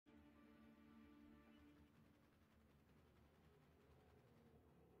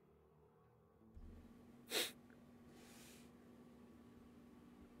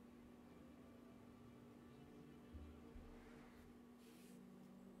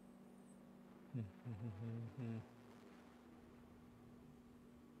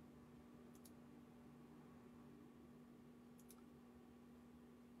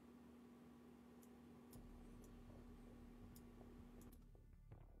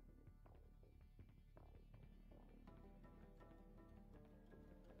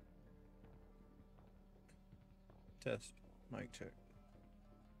Test. Mic check.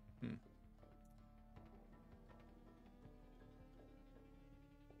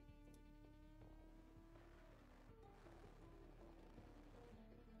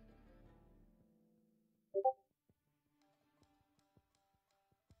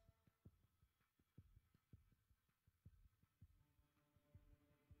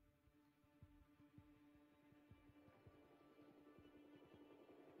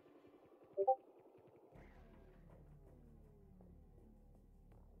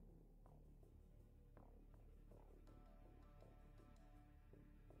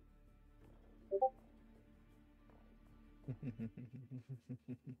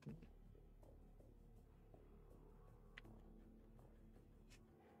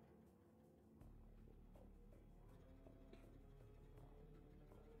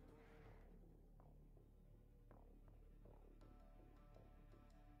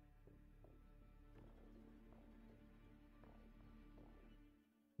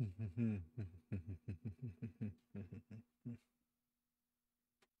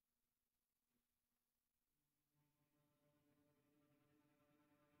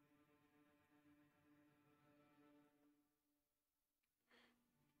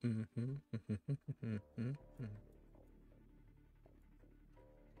 Yeah,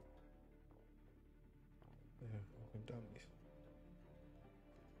 fucking dummies.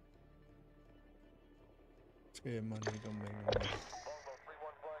 Scared money don't make no money.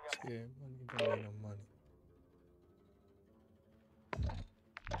 Scared money don't make no money.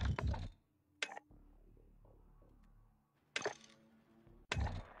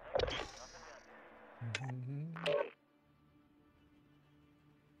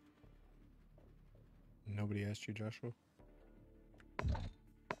 Nobody asked you, Joshua?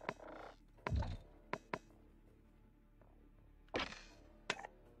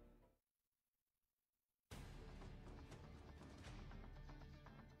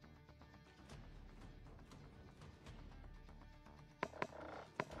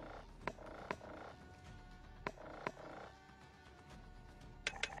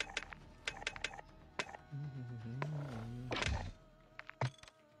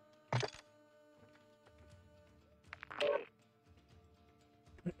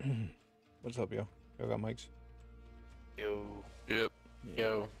 What's up, yo? Y'all got mics? Yo. Yep. Yeah.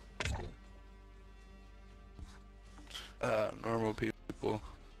 Yo. Normal people.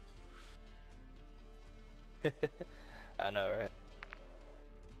 I know, right?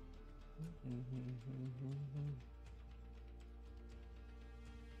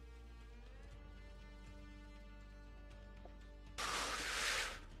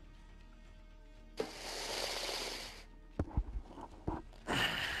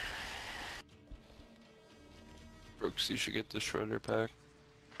 Brooks, you should get the shredder pack.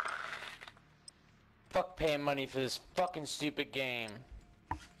 Fuck paying money for this fucking stupid game.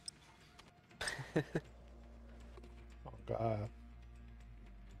 Oh, God.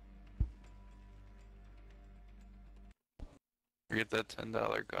 Or get that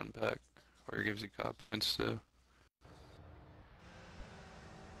 $10 gun pack, or it gives you confidence too.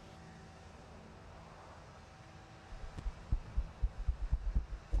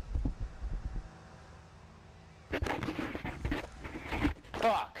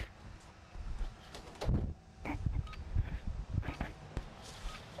 Fuck!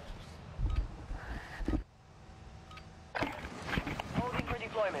 Holding for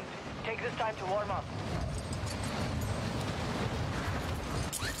deployment. Take this time to warm up.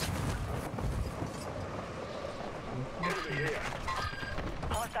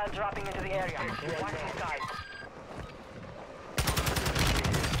 Hostiles dropping into the area. Watch the skies.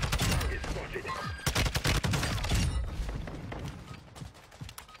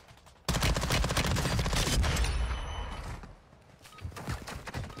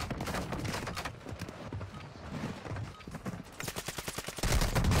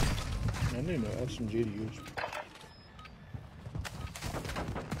 I need an SMG to use.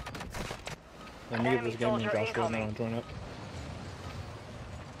 Let me get this game and Joshua now and join up.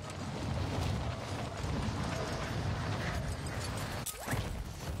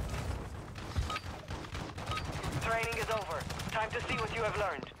 Training is over. Time to see what you have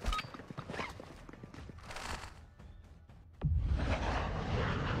learned.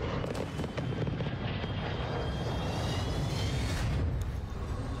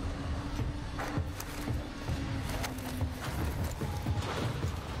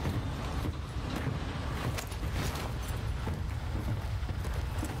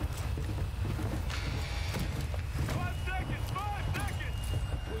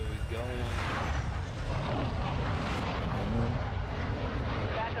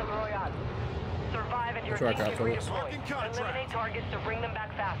 Your Sure, I team got can Phillips. redeploy. Eliminate targets to bring them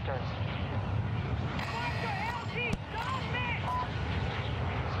back faster.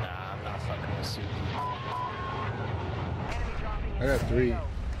 Nah, I'm not fucking with Susie. Enemy dropping I into got the 3. AO.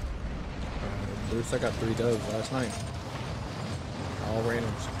 Bruce, I got 3 dubs last night. All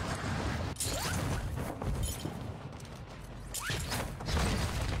randoms.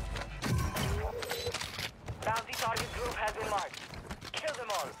 Bounty target group has been marked. Kill them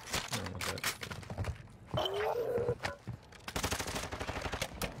all. I don't want that.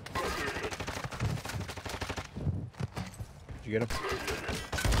 Did you get him?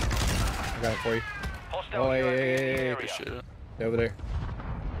 I got it for you. Hostile Oh, UAV in the hey. area. Good shit. They're over there.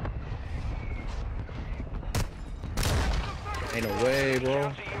 Ain't no way, bro.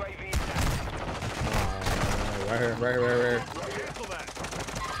 Bounty UAV down. Right here, right here, right here.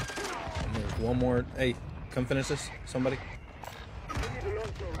 And there's one more. Hey, come finish this, somebody.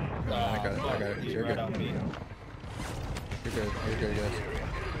 No, I got it, I got it. He's You're right good. on me. You're good, guys.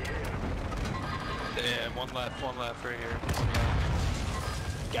 Damn, one left right here.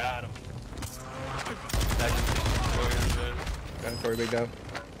 Got him. Got him for you, big dog.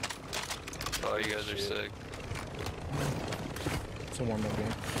 Oh, you guys are sick. It's a warm-up game.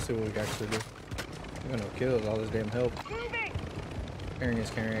 Let's see what we can actually do. We got no kills, all this damn help. Moving. Carrying is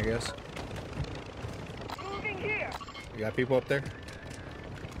carrying, I guess. Moving here. You got people up there?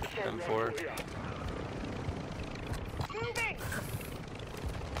 M4. Moving.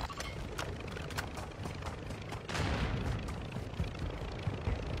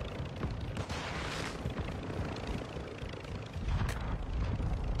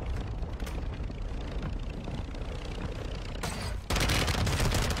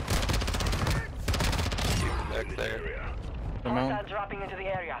 Back there. Come Hostile out. dropping into the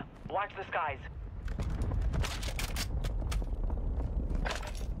area. Watch the skies.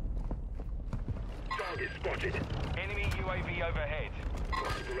 Target spotted. Enemy UAV overhead.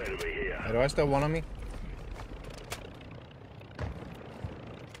 Possible enemy here. Hey, do I still have one on me?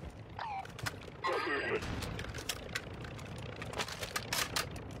 Got movement.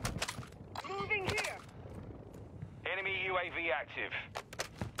 Moving here. Enemy UAV active.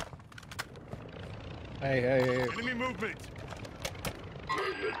 Hey. Enemy movement.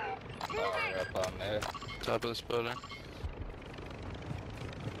 Movement. Oh, up on there. Top of this building.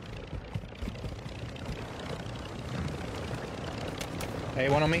 Hey,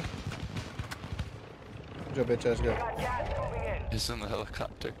 one on me. Where'd your bitch ass go? Got gas moving in. He's in the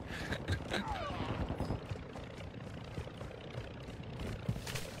helicopter.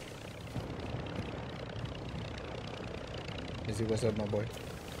 Izzy, what's up, my boy?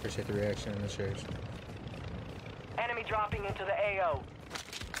 Appreciate the reaction and the shares. Enemy dropping into the AO.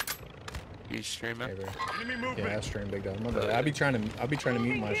 You Hey, streaming? bro. Enemy Yeah, I movement. stream big dog. My bad. I be trying to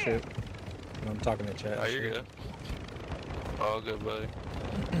mute my shit when I'm talking to chat. Oh, you're good. All good, buddy.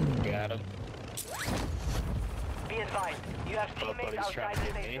 Got him. Be advised, you have Oh, teammates buddy's outside trying the to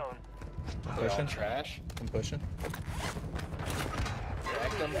hit safe me. zone. They're all Pushing. trash. I'm pushing.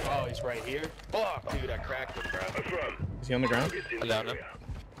 Cracked him. Oh, he's right here. Fuck, dude, I cracked him, bro. Affirm. Is he on the ground? Target's in I the downed him. area.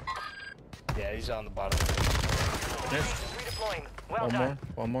 Yeah, he's on the bottom. Yes. Redeploying. Well One done.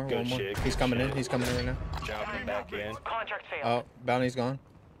 more. Good shit, He's good coming in. shit. He's coming in right now. Jumping back in. Contract failed. Oh, bounty's gone.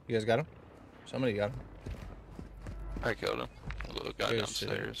 You guys got him? Somebody got him. I killed him. A little guy Good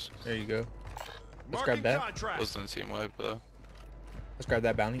downstairs. There you go. Let's grab that. Wasn't a team wipe though. Let's grab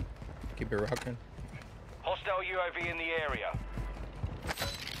that bounty. Keep it rocking. Hostile UAV in the area.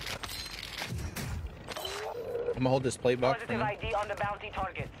 I'm gonna hold this plate box for Positive now. ID on the bounty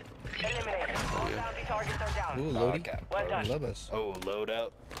targets. Eliminate. All bounty targets are down. Ooh, Oh, I Lodi. got Well done. Love us. Oh, load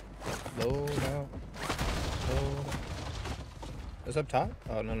out. Load out. Load. It's up top?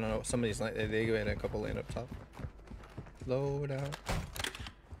 Oh, no. Somebody's like, they had a couple laying up top. Load out.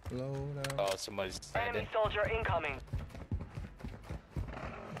 Load out. Oh, somebody's standing. Enemy soldier incoming.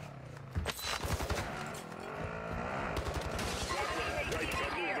 Right,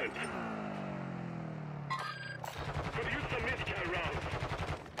 got movement. Could use some mid-cat rounds.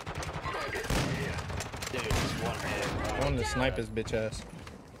 Target here. Dude, he's one hit. I wanted to snipe his bitch ass.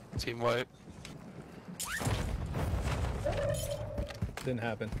 Team wipe. Didn't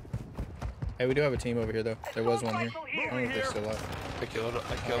happen. Hey, we do have a team over here though. There was one here. I don't know if they're still alive. I killed him.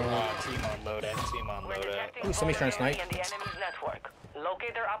 Team on loadout. Team on We're loadout. detecting Ooh, somebody's trying to vulnerability snipe. in the enemy's network.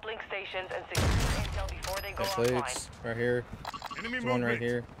 Locate their uplink stations and secure intel before they go Got offline. plates right here. Enemy There's one movement. right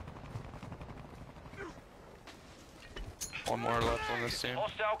here. One more left on this team.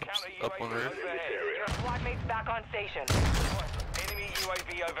 Hostile counter Up on UAV roof. overhead. Your squad mates back on station. Enemy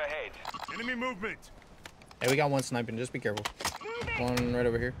UAV overhead. Enemy movement. Hey, we got one sniping. Just be careful. One right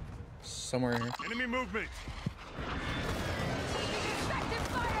over here. Somewhere in here. Enemy movement.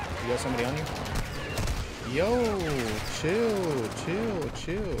 You got somebody on you? Yo, chill, chill,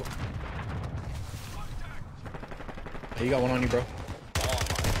 chill. Hey, you got one on you, bro.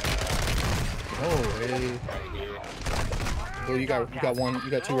 Oh, hey. Bro, you got one. You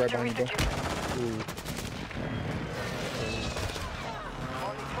got two right behind you, bro. Ooh.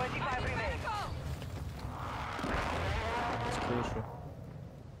 Only 25 remain. It's crucial.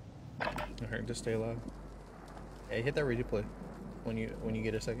 Alright, just stay alive. Hey, hit that replay when you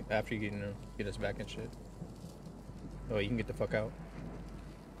get a second. After you get us back and shit. Oh, you can get the fuck out.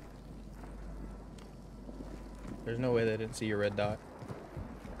 There's no way they didn't see your red dot.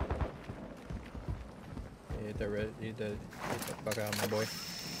 Yeah, hit that red. Hit the fuck out, my boy.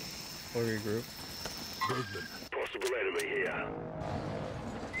 Or regroup. Movement. Possible enemy here.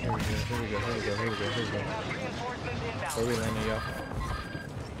 Here we go. Here we go. Here we go. Here we go. Here we go. Reinforcements inbound. Where we landing, y'all?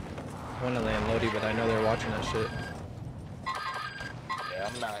 I want to land Lodi, but I know they're watching that shit. Yeah,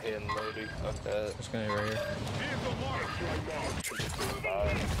 I'm not hitting Lodi. Fuck that. Just gonna right here. Vehicle marked.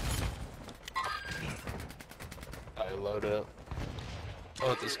 I load up. I'll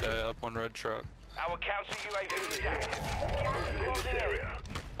let this guy up on red truck. Our counter UAV is active. In this area.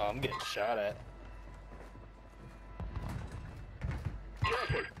 Oh, I'm getting shot at.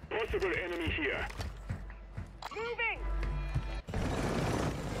 Careful. Possible enemy here. Moving!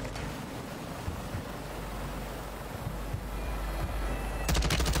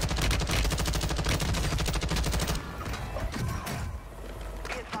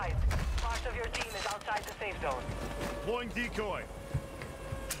 Be advised, part of your team is outside the safe zone. Deploying decoy.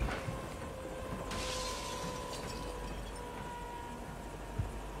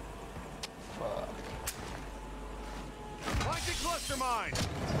 Fuck. Planting cluster mine.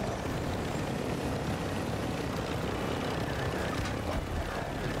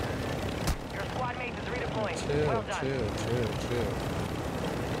 Your squad mate is redeploying. Chill, Well done. chill.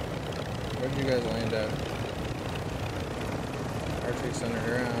 Where'd you guys land at? Archery center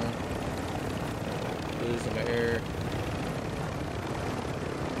ground. Blues in the air.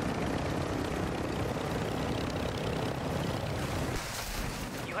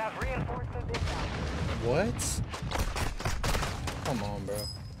 You have reinforcements inbound. What? Come on, bro.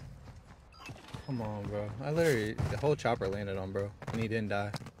 Come on, bro. I literally, the whole chopper landed on bro, and he didn't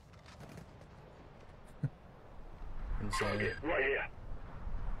die. Insane. Right here.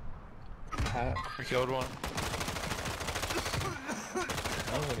 How, We killed one.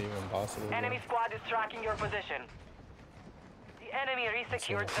 how is it even possible? Bro? Enemy squad is tracking your position. The enemy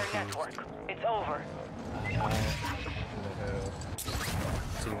resecured their network. It's over. How in the hell?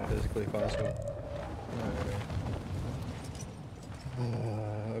 It's even physically possible.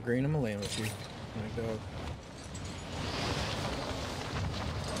 Green, I'm gonna land with you. My dog.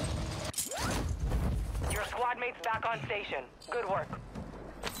 Your squad mate's back on station. Good work.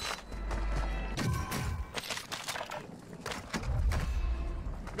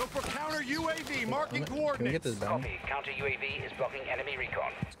 Go for counter UAV. Marking Can we coordinates. get this bounty? Counter UAV is blocking enemy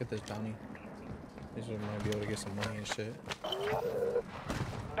recon. Let's get this bounty. These we might be able to get some money and shit.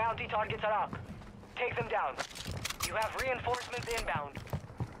 Bounty targets are up. Take them down. You have reinforcements inbound.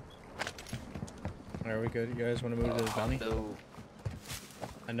 Are we good? You guys want to move to this bounty? No.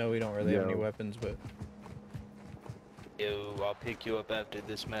 I know we don't really have any weapons, but Yo, I'll pick you up after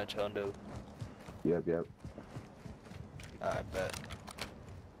this match, Hondo. Yep. I bet.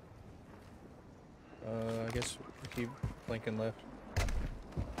 I guess we keep flanking left.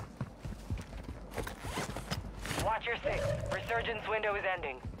 Watch your six. Resurgence window is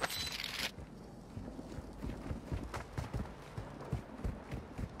ending.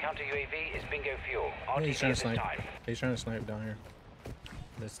 Counter UAV is bingo fuel. Yeah, he's trying to snipe. He's trying to snipe down here.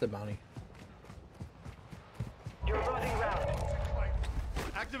 That's the bounty. You're losing ground.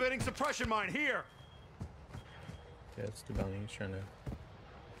 Activating suppression mine here. Yeah, it's the bounty. He's trying to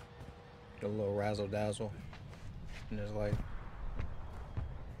get a little razzle dazzle in his life.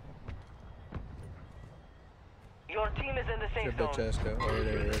 Your team is in the safe Good bitch zone. ass go. Oh,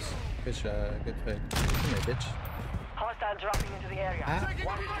 there it is. Good shot. Good play. Come here, bitch. Hostile dropping into the area. Ah.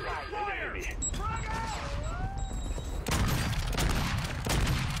 Watch your skies.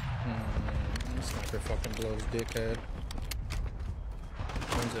 Sniper fucking blows dickhead.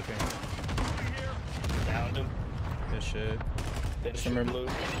 One's up here. Downed him. Good shit. Finish Some him are- blue.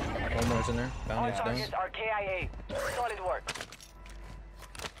 One more's in there. All Bounty's down. targets are KIA. Solid work.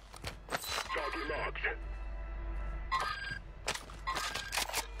 Target marked.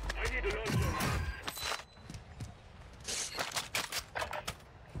 I need an answer.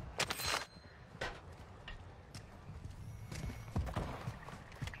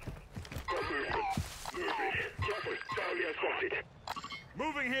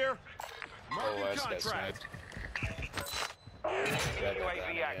 moving here. Oh, I just got sniped.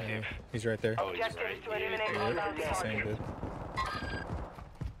 UAV active. He's right there. Oh, he's Objective right is to eliminate here. all Yep, bounty same targets. good.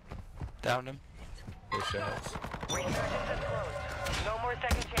 Downed him. Good shots. Resurgence is closed. No more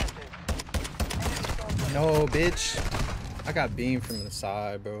second chances. No, bitch. I got beamed from the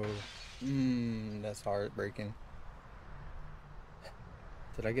side, bro. That's heartbreaking.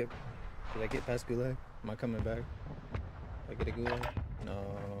 Did I get past Gulag? Am I coming back? Did I get a Gulag?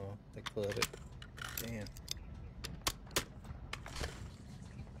 No, they cleared it. Damn.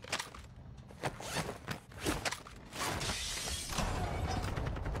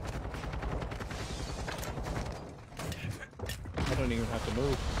 I don't even have to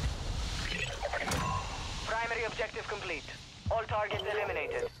move. Primary objective complete. All targets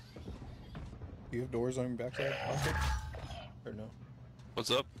eliminated. Do you have doors on your backside, Oscar? Or no?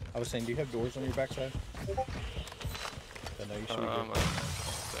 What's up? I was saying, do you have doors on your backside? I know you should. I don't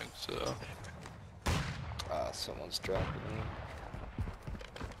think so. Someone's dropping me.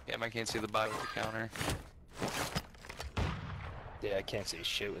 Yeah, I can't see the bottom of the counter. Yeah, I can't see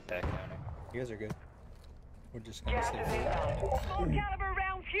shit with that counter. You guys are good. We're just gonna Gas sit is here. inbound. Full caliber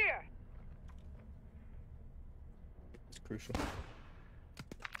rounds here. It's crucial.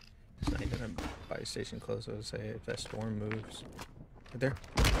 It's not even a buy station close, I would say, if that storm moves. Right there.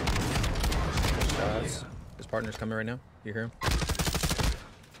 Good shots. His partner's coming right now. You hear him?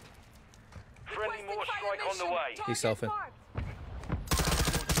 Friendly more strike on the way. He's selfing.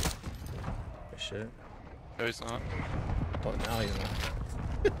 Good shit. No, he's not. Oh, now he's not.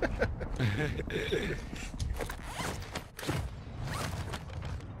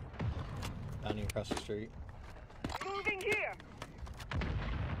 Down here across the street. Moving here.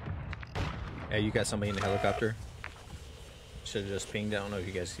 Hey, you got somebody in the helicopter? Should have just pinged. I don't know if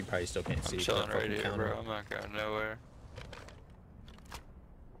you guys, you probably still can't see. I'm but chilling right fucking here, counter. bro. I'm not going nowhere.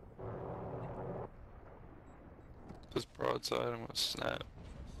 This broadside, I'm gonna snap.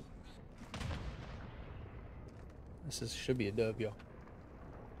 Should be a dub, y'all.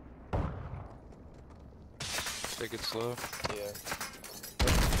 Take it slow. Yeah.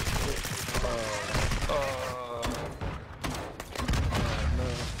 No.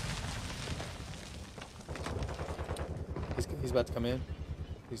 He's about to come in.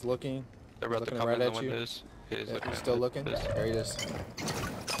 He's looking. They're about to Looking come right in the at you. windows. Yeah, he's Yeah, looking he's at still the- looking. this- There he is.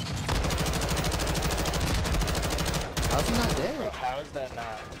 How's he not dead? How is that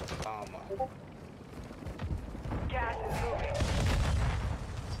not? Oh my. Gas is moving.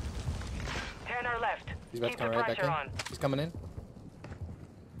 10 are left. He's about to Keep come the right back pressure in. on. He's coming in.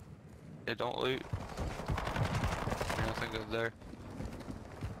 Yeah, don't loot. I don't think it's there.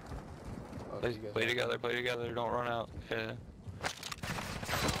 Oh, Play, you guys play are- together, play together. Don't run out. Yeah.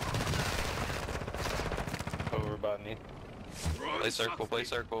 Over by me. Play circle, play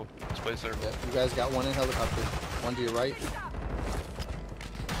circle. Let's play circle. Yeah, you guys got one in helicopter. One to your right.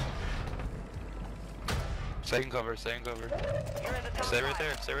 Stay in cover, stay in cover. You're in the top Stay right five.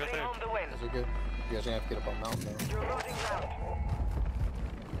 there, stay right Bring there. home the win. Those are good. You guys are gonna have to get up on mountain though. You're losing ground.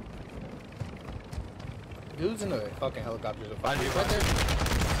 Dudes in the fucking helicopters are Behind fucking you, right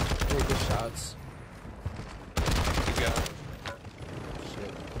there. Really good shots. Keep going.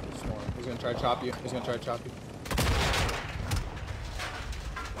 Shit. Storm. He's gonna try to chop you. He's gonna try to chop you.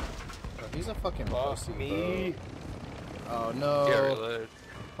 Bro, he's a fucking pussy, me. bro. Oh no. Yeah, reload.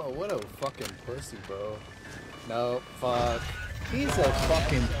 Oh, what a fucking pussy, bro. No, fuck. He's a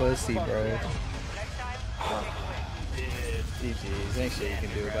fucking pussy, bro. Next time, GG's. Ain't shit you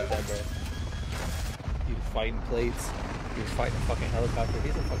can do about that, bro. He was fighting plates. He was fighting a fucking helicopter.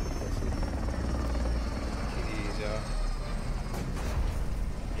 He's a fucking pussy. GG's, y'all.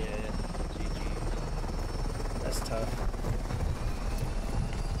 Yeah. GG. That's tough.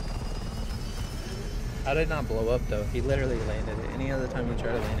 How did it not blow up, though? He literally landed it. Any other time we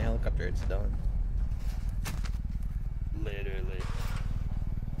try to land a helicopter, it's done. Literally.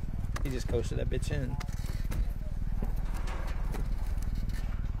 He just coasted that bitch in.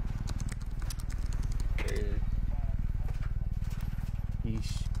 Weird.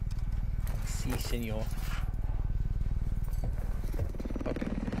 Yeesh. Si, senor. Okay.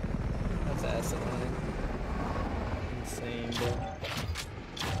 That's asinine. Insane, bro.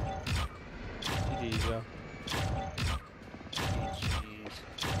 GG's, yo. GG's.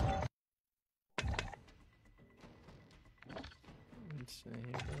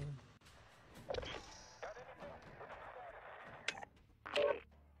 Insane, bro.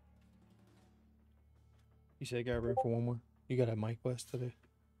 You said got room for one more? You got a mic West today?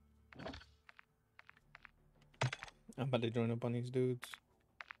 I'm about to join up on these dudes.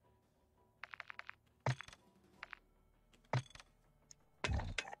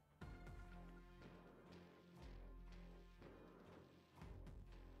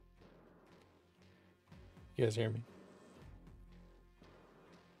 You guys hear me?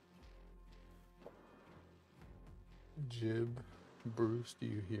 Jib, Bruce, do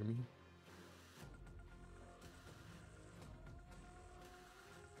you hear me?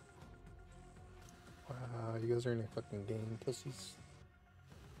 Wow, you guys are in a fucking game, pussies.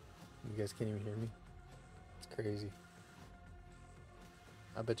 You guys can't even hear me. It's crazy.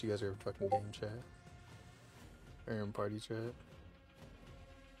 I bet you guys are in fucking game chat. Or in party chat.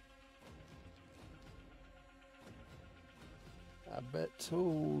 I bet so,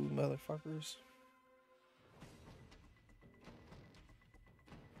 motherfuckers.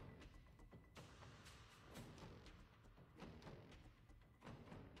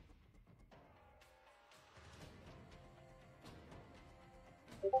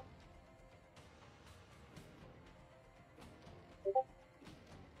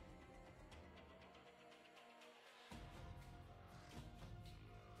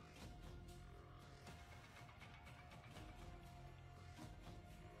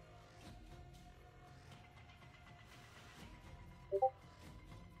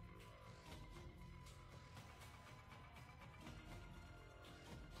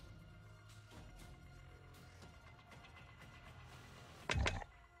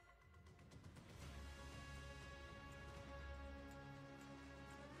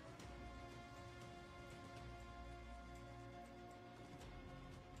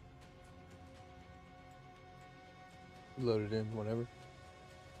 Load it in, whatever.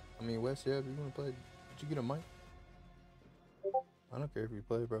 I mean, Wes, yeah, if you want to play, did you get a mic? I don't care if you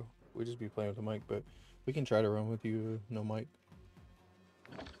play, bro. We just be playing with the mic, but we can try to run with you, no mic.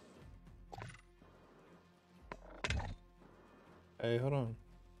 Hey, hold on.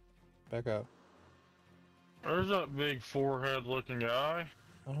 Back out. There's that big forehead looking guy.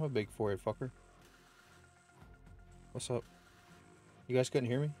 I don't have a big forehead, fucker. What's up? You guys couldn't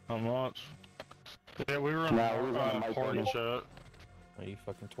hear me? Not much. Yeah, we were in a party chat. Oh, you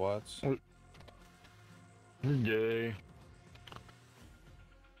fucking twats. You're gay.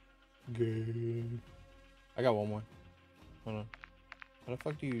 Gay. I got one more. Hold on. How the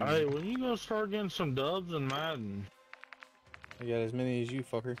fuck do you... Hey, when you gonna start getting some dubs in Madden? I got as many as you,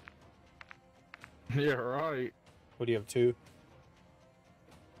 fucker. Yeah, right. What do you have, 2?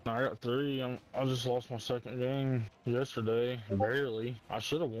 I got 3. I just lost my second game yesterday. Barely. I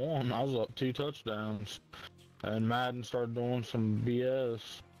should have won. I was up 2 touchdowns. And Madden started doing some BS.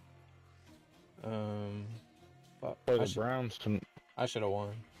 Play the Browns tonight. I should have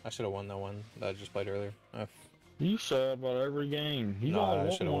won. I should have won that one that I just played earlier. You said about every game. You've only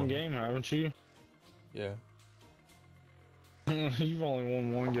won one game, haven't you? Yeah. You've only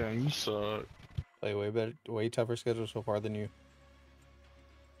won one game. You suck. Play way tougher schedule so far than you.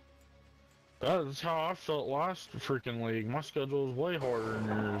 That's how I felt last freaking league. My schedule is way harder than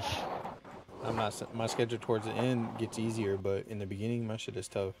yours. I'm not. My schedule towards the end gets easier, but in the beginning, my shit is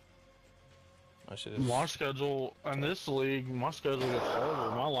tough. My schedule in this league, my schedule gets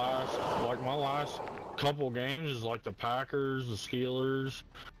harder. My last couple games is like the Packers, the Steelers.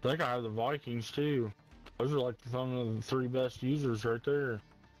 I think I have the Vikings too. Those are like some of the 3 best users right there.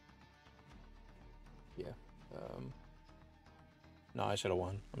 Yeah. No, I should have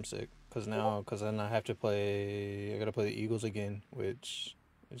won. I'm sick. Cause then I have to play. I gotta play the Eagles again, which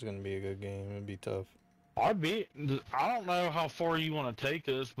is gonna be a good game. It'll be tough. I don't know how far you want to take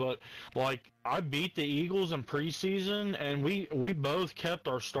this, but like I beat the Eagles in preseason, and we both kept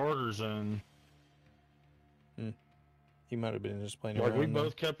our starters in. He might have been just playing. Like we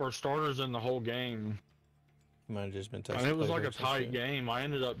both kept our starters in the whole game. He might have just been testing. And it was like a tight game. I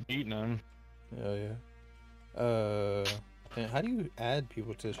ended up beating him. Oh yeah. Man, how do you add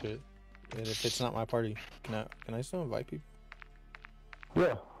people to shit? And if it's not my party, can I still invite people?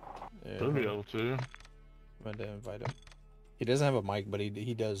 Yeah. Yeah. They'll be able to. I'm going to invite him. He doesn't have a mic, but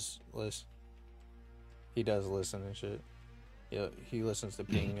he does listen. He does listen and shit. Yeah, he listens to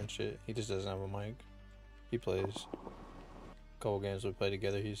ping and shit. He just doesn't have a mic. He plays a couple games we play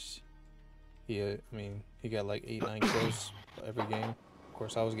together. He got like 8-9 kills every game. Of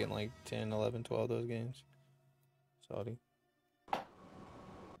course, I was getting like 10, 11, 12 those games. Saudi.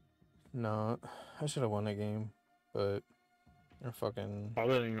 No, I should have won that game, but I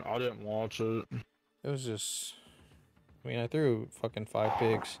didn't watch it. It was just, I threw fucking 5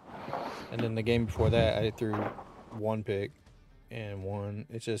 picks, and then the game before that, I threw 1 pick and 1.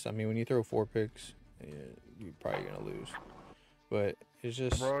 It's just, when you throw 4 picks, you're probably gonna lose. But it's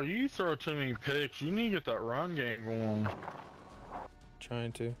just, bro, you throw too many picks. You need to get that run game going.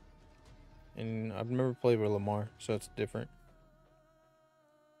 Trying to, and I've never played with Lamar, so it's different.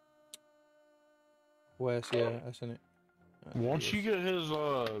 Wes, yeah, I sent it. Once you get his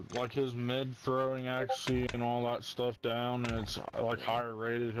like his mid throwing accuracy and all that stuff down, and it's like higher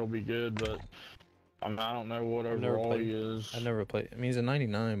rated, he'll be good. But I mean, I don't know what overall he is. I never played. I mean, he's a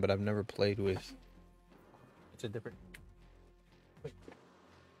 99, but I've never played with. It's a different.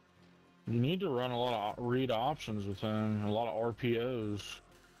 You need to run a lot of read options with him, a lot of RPOs.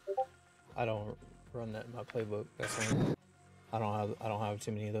 I don't run that in my playbook. That's one. I don't have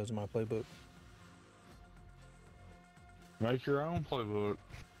too many of those in my playbook. Make your own playbook.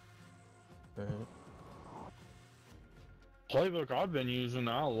 Right. Playbook I've been using,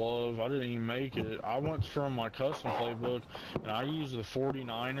 I love. I didn't even make it. I went from my custom playbook, and I use the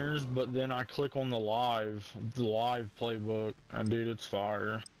 49ers, but then I click on the live playbook, and dude, it's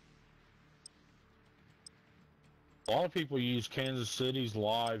fire. A lot of people use Kansas City's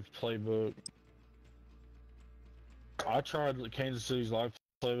live playbook. I tried Kansas City's live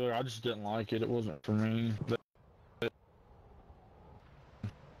playbook. I just didn't like it. It wasn't for me.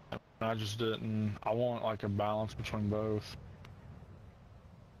 I just didn't. I want like a balance between both.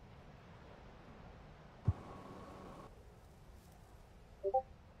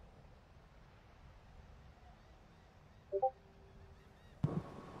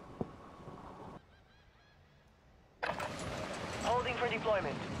 Holding for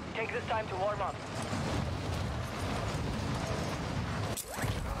deployment. Take this time to warm up.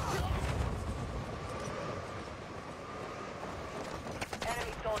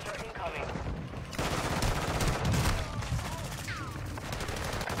 Enemy soldier incoming.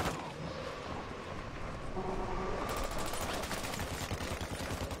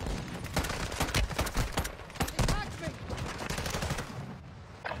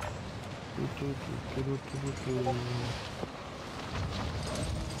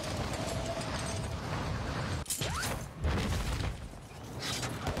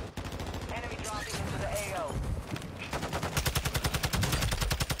 Enemy dropping into the AO.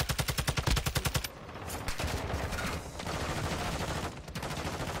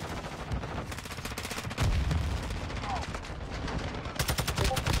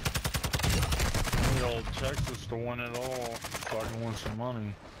 The old Texas to win it all, so I can win some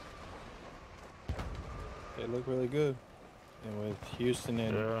money. They look really good. And with Houston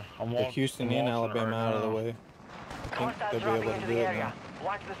and I'm Alabama out of the way, I think Hostiles they'll be dropping able to into do the it area. now.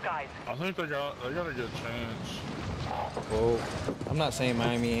 Watch the skies. I think they got a good chance. Well, I'm not saying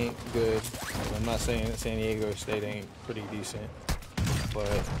Miami ain't good. I'm not saying that San Diego State ain't pretty decent.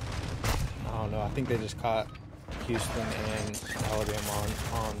 But I don't know. I think they just caught Houston and Alabama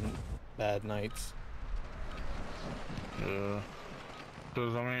on bad nights. Yeah.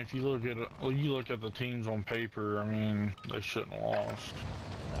 Because I mean, if you look at the teams on paper, I mean, they shouldn't have lost.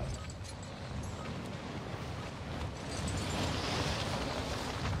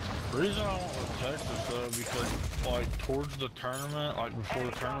 The reason I went with Texas though, because like towards the tournament, like before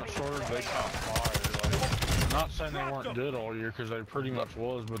the tournament started, they caught fire. Like, not saying they weren't good all year, because they pretty much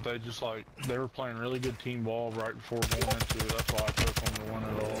was, but they just like they were playing really good team ball right before going into it. That's why I took them to win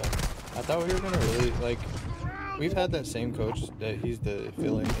it all. I thought we were gonna really like. We've had that same coach that he's the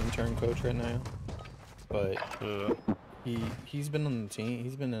fill-in intern coach right now, but he's been on the team.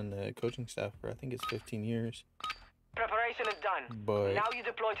 He's been in the coaching staff for I think it's 15 years. Preparation is done. But Now you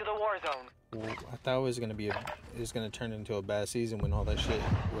deploy to the war zone. well, I thought it was gonna turn into a bad season when all that shit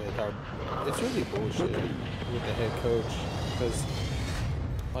with our. It's really bullshit with the head coach because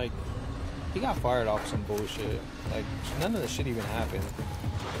like he got fired off some bullshit. Like none of the shit even happened.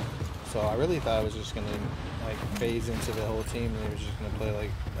 So I really thought it was just gonna like phase into the whole team and they were just gonna play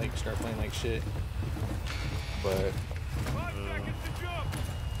like start playing like shit. But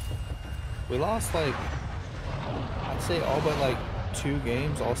we lost like I'd say all but like 2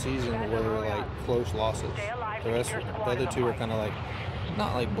 games all season were like close losses. The other 2 were kind of like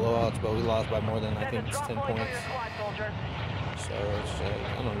not like blowouts, but we lost by more than I think it's 10 points. So it's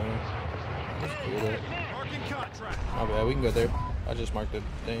I don't know. It's cool though. My bad, we can go there. I just marked the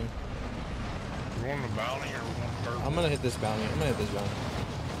thing. You want the bounty or want purple? I'm gonna hit this bounty.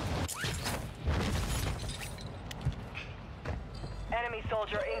 Enemy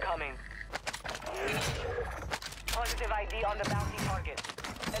soldier incoming. Positive ID on the bounty target.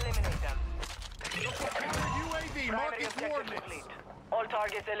 Eliminate them. UAV Primary marking objective coordinates. complete. All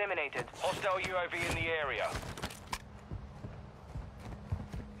targets eliminated. Hostile UAV in the area.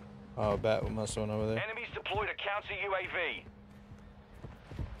 Oh, bat must have went over there. Enemies deployed a counter UAV.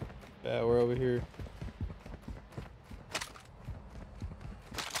 Bat, we're over here.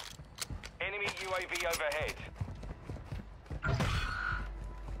 Enemy UAV overhead.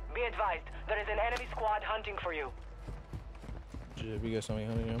 Be advised, there is an enemy squad hunting for you. Shit, we got somebody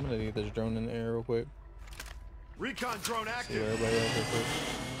hunting. I'm gonna get this drone in the air real quick. Recon drone See active. where everybody else is.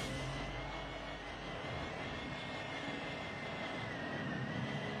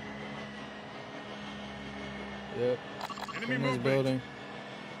 Yep. Enemy In this movement. building.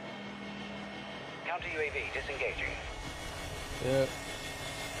 Counter UAV disengaging. Yep.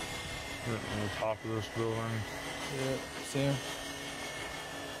 On the top of this building. Yep. See him?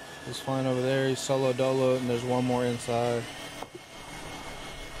 He's flying over there. He's solo dolo, and there's one more inside.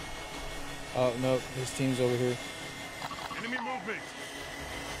 Oh, nope. His team's over here. Enemy movement.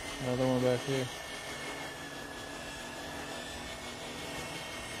 Another one back here.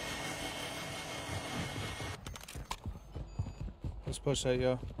 Let's push that,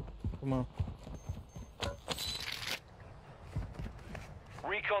 y'all. Come on.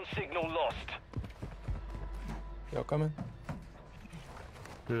 Recon signal lost. Y'all coming?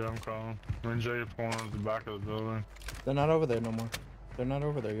 Yeah, I'm calling. I'm in J corner at the back of the building. They're not over there no more. They're not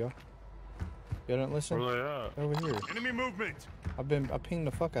over there, y'all. Y'all don't listen? Where they at? They're over here. Enemy movement. I pinged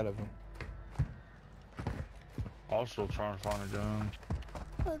the fuck out of them. Also trying to find a gun.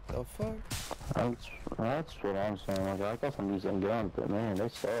 What the fuck? That's what I'm saying. Like, I got some decent guns, but man, they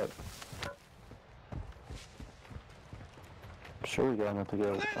suck. I'm sure we got enough to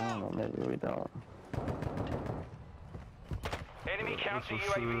go. I don't know, maybe we don't. Enemy counter for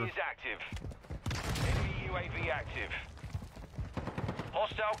UAV sure. is active. Enemy UAV active.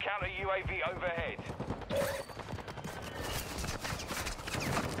 Hostile counter UAV overhead.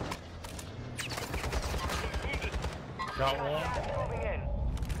 Got one. Moving in.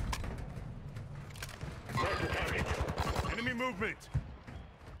 Enemy movement.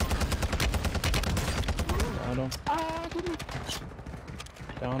 Found him.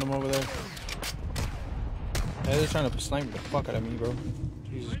 Found him over there. Hey, they're trying to snipe the fuck out of me, bro.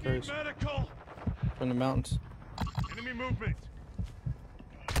 Jesus Christ. Medical. From the mountains. Enemy movement.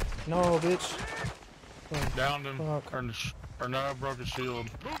 No, bitch. Downed him. Fuck. Or no, I broke his shield.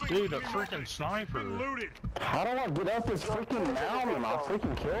 Dude, a freaking sniper. Been looted. How do I get up this freaking mountain and I'll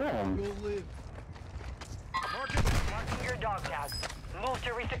freaking kill him? Marking your dog tag. Move to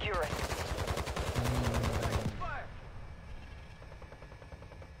resecure it.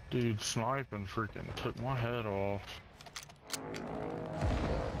 Dude, sniping freaking took my head off.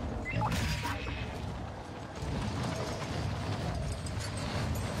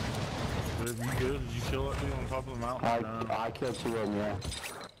 Dude, you good? Did you kill that dude on top of the mountain? No. I killed two of them, yeah.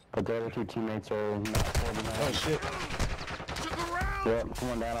 But the other two teammates are not holding out. Oh shit. Yep, come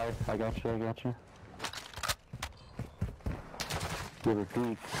on down, I got you. Give her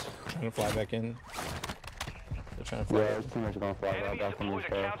peeks. Trying to fly back in. They're trying to fly Yeah, back. this teammate's gonna fly right Enemy back from deployed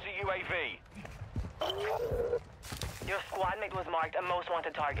this a car. counter UAV. Your squad mate was marked a most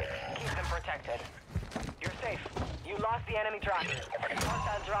wanted target. Keep them protected. You're safe. You lost the enemy tracker.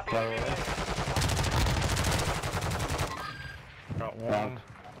 Hostiles dropping Got one.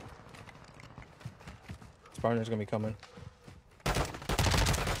 Spartan's gonna be coming.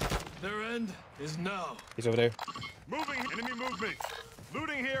 Their end is now. He's over there. Moving. Enemy movement.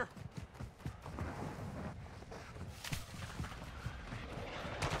 Looting here.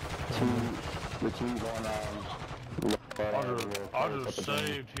 The team's on, I just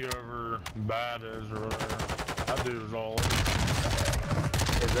saved whoever bad is or whatever. That dude was all over.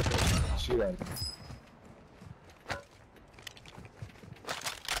 Shoot at him.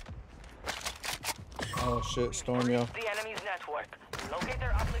 Oh shit, storm, y'all. the enemy's network. Locate their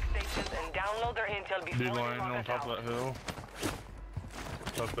uplink stations and download their intel before Dude they lying lock on us top out. of that hill.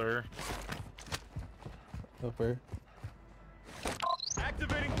 Up there. Up there.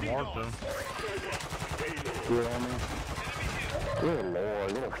 Activating Marked him. You on me? Good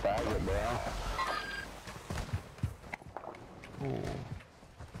lord, little faggot, bro.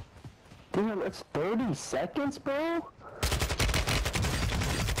 Damn, that's 30 seconds, bro?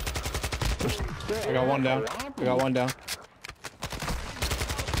 I got one down. I got one down.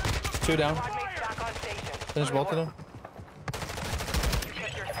 Two down. Squad mates back on station. Finish both of them. You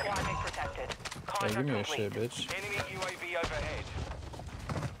kept your squad mate protected. Hey, Contract give me a complete. shit, bitch. Enemy UAV overhead.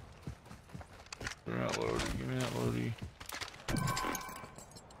 Give me that loadie. Give me that loadie.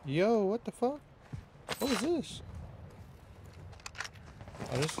 Yo, what the fuck? What was this?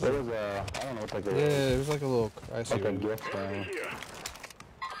 Oh, this There is... was a, I don't know what that Yeah, is. it was like a little... I see Like a what gift thing.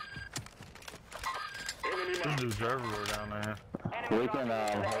 There's dudes everywhere down there. We can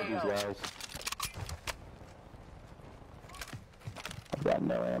hold these guys. I've got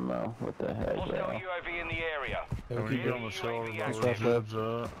no ammo. What the heck, Hostile bro? UAV in the area. Yeah, When we you keep get on the shoulder, Let's where wrap the up. dudes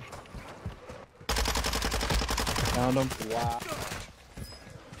at. Found him. Wow.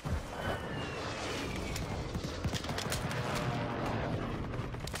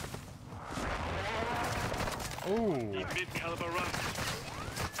 Ooh. Mid-caliber rounds.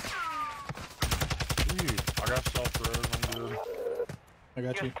 Dude, I got self-res, I'm good. I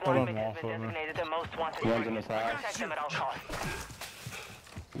got Your you. squad Hold on. mate has been designated the most wanted One's in target. his house. Protect them at all costs.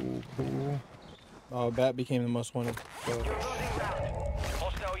 Cool. Oh, Bat became the most wanted. So, You're losing ground.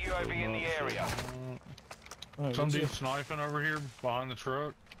 Hostile UAV in the area. oh, Some did you? dude sniping over here behind the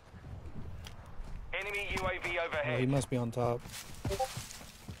truck. Enemy UAV Oh, he overhead. must be on top.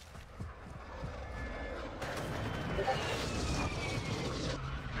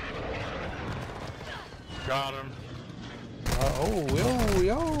 Got him.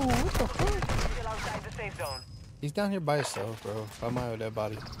 Yo, what the fuck? Still outside the safe zone. He's down here by himself, bro. By my dead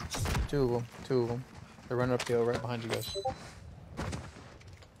body. Two of them. They're running uphill right behind you guys.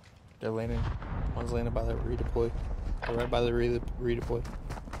 They're landing. One's landing by the redeploy. They're right by the redeploy.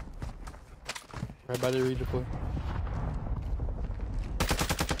 Right by the redeploy.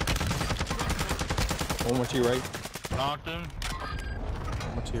 One more to your right. Knocked him.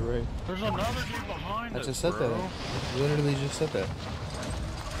 One more to your right. There's another dude behind I us, just said bro. that. Literally just said that.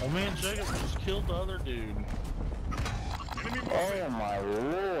 Oh man, Jacob just killed the other dude. Oh my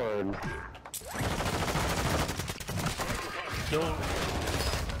lord.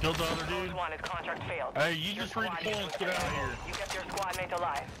 Killed the other dude. Most wanted contract failed. Hey, you Your just squad redeploy mate and was get out of here. You kept your squad mate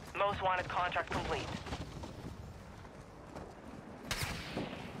alive. Most wanted contract complete.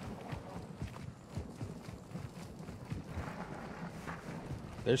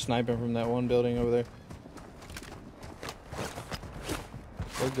 They're sniping from that one building over there.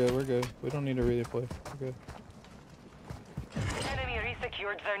 We're good. We don't need to redeploy. We're good. Enemy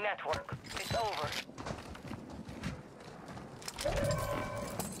resecured their network. It's over.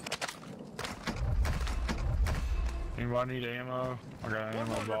 Anybody need ammo? I got an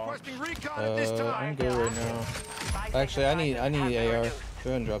ammo box. I'm good right now. Actually, I need AR. Go ahead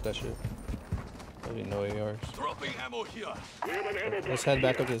and drop that shit. I need no ARs. Dropping ammo here. We have an ammo box Let's head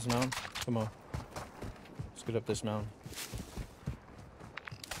back here. up this mountain. Come on. Let's get up this mountain.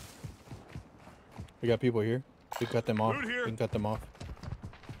 We got people here. We can cut them off. Good We here. can cut them off.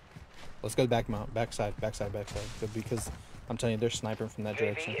 Let's go back mount. Backside. Good, because I'm telling you, they're sniping from that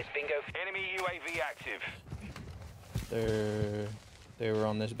direction. UAV is bingo. Enemy UAV active. They were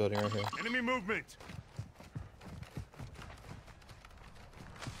on this building right here. Enemy movement.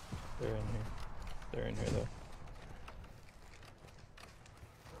 They're in here. They're in here though.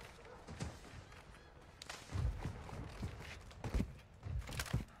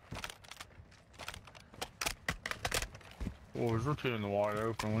 Boys, we're two in the wide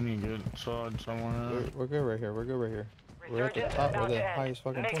open. We need to get inside somewhere. We're good right here. We're good right here. We're at the Resurgence is top. about We're the to end. highest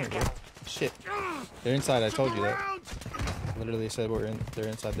fucking Make point, it bro. count. Shit. They're inside. I told you that. Round. Literally said they're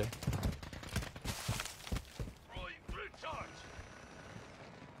inside there. Recharge.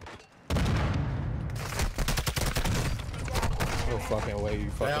 No fucking way you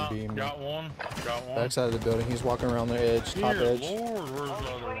fucking beam me. Got one. Backside of the building. He's walking around the edge. Top Dear edge. Lord, where's the Only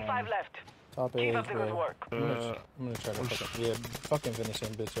other 25 one? left. Top Keep edge, up the good bro. work. I'm gonna try to fucking, yeah, fucking finish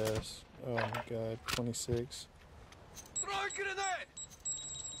him, bitch ass. Oh my god, 26.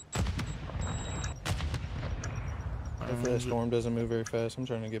 Hopefully that storm doesn't move very fast. I'm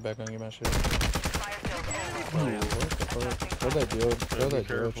trying to get back on and get my shit. Fire sales Oh, what the fuck? Throw that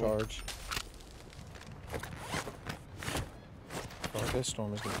drill careful. charge. Fuck, this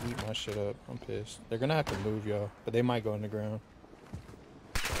storm is gonna eat my shit up. I'm pissed. They're gonna have to move, y'all. But they might go in the ground.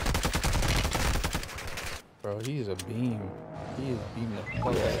 Bro, he is a beam. He is beaming the fuck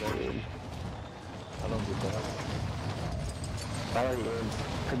out of that dude. I don't get that. All he is,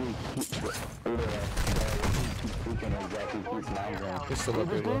 could he keep freaking exactly keeps migraine. It's still up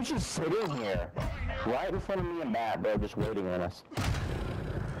there, This bro. dude's just sitting here, right in front of me and Matt, bro, just waiting on us.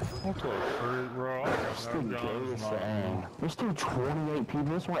 What the frick, bro? I That's got the no guns, gayest nothing. thing. There's still 28 people.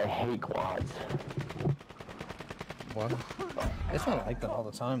 That's why I hate quads. What? It's not like that all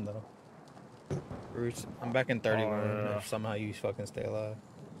the time, though. Roots, I'm back in 31 yeah. if somehow you fucking stay alive.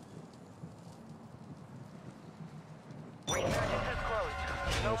 Resurgence is closed.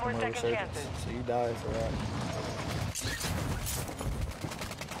 No There's more no second resurgence. chances. So you die for that.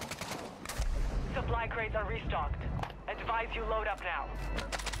 Supply crates are restocked. Advise you load up now.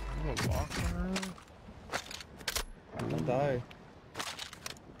 There's a box in there? Don't die.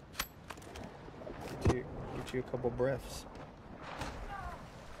 Get you a couple breaths.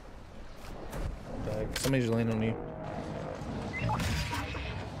 Don't die. Somebody's landing on you.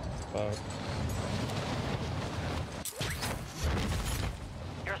 Fuck.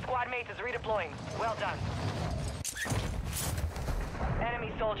 Your squad mate is redeploying. Well done.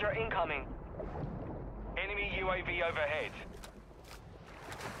 Enemy soldier incoming. Enemy UAV overhead.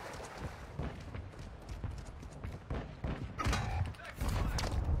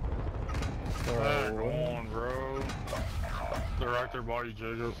 Back on, bro. They're right there by you,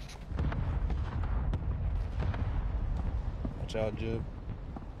 Jacob. Watch out, Jib.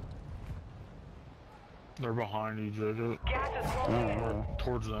 They're behind you, Jacob. Gas is closing in.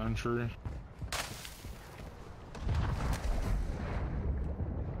 Towards the entry.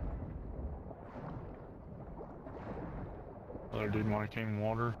 Other dude might have came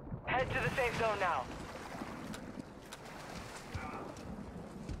water. Head to the safe zone now.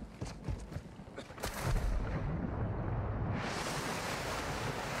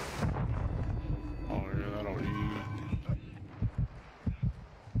 Oh yeah, that'll eat.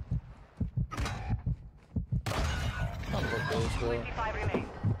 I'm for base, bro. 25 remain.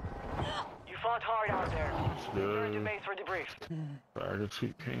 You fought hard out there. It's Return to good. base for debrief. Faggots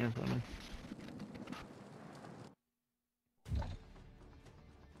keep camping.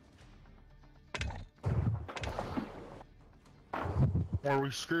 Where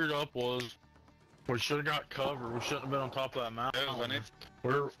we screwed up was we should have got cover. We shouldn't have been on top of that mountain. Yeah, Vinny.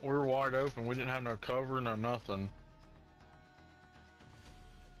 We're wide open. We didn't have no cover, no nothing.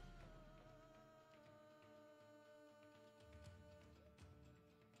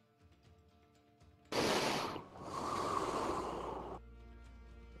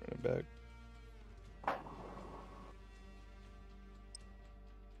 Right back.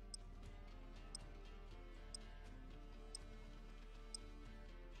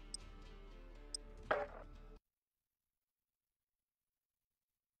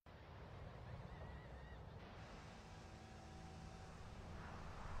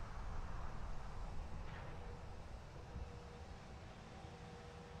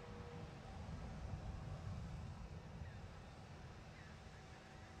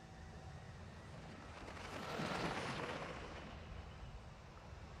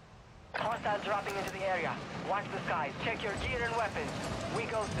 Hostiles dropping into the area. Watch the skies. Check your gear and weapons. We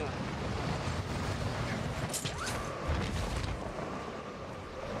go soon.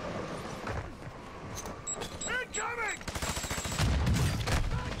 Incoming!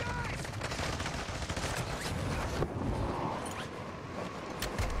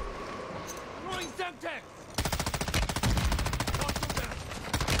 Throwing Semtex!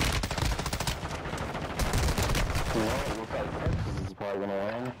 Well, looks like Texas is probably gonna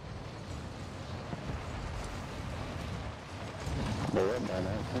win. They're up by 19.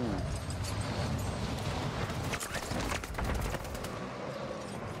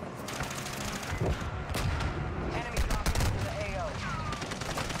 Enemy dropping into the AO.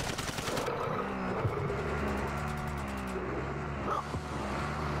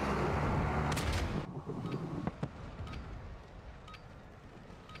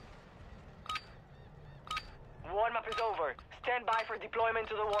 Warm-up is over. Stand by for deployment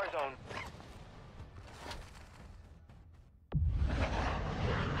to the war zone.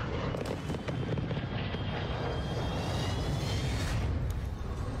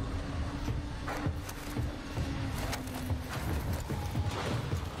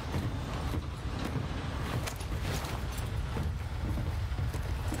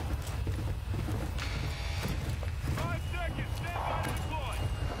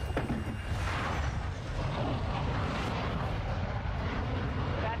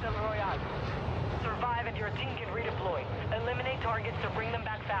 Battle Royale. Survive and your team can redeploy. Eliminate targets to bring them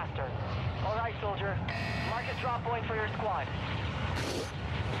back faster. All right, soldier. Mark a drop point for your squad.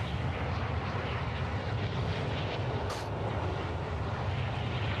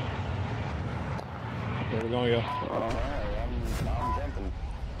 Where we going, yo? Alright, I'm jumping.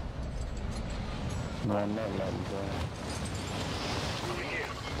 No, I'm not letting go. Moving here!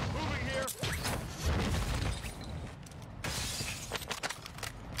 Moving here!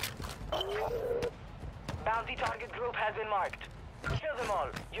 Bounty target group has been marked. Kill them all.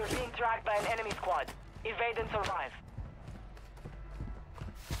 You're being tracked by an enemy squad. Evade and survive.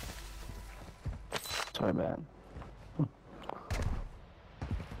 Sorry, man.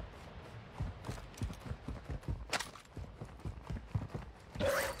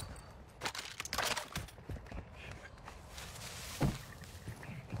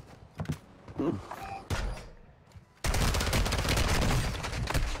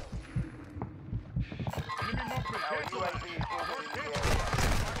 Enemy movement! Cancel that!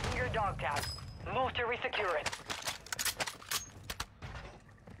 Marking your dog tag. Move to resecure it.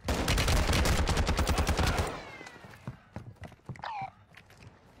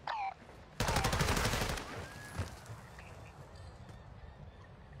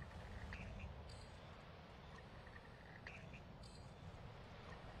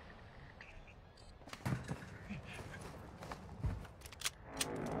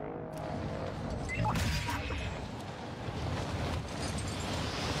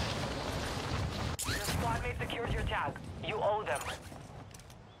 Teammates secured your tag. You owe them.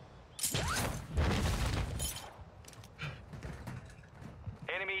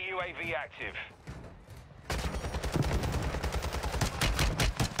 Enemy UAV active.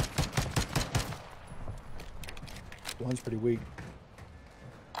 One's pretty weak.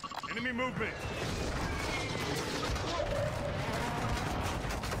 Enemy movement.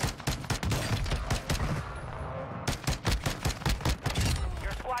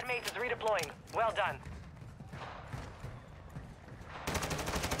 Your squad mate is redeploying. Well done.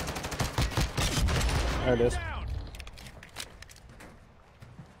 There it is.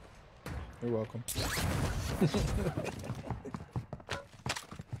 You're welcome.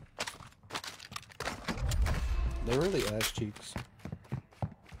 They're really ass cheeks.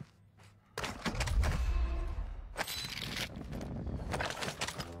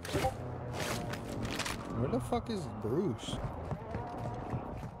 Where the fuck is Bruce?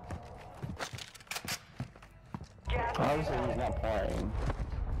 Obviously, he's not playing.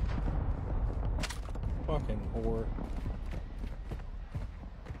 Fucking whore.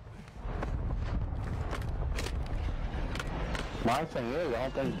 My thing is, I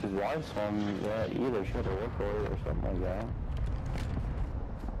don't think his wife's home yet either. She had to work for it or something like that.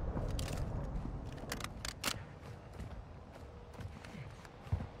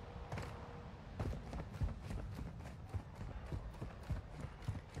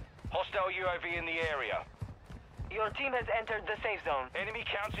 Hostile UAV in the area. Your team has entered the safe zone. Enemy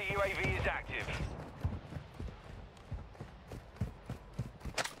counter UAV is active.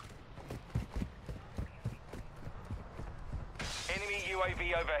 Enemy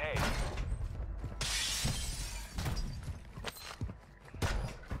UAV overhead.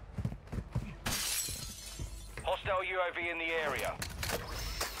 Hostile UAV in the area.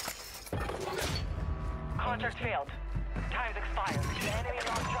 Contract failed. Time's expired. The enemy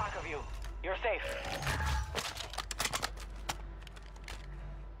lost track of you. You're safe.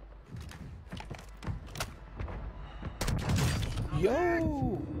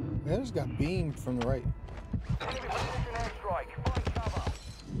 Yo! That just got beamed from the right. Enemy precision airstrike. Find cover.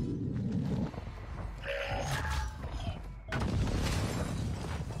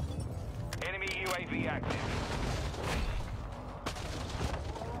 Enemy UAV active.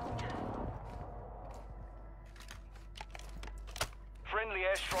 Friendly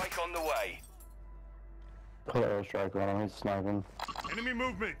airstrike on the way. Put an airstrike on him, he's sniping. Enemy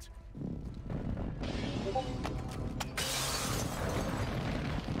movement.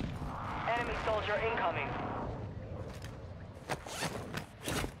 Enemy soldier incoming.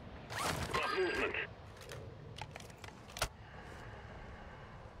 Got movement.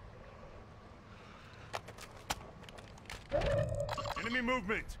 Enemy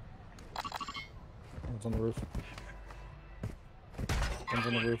movement. One's on the roof. One's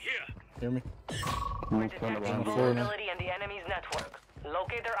on the roof. Here. Hear me? He's coming Detecting around. vulnerability in the enemy's network.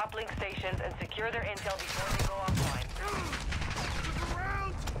 Locate their uplink stations and secure their intel before they go offline.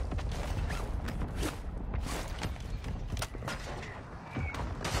 Around.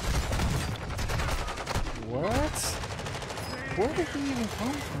 What? Where did he even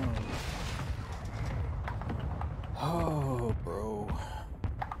come from? Oh, bro.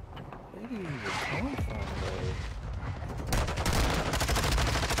 Where did he even come from, bro?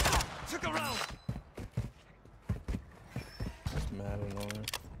 Took a round. That's mad annoying.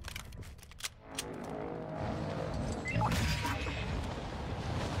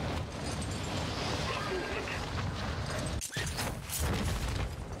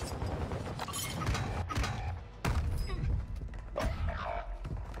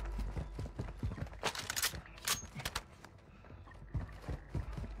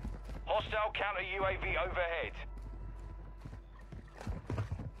 Hostile counter UAV overhead.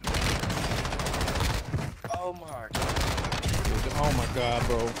 Oh my. Oh my god,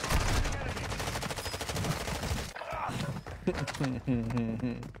 bro.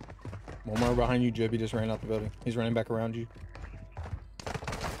 One more behind you, Jib. He just ran out the building. He's running back around you.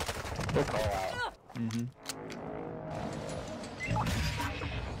 Good call out. Mm-hmm.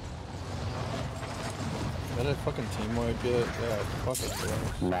 Is that a fucking team wipe yet? Yeah, fucking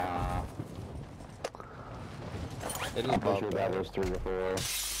gross. Nah. It is I'm pretty Bob sure that bad. was 3 or 4.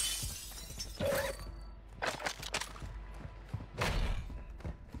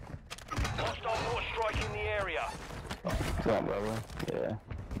 Hostile force strike in the area. Come on, brother. Yeah.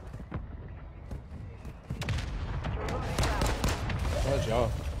 That's y'all.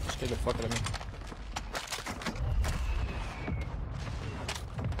 Stay the fuck out of me.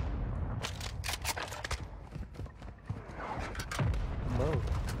 Bro.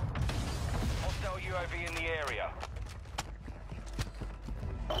 Hostile UAV in the area.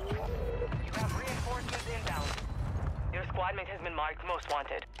 You have reinforcements inbound. squad mate has been marked most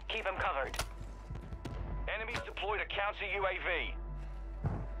wanted. Keep him covered. Enemies deployed a counter UAV.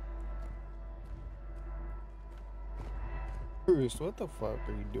 Bruce, what the fuck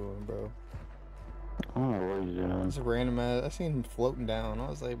are you doing, bro? I don't know what he's doing. It's a random ass. I seen him floating down. I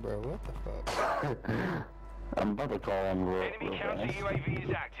was like, bro, what the fuck? I'm about to call him real Enemy counter fast. UAV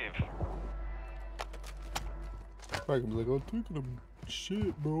is active. I can be like, I'm taking him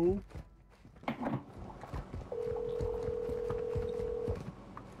shit, bro.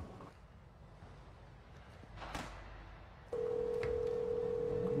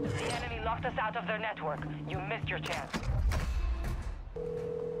 The enemy locked us out of their network. You missed your chance.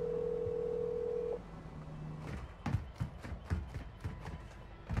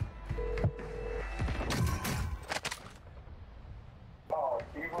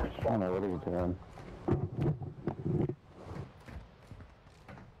 I don't know what he's doing.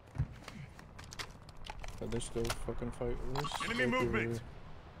 But they're still fucking fighting. Enemy movement.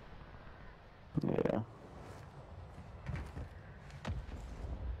 Yeah.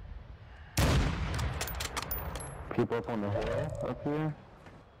 People up on the hill up here.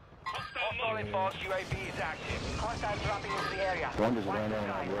 Hostile advanced UAV is active. Hostiles dropping into the area. One just Watch ran the down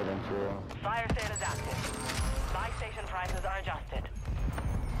skies. that building too. Fire sale is active. Buy station prices are adjusted.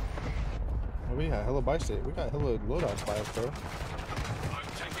 Oh, we got hella buy state. We got hella loadout buys, bro. I'm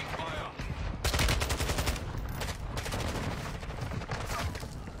taking fire.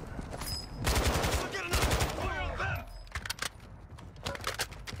 Look at enough. Fire on them.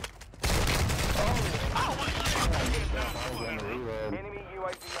 Enemy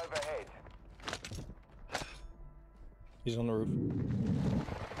UAV overhead. He's on the roof.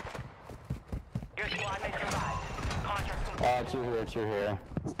 Your squad mate survived. Contract complete. Oh, it's you here, it's you here.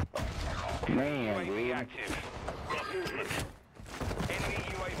 Man, UAV dude. active. Enemy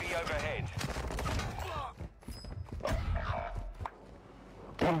UAV overhead.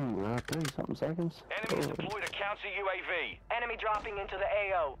 Dang, bro, 30-something seconds. Enemies Oh. deployed a counter UAV. Enemy dropping into the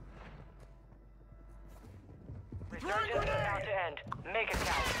AO. Resurgence is about to end. Make it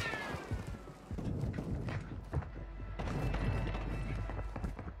count.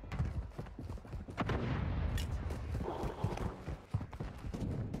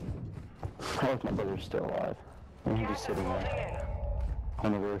 I hope my brother's still alive. And he's just Gas is sitting closing there in.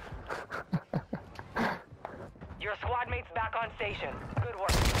 on the roof. Your squad mate's back on station. Good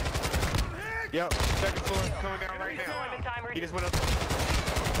work. Yep, second floor coming down right now. Deployment time He just went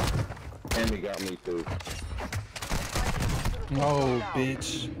up. And he got me too. No,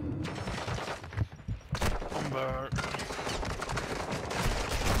 bitch. I'm back.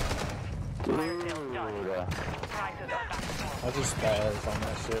 Fire sale's done. Dude. Prices are back to normal. I just spazzed on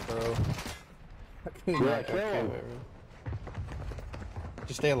that shit, bro. I couldn't Yeah, not kill kill him. it, bro.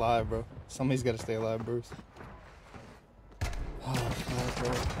 Just stay alive, bro. Somebody's gotta stay alive, Bruce. Oh, fuck,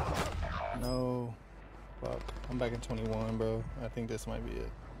 bro. No. Fuck. I'm back in 21, bro. I think this might be it.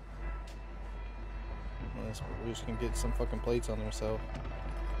 Unless Bruce can get some fucking plates on himself.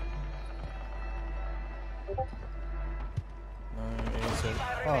 986.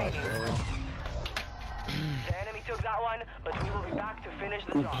 Oh, bro. The enemy took that one, but we will be back to finish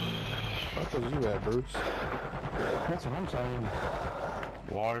the job. What was you at, Bruce? That's what I'm saying.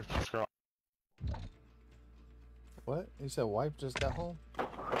 Wife just got. What? You said wife just got home?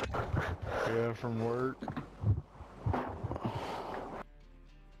 Yeah, from work.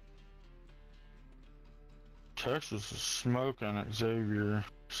 Texas is smoking at Xavier.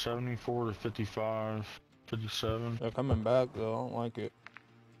 74 to 55, 57. They're coming back, though. I don't like it.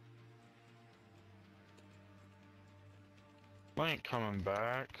 I ain't coming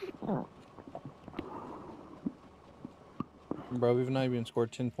back. Bro, we've not even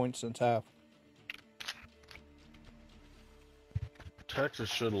scored 10 points since half. Texas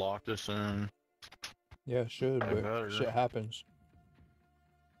should lock this in. Yeah, it should, They but better. shit happens.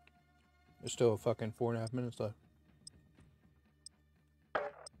 There's still a fucking 4.5 minutes left.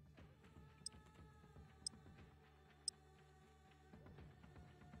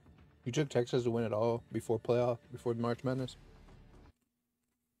 You took Texas to win it all before playoff, before the March Madness?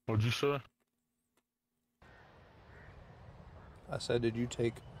 What'd you say? I said, did you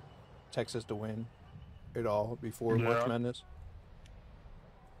take Texas to win it all before March Yeah. Madness?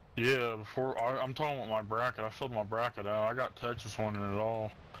 Yeah, before I'm talking about my bracket. I filled my bracket out. I got Texas winning it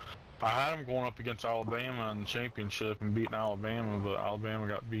all. I had them going up against Alabama in the championship and beating Alabama, but Alabama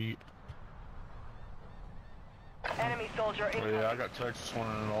got beat. Enemy soldier But incoming. yeah, I got Texas winning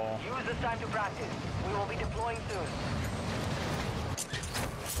it all. Use this time to practice. We will be deploying soon.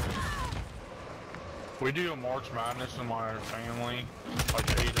 We do a March Madness in my family, like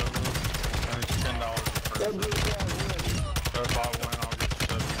 8 of us, and it's $10 per person. If I win, I'll get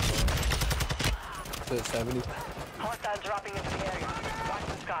 $70. To 70. Hostiles dropping into the area. Watch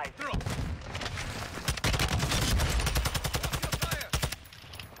the skies.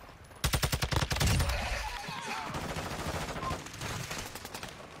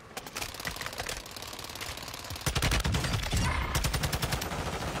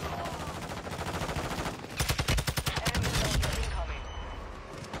 Enemy soldier incoming.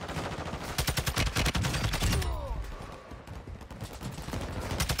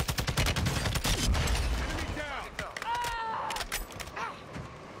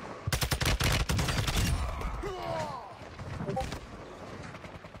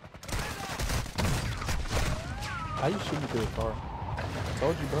 How you shooting through the car? I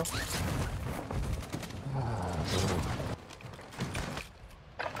told you, bro.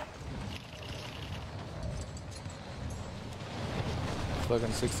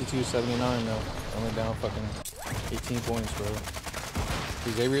 Fucking 62-79 now. Only down fucking 18 points, bro.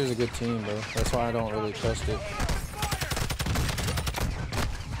 Xavier's a good team, bro. That's why I don't really trust it.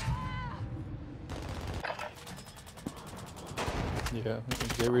 Yeah,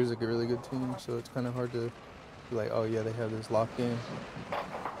 Xavier's a really good team, so it's kind of hard to be like, oh yeah, they have this locked in.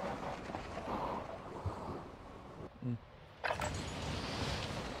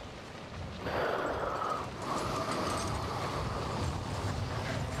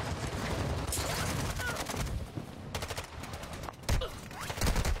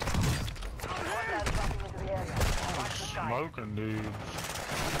 Hostiles dropping into the area. Watch the skies. Smoking, dude.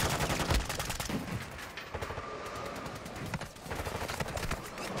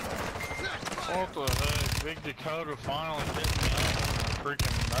 What the heck? Big Dakota finally hit me up on a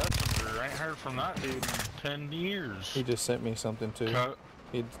freaking messenger. I ain't heard from that dude in 10 years. He just sent me something too.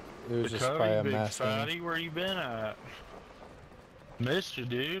 It was just Dakota, probably you a big mass thing. fatty, where you been at? Missed you,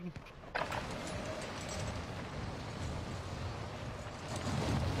 dude.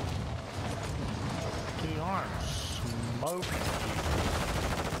 Dude, I'm smoking.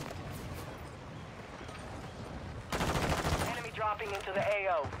 Enemy dropping into the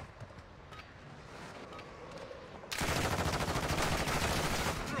AO.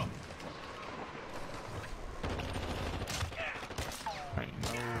 Ain't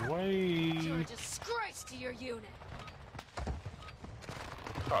no way. You're a disgrace to your unit.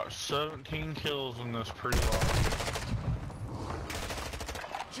 Got 17 kills in this pre-lock.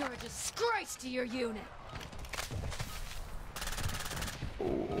 You're a disgrace to your unit.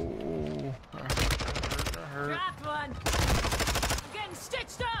 Oh, that hurt. Draft one. I'm getting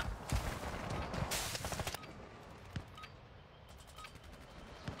stitched up.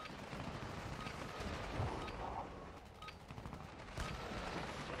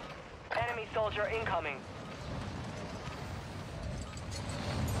 Enemy soldier incoming.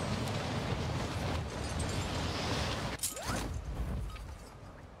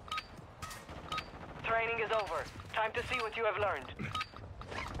 Training is over. Time to see what you have learned.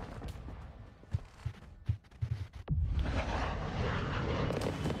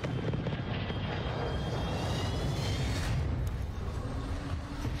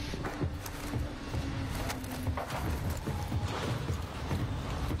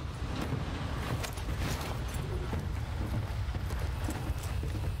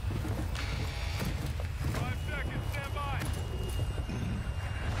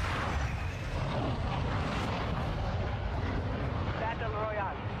 Battle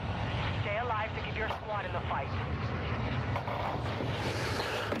Royale. Stay alive to keep your squad in the fight.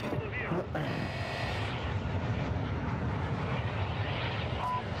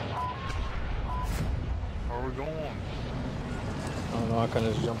 Where are we going? I don't know, I kind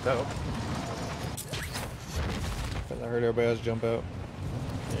of just jumped out. Cause I heard everybody else jump out.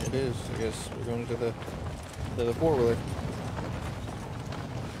 There it is. I guess we're going to the four-wheeler.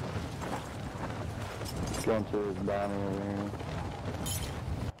 Going to his body over here.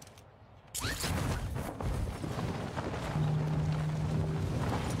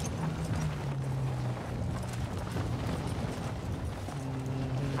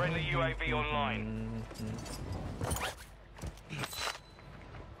 Friendly UAV online.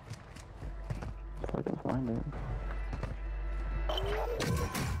 If I can find it.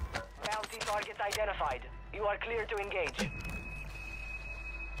 Bounty targets identified. You are clear to engage.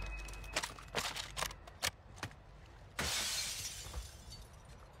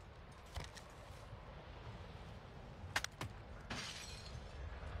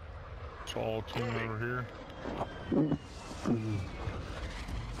 It's all team over here.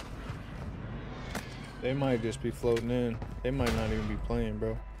 They might just be floating in. They might not even be playing,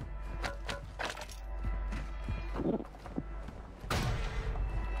 bro.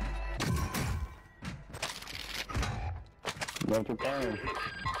 Don't get down.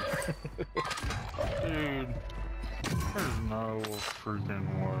 Dude, there's no freaking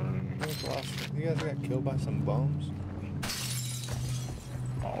way. You guys got killed by some bums?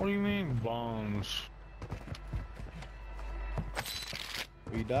 What do you mean bums?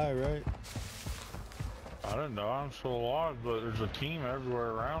 We die, right? I didn't die, I'm still alive, but there's a team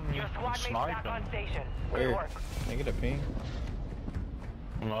everywhere around me. Your squad mates back on Sniping. station. Good Where? work. Can I get a ping?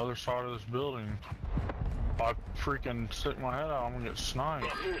 On the other side of this building. If I freaking stick my head out, I'm gonna get sniped.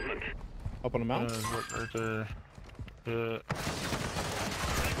 Up on the Yeah, mountain? look right there. Yeah.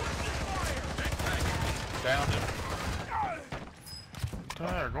 Down it.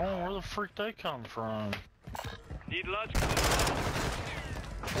 There, going where the freak they come from? Need large.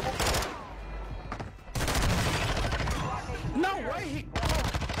 No way!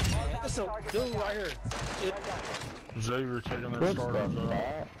 That's a dude right here. Xavier taking their Good starters stuff, out.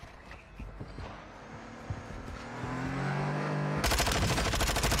 Matt.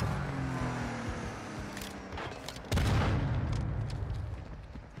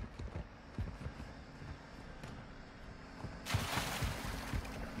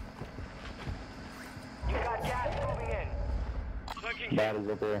 You got gas moving in. Plugging here. Body's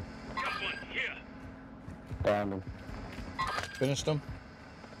up there. Got one here. Down him. Finished him?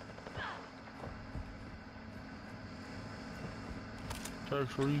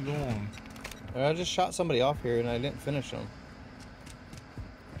 Tex, where you going? I just shot somebody off here and I didn't finish him.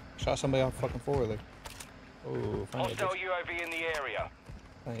 Shot somebody off fucking four-wheeler. Oh, find Hostile your bitch. UAV in the area.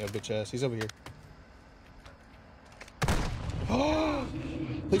 Find your bitch ass. He's over here.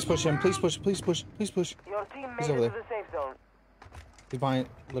 Please push him. Please push. Please push. Please push. Your team He's made over it to there. the safe zone. He's behind,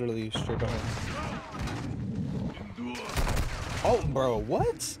 literally straight behind. Oh, bro,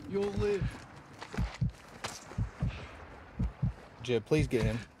 what? You'll live. Jib, please get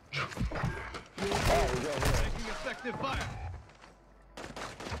him.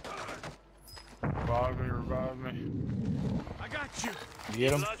 Revive me. I got you. You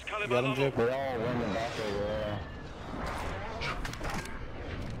get him? Large You caliber got him, ammo. Jib? They're all running back over there.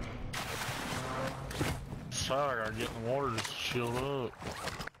 Sorry, I gotta get in the water just to shield up.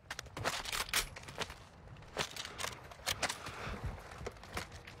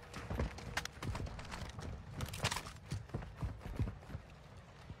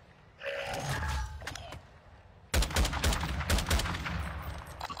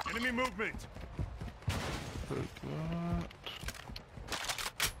 Enemy movement. Take that.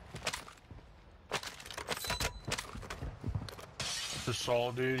 Just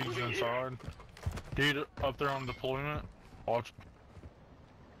saw dude, he's inside. Dude up there on deployment. Watch.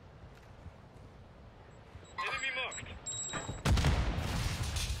 Enemy marked.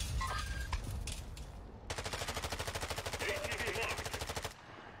 ATV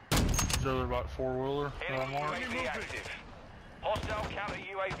marked. He's over about four-wheeler. Enemy UAV active. Hostile counter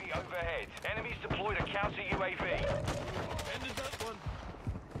UAV overhead. Enemies deployed a counter UAV. Ended that one.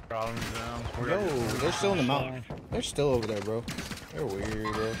 Got him down. We Yo, gotta get they're still in the mountain. They're still over there, bro. They're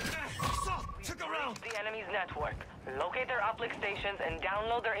weird, bro. Took around. The enemy's network. Locate their uplink stations and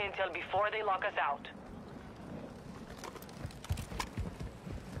download their intel before they lock us out.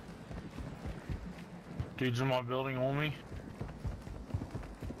 Dude's in my building on me.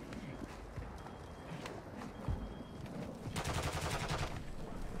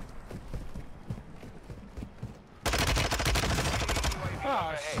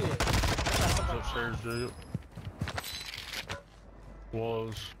 Ah, shit. He's upstairs, dude.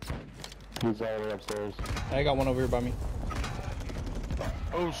 Was. He's all the way upstairs. I got one over here by me.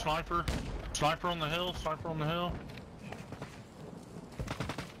 Oh, sniper. Sniper on the hill. Sniper on the hill.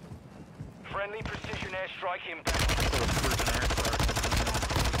 Friendly precision airstrike inbound. Put a freaking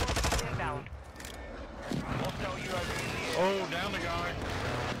airstrike. Inbound. Hostile UAV in the Oh, down the guy.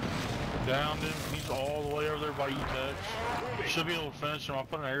 Downed him. He's all the way over there by E-Tex. Should be able to finish him. I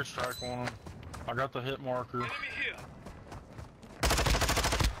put an airstrike on him. I got the hit marker. Enemy here.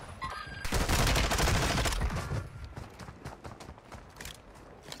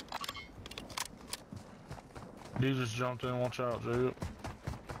 Dude just jumped in. Watch out, dude.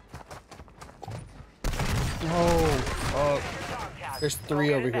 Oh, there's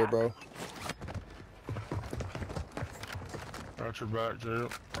three over here, bro. Got your back, dude.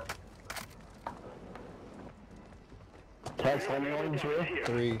 Tex, how many ones here?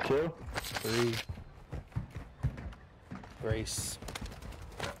 Three. Two? Three. Grace.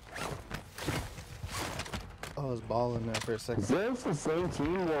 Oh, I was balling there for a Is second. this the same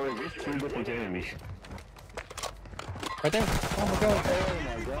team or is this two different teams? Right there. Oh my god. Oh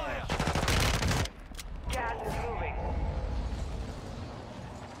my gosh. Gas is moving.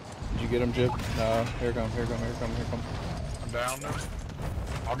 Did you get him, Jib? No. Here it come. Here it come. Here it come. Here it come. downed him.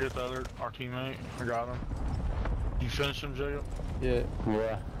 I'll get the other, our teammate. I got him. You finish him, Jacob? Yeah.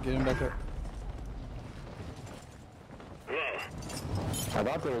 Yeah. Get him back up. I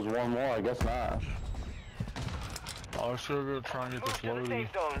thought there was one more, I guess not. Oh, let's go try and get this Move to the loading.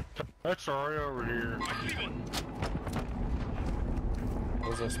 safe zone. That's already over here.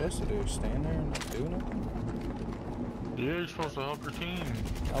 What was I supposed to do? Stand there and not do nothing? Yeah, you're supposed to help your team.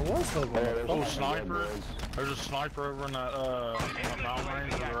 I was helping. Yeah, my there's phone. a sniper. There's a sniper over in that, mountain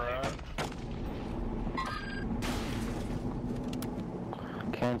range where we're at.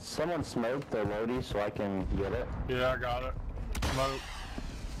 Can someone smoke the loadie so I can get it? Yeah, I got it. Smoke.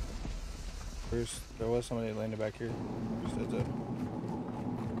 There was somebody landing back here. Just heads up.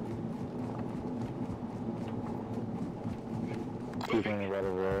 Keeping it right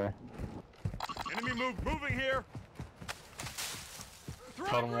over there. Enemy moving here.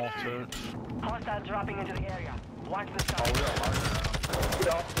 Cut him off, too. Hostile dropping into the area. Watch the Oh, sky. we got light now. Get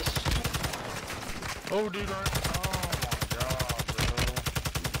off this. Oh, dude, right. Oh, my God,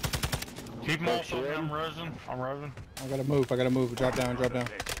 bro. Keep him off of me. I'm resin. I'm resin. I gotta move. I gotta move. Drop down. Drop down.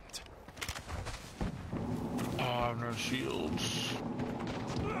 Oh, I have no shields.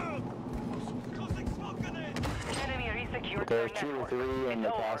 Enemy resecured their There's 2 or network. 3 in It's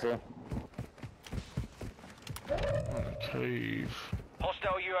the over. castle. In the cave.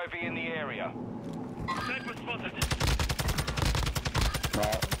 Hostile UAV in the area. Sniper spotted. No,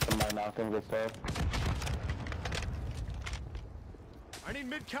 somebody knocked him good stuff. I need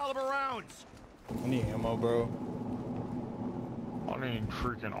mid-caliber rounds. I need ammo, bro. I need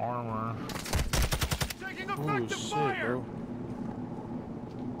freaking armor. Taking Ooh, effective shit, fire. bro.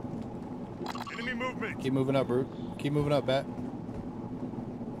 Enemy movement. Keep moving up, bro. Keep moving up, Bat.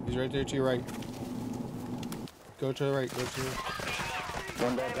 He's right there to your right. Go to the right. Go to the right.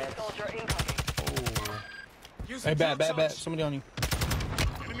 One dead Enemy back. soldier incoming. Hey, Bat. Somebody on you.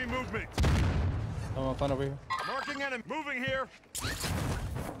 Enemy movement. Oh, find over here. Marking enemy. Moving here.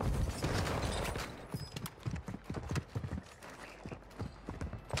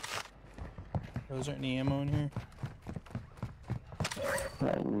 Was there any ammo in here?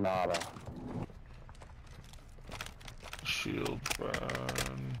 Nada. Shield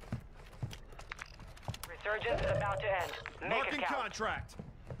bad. Resurgence is about to end. Make it Marking count. contract.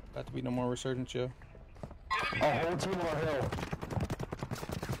 About to be no more resurgence, yo. Oh, whole team on hill.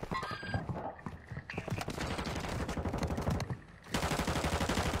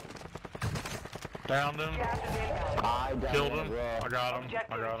 Downed him. Gas is inbound. I downed Killed him him. as well. I got him.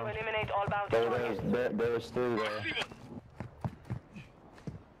 Objective I got is to him. eliminate all bounty There targets. was 3 there.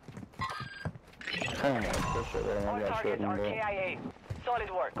 Oh, this shit, I All got shit targets in are there. KIA.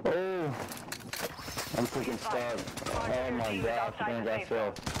 Solid work. Oh, I'm freaking stuck. Oh my god, I think I got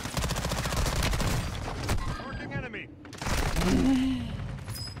killed. Marking enemy.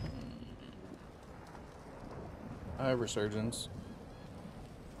 I have resurgence.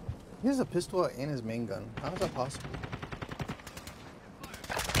 He has a pistol and his main gun. How is that possible?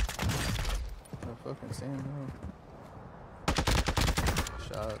 No fucking saying no.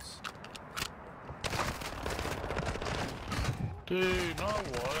 Shots. Dude, no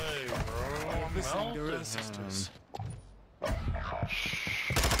way, bro. I'm melting him.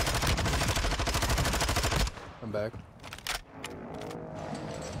 I'm back.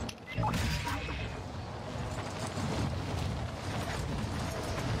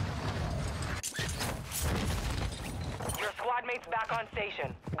 Your squad mates back on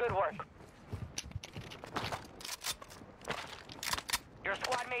station. Good work. Your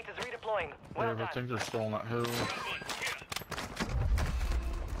squad mate is redeploying. Well Yeah, I done. think they're still on that hill.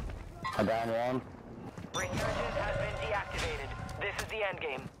 I down one. Resurgence has been deactivated. This is the end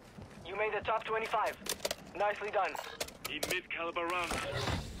game. You made the top 25. Nicely done. Need mid-caliber rounds.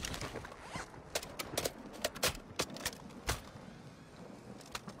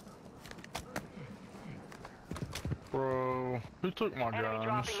 Bro, who took my Enemy guns?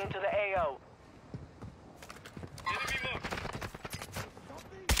 dropping into the AO. Enemy marked.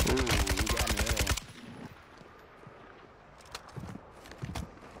 Ooh, you got me there.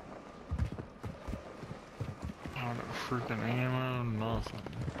 Not a freaking ammo, nothing.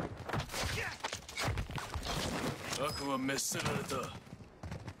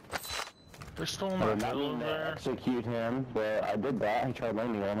 They're still on I that did not hill mean to there. execute him, but I did that. He tried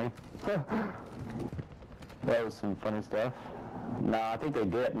landing on me. That was some funny stuff. Nah, I think they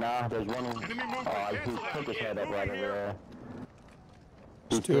did. Nah, there's one. Enemy movement. Oh, he Cancel took his head up Moving right over here. there.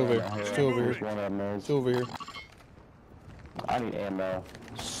 There's two over here. He's There's two over There's here. one of them is. Two over here. I need ammo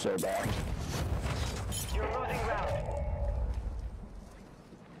so bad. You're losing ground.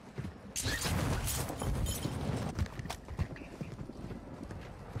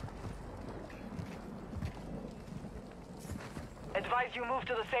 Advise you move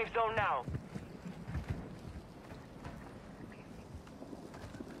to the safe zone now.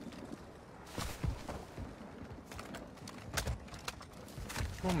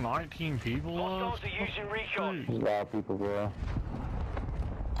 Well, 19 people Hostiles left? are using recon. There's a lot of people, bro.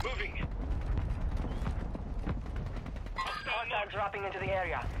 Moving. Hostiles dropping into the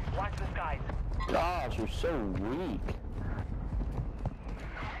area. Watch the skies. Gosh, you're so weak.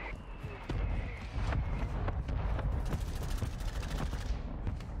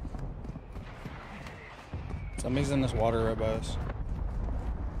 Somebody's in this water right by us.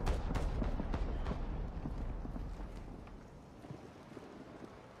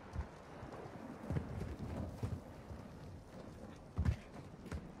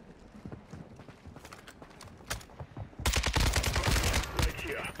 Right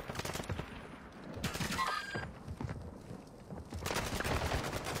here.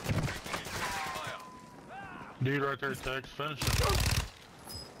 Dude right there, Tex, finish it.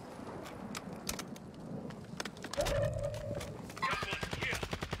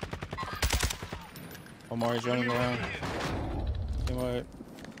 Omari's running around. You know what?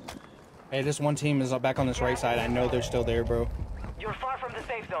 Hey, this one team is back on this right side. I know they're still there, bro. You're far from the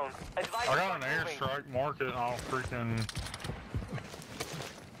safe zone. Advise I you got an start moving. airstrike, mark it, and I'll freaking...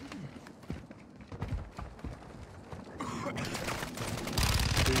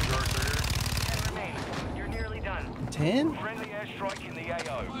 Dude's right there. 10 remain. You're nearly done. 10? Friendly airstrike in the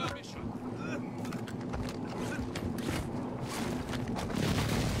AO.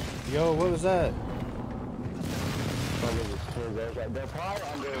 Yo, what was that? They're probably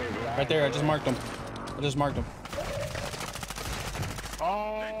under Right there, I just marked them. I just marked them.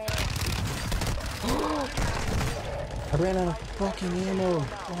 Oh! I ran out of fucking ammo.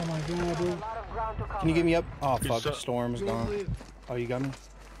 Oh my god, dude. A lot of ground to cover. Can you get me up? Oh Good fuck, the shot. storm's gone. Oh, you got me?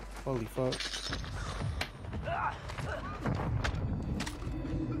 Holy fuck.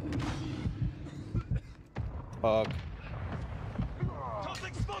 Fuck.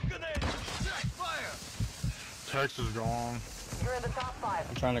 Tex is gone. You're in the top 5.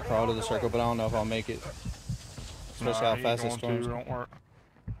 I'm trying to crawl to the circle, but I don't know if I'll make it. Especially how he fast ain't this going storm's. to, don't worry.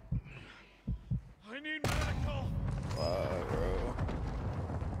 Fuck, bro.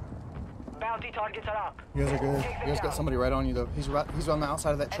 Bounty targets are up. You guys are good. Take them You guys got down. somebody right on you though. He's on the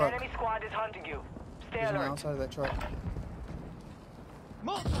outside of that An truck. enemy squad is hunting you. Stay He's on the alert. outside of that truck.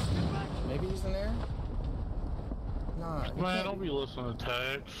 Maybe he's in there? Nah. he Man, can't don't be listening to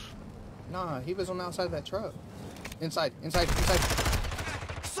Tex. Nah, he was on the outside of that truck. Inside.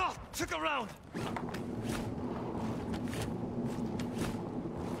 Stop! Check around!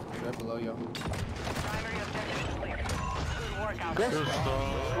 Right below you. Primary objective complete. Good work out Good there.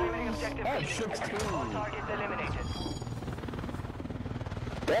 stuff. Primary objective complete. All targets eliminated.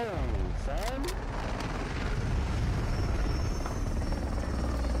 Dang, son.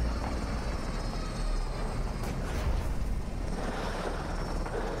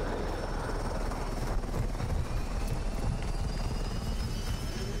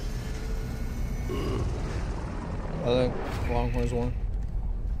 I think Longhorn's one.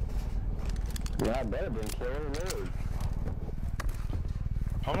 Yeah, I better been killing those.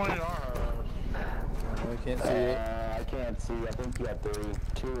 How many are I can't see it. I can't see. I think you got 3.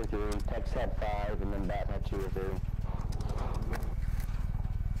 2 or 3. Tex had 5, and then Bat had 2 or 3.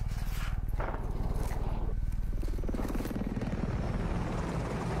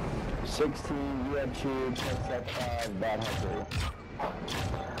 You had 2, Tex had 5, Bat had 3.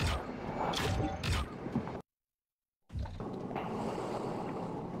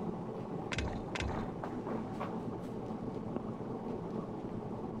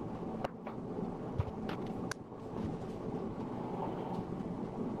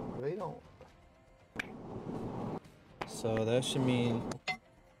 They don't. So that should mean.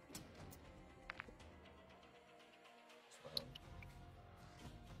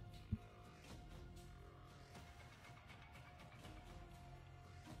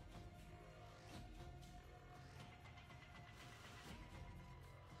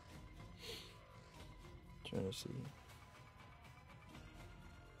 Trying to see.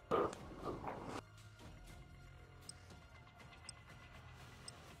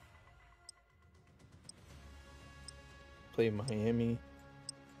 Play Miami.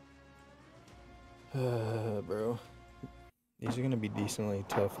 Bro. These are gonna be decently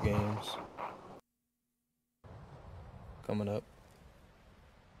tough games coming up.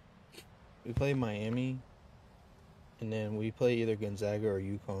 We play Miami, and then we play either Gonzaga or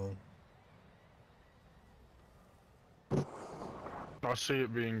UConn. I see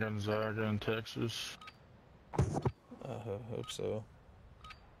it being Gonzaga in Texas. I hope so.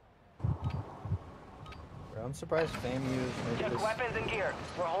 I'm surprised FAMU is maybe Check this weapons and gear.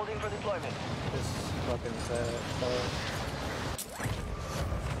 We're holding for deployment. fucking sad.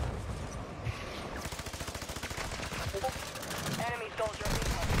 Enemy soldier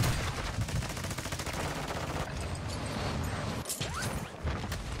incoming.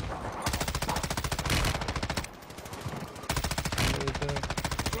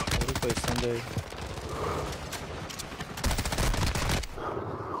 What do we play Sunday?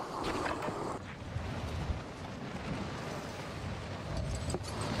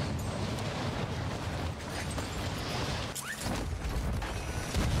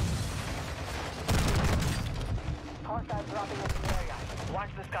 Hostiles dropping into the area. Watch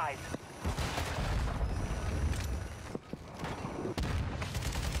the skies.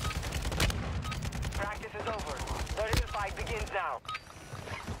 Practice is over. The real fight begins now.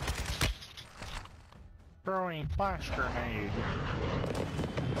 Throwing flash grenade.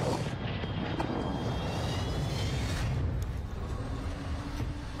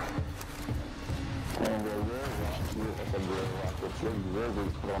 And the real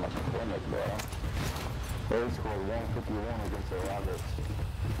Rivers put on a clinic, bro. They scored 151 against the Rockets.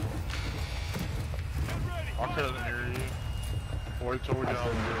 I couldn't hear you. Wait till we get on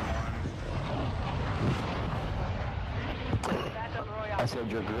the line. Battle Royale. I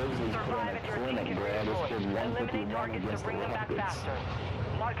said your Grizzlies put on a Survive and your team clinic, can bro. They redeploy. scored Eliminate 151 targets to against the bring them back Rockets. faster.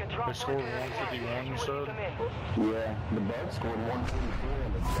 Mark a drop They scored point. 151, you said? Come in. Yeah, the Bucks scored 144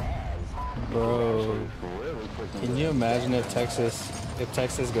 and the Jazz. Bro, Really can you imagine if Texas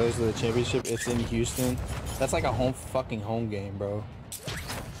goes to the championship? It's in Houston. That's like a fucking home game, bro.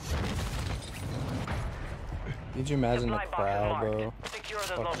 Could you imagine the Supply box is crowd, marked. bro? Secure the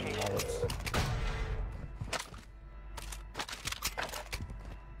Fucking location. nuts.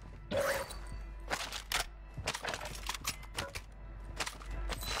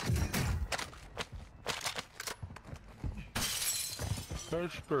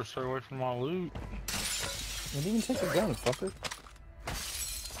 Coach, you better stay away from my loot. You didn't even take the gun, fucker.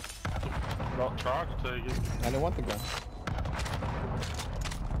 About tried to take it. I didn't want the gun.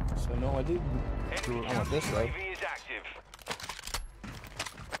 So no, I didn't. Enemy I want this though. UAV is active.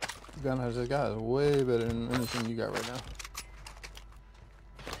 The gun I just got is way better than anything you got right now.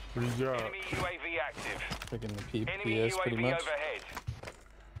 What do you got? Enemy UAV active. Freaking the Enemy PPS pretty UAV much. overhead.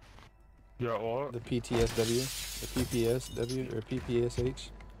 You got what? The PTSW, the PPSW or PPSH.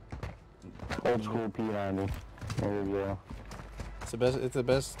 Old school P90. There you go. It's the best. It's the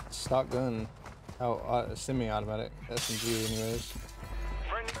best stock gun. Out semi-automatic SMG, anyways.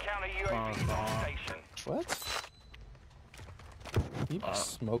 Friendly counter UAV on station. What? You be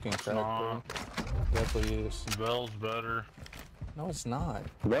smoking crack, nah. bro. Definitely is. Bell's better. No, it's not.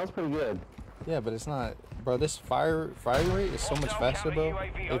 That was pretty good. Yeah, but it's not, bro. This fire rate is so much faster, bro.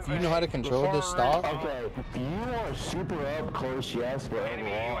 If you know how to control this stock, Okay, you are super up close, yes, but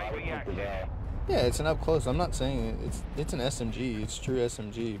overall, I would pick the Val. yeah, it's an up close. I'm not saying it's an SMG. It's true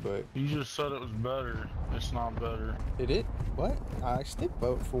SMG, but You just said it was better. It's not better. what? I stick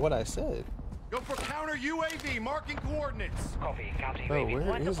vote for what I said. Go for counter UAV, marking coordinates. Copy. Counter Bro, UAV. where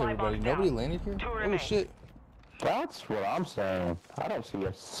One is supply everybody? box Nobody down. landed here? Two Oh remain. shit! That's what I'm saying. I don't see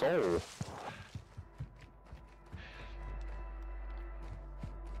a soul.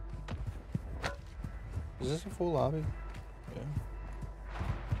 Is this a full lobby?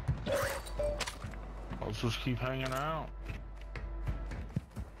 Yeah. Let's just keep hanging out.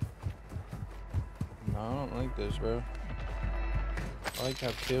 No, I don't like this, bro. I like to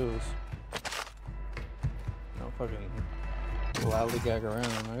have kills. Don't fucking loudly gag around.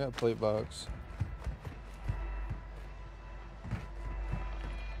 I got a plate box.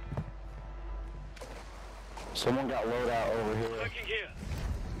 Someone got loadout over here. Looking here.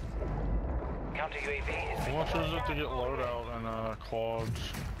 Counter UAV is How much is it to get loadout in quads?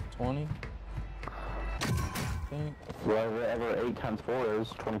 20. I think. Whatever 8 times 4 is,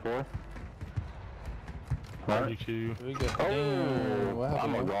 24. Right? 32. We got. Oh, Damn, what I'm a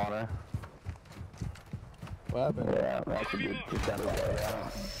happened? goner. What happened? Yeah, that's a good kind of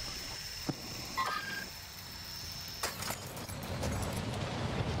loadout.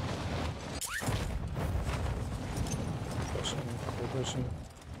 Pushing. Pushing.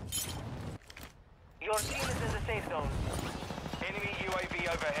 Your team is in the safe zone. Enemy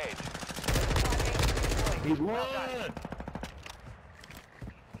UAV overhead. He's Well one! done.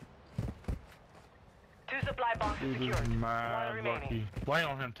 Two supply boxes Dude secured. is One mad remaining. lucky. Lay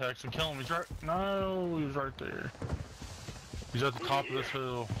on him, Tex, and kill him. He's right. No, he's right there. He's at the top of this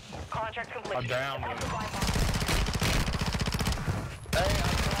hill. Contract complete. I downed All him. supply boxes. Hey,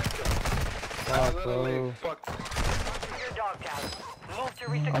 I tried to. I Fuck, literally bro. fucked. Your dog tag. Move to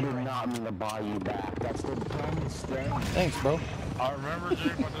I did resecuring. not mean to buy you back. That's the dumbest thing. Thanks, bro. I remember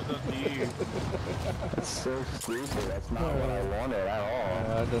Jake what did that to you. That's so stupid. That's not what I wanted at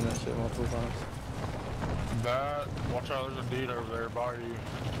all. I've done that shit multiple times. That, watch out, there's a dude over there by you.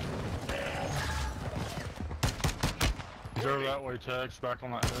 He's over that way, Tex, back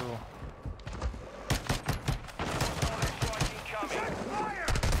on that hill.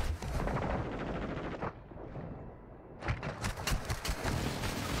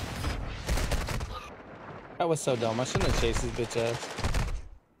 That was so dumb. I shouldn't have chased his bitch ass.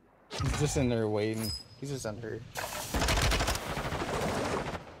 He's just in there waiting. He's just under here.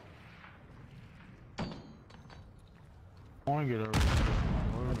 I want to get over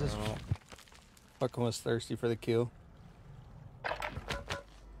here. Just fucking was thirsty for the kill.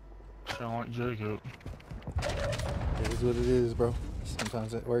 Sound like Jacob. It is what it is, bro.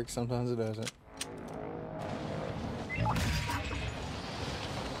 Sometimes it works, sometimes it doesn't.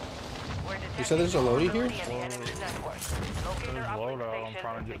 You said there's a loadie here? There's a loadout I'm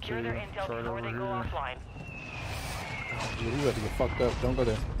trying to get to. It's right over here. Dude, you about to get fucked up. Don't go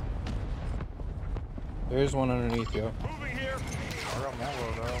there. There's one underneath, yo. Moving here. I got my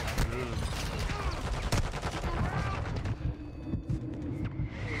loadout. Good.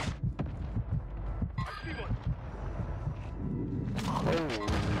 Holy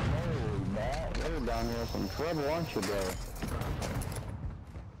moly, man. You're down here with some trouble, aren't you, bro?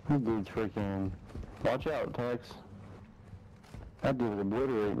 That dude's freaking... Watch out, Tex. That dude would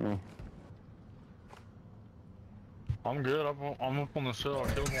obliterate me. I'm good. I'm up on the cell.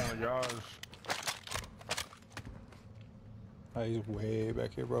 I killed one of the guys. Oh, he's way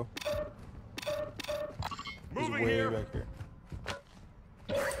back here, bro. He's Moving way here. back here.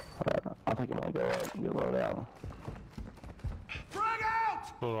 I think I'm gonna go up and get load out. Frag out!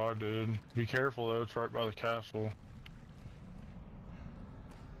 That's what I did. Be careful though. It's right by the castle.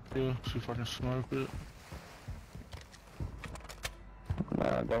 Yeah, see if I can smoke it.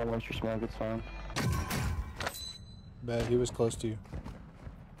 Nah, don't waste your smoke. It's fine. Bad, he was close to you.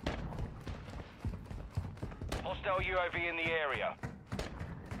 Hostile UAV in the area.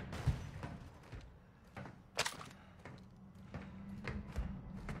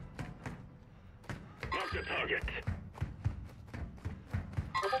 Mark the target.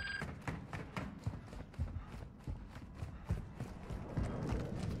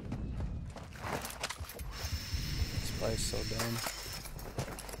 This guy's so dumb.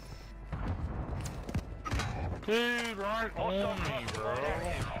 Dude, right on me, bro.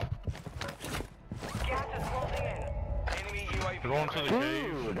 Gas is closing in. Enemy UAV. They're going to the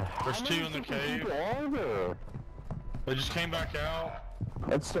cave. There's two in the cave. People are there? They just came back out.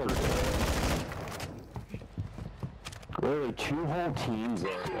 That's so good. Really, two whole teams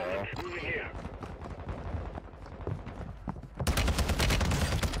there, bro. Moving here.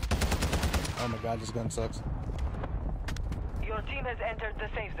 Oh my god, this gun sucks. Your team has entered the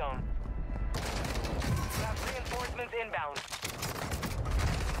safe zone. You have reinforcements inbound.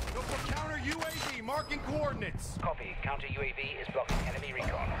 Look for counter UAV marking coordinates. Copy. Counter UAV is blocking enemy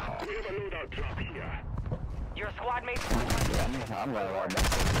recon. We have a loadout drop here. Your squad mates. I'm running right back.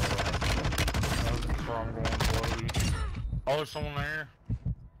 That's where I'm going, bloody. Oh, there's someone there.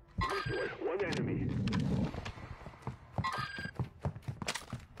 This way, one enemy.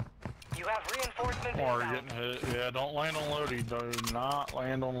 You have reinforcements Oh, you're inbound. getting hit. Yeah, don't land on Lodi. Do not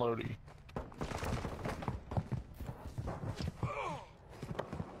land on Lodi.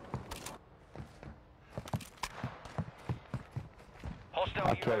 Hostile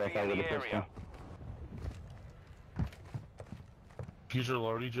I'll kill that UAV guy in with the a pistol. area. Use your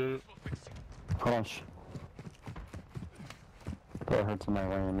Lodi, Jake. Hold on, shh. That hurts in my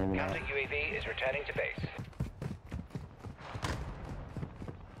lane, maybe not. Counter UAV is returning to base.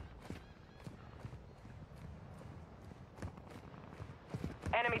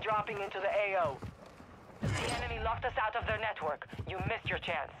 Enemy dropping into the AO. The enemy locked us out of their network. You missed your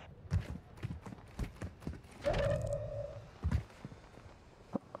chance.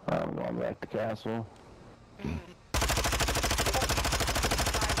 I'm going back to castle. Fire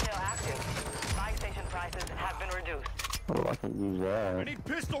sale active. Buy station prices have been reduced. Oh, I can use I that. need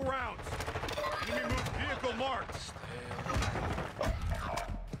pistol rounds. Enemy moved vehicle marked.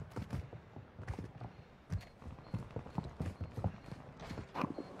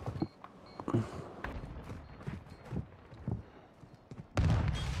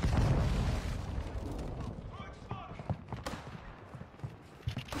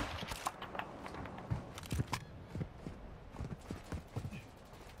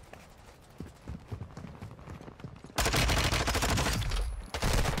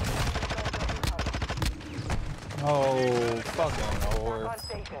 Oh, Fucking Lord. On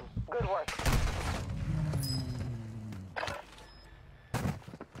station. Good work.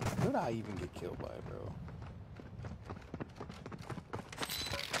 Who did I even get killed by, bro?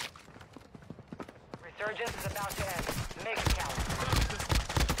 Resurgence is about to end. Make it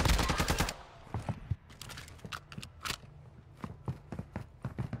count.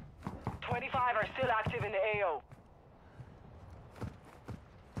 "25 are still active in the AO.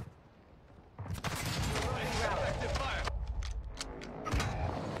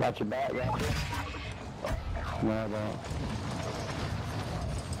 Got your back, got you? No, I don't.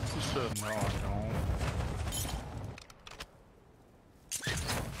 He said no, I don't.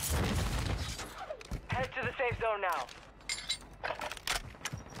 Head to the safe zone now.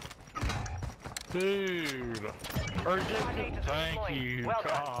 Dude. Thank you, Well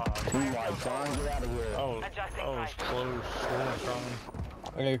done. God. Too wide, son. Get out of here. Oh, Adjusting that was sight. close.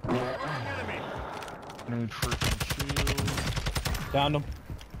 Okay, Need freaking shield. downed him.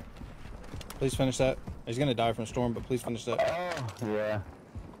 Please finish that. He's gonna die from storm, but please finish that. Oh, yeah.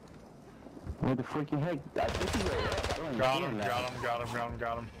 What the freaking heck? I think he's right. Got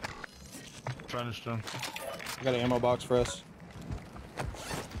him. Finished him. I got an ammo box for us.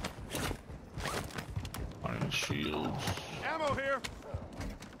 I need shields. Ammo here.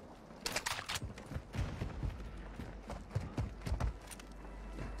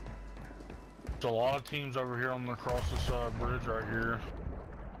 There's a lot of teams over here on the across this bridge right here.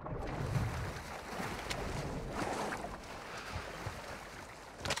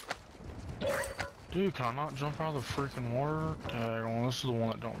 Dude, can I not jump out of the freaking water? Well, this is the one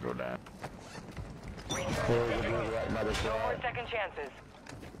that don't go down. Right, another No more shot. second chances.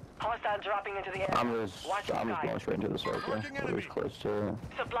 Hostile dropping into the air. I'm just going straight into the circle. We're just close to it.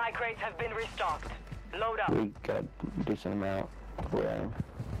 Supply crates have been restocked. Load up. We got a decent amount. Yeah.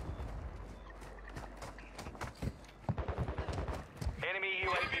 Enemy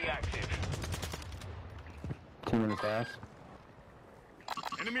UAV active. 2 minutes pass.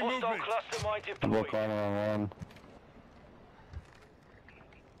 Enemy Hostile movement. cluster mine I'm deployed. climbing on one.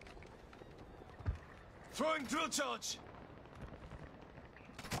 Throwing drill charge.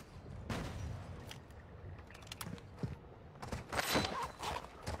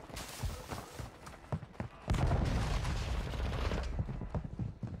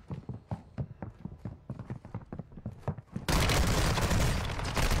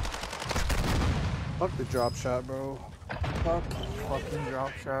 Fuck the drop shot, bro. Fuck the fucking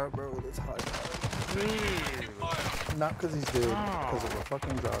drop shot, bro. This high. Not because he's dead, because of a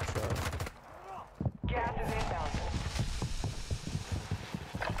fucking drop shot. Gas is inbound.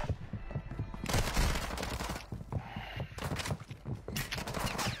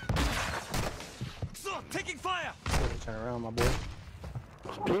 Taking fire. Turn around, my boy.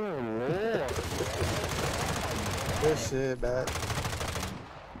 Good lord. Good shit, bad.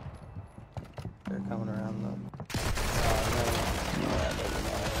 They're coming around though.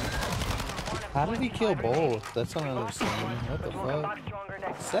 How did he kill both? That's not understanding. What the fuck?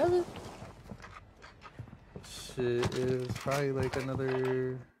 7? Shit, it was probably like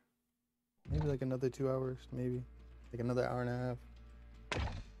another, maybe like another 2 hours, maybe. Like another hour and a half.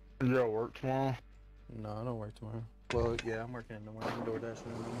 You gotta work tomorrow? No, I don't work tomorrow. Well, yeah, I'm working in the morning, DoorDash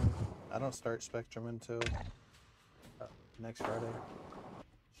in the morning. I don't start Spectrum until next Friday.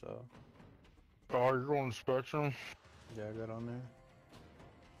 So, Oh, you're going to Spectrum? yeah, I got on there.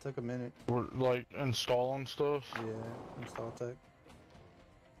 Took a minute. We're, like, installing stuff? Yeah, install tech.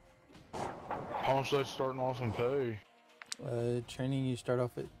 How much they starting off in pay? Training, you start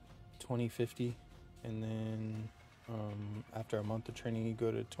off at $20.50, and then after a month of training, you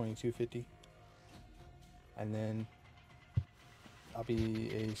go to $22.50. And then I'll be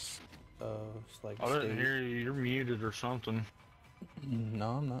a like. I didn't hear you. You're muted or something. No,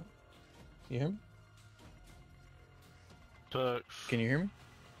 I'm not. You hear me? Tex. Can you hear me?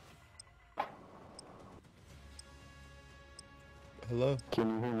 Hello? Can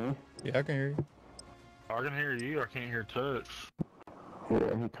you hear me? Yeah, I can hear you. I can hear you. I can't hear Tex.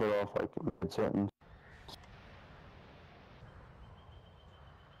 Yeah, he cut off like mid-sentence.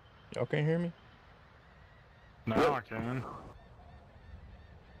 Y'all can't hear me? Now I can.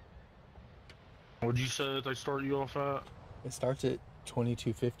 What'd you say that they start you off at? It starts at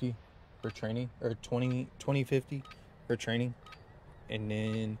 $22.50 for training, or $20.50 for training, and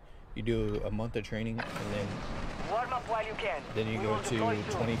then you do a month of training, and Warm up while you can. then you We go will to deploy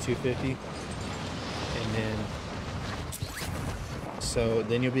soon. $22.50, and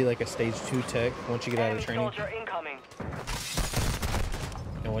then you'll be like a stage 2 tech once you get out of Enemy training. soldier incoming.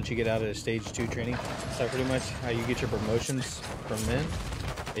 And once you get out of stage 2 training, so pretty much how you get your promotions from then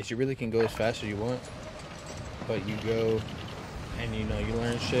is you really can go as fast as you want, but you go and you know you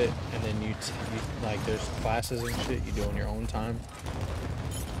learn shit, and then you like there's classes and shit you do on your own time,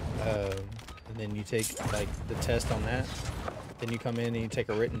 and then you take like the test on that. Then you come in and you take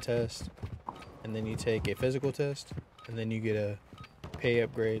a written test, and then you take a physical test, and then you get a pay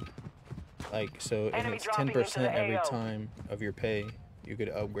upgrade. Like so, and Enemy it's dropping 10% into the every AO. time of your pay you get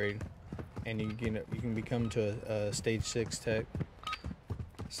an upgrade, and you can become to a stage 6 tech.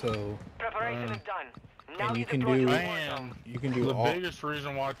 So Preparation is done. Now and you can deploy do to Man, you can do the all. biggest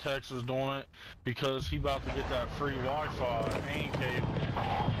reason why Tex is doing it because he about to get that free Wi-Fi and cable.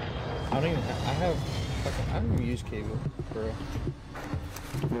 I don't even. I don't even use cable, bro.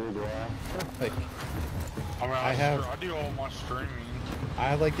 Neither do I. Like I mean, I do all my streaming. I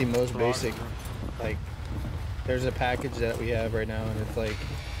have like the most So basic. Like there's a package that we have right now, and it's like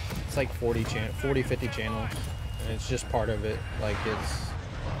 40 50 channels, and it's just part of it. Like it's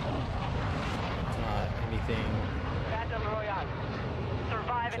not anything. Battle Royale.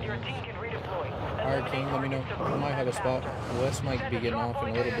 Survive and your team can redeploy. Alright, King, let me know. I might have a spot. Wes might be getting off in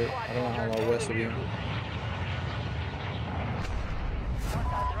a little bit. I don't know how long Wes will be.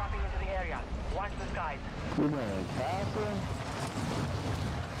 Hostiles dropping into the area. Watch the skies. You man, Castle?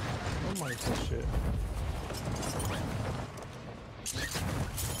 I might this shit.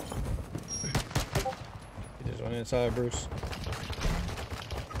 He just went inside, Bruce.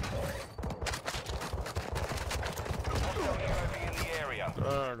 Hostile UAV in the area.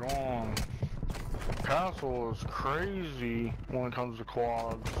 Daggone. Castle is crazy when it comes to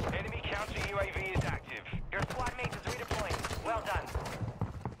quads. Enemy counter UAV is active. Your squad mate is redeploying. Well done.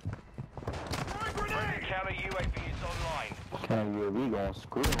 Friendly counter UAV is online. Kind of UAV going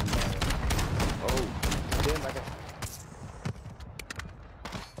screaming, man. Oh, damn, I got...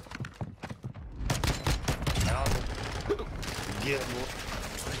 Get him.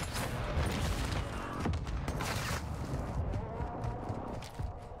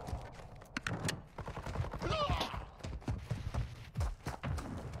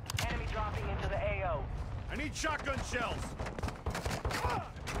 Enemy dropping into the AO. I need shotgun shells.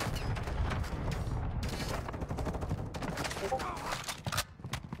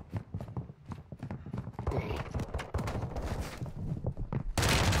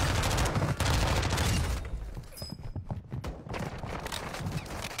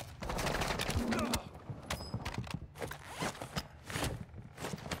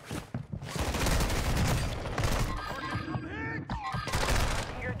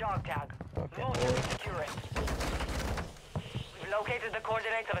 Your dog tag. Fucking Move Lord. to secure it. We've located the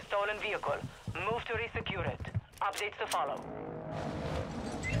coordinates of a stolen vehicle. Move to resecure it. Updates to follow.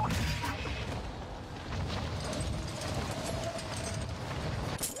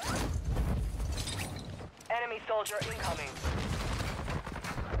 Enemy soldier incoming.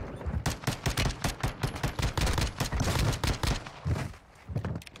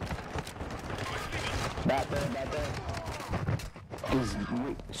 Back there. He's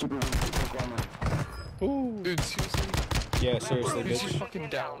super weak armor. Ooh. Dude, seriously? Yeah, seriously, He's just bitch. fucking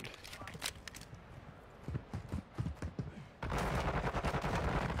downed.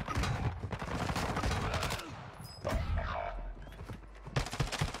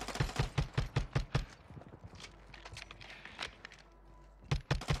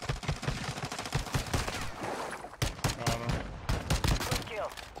 Good kill.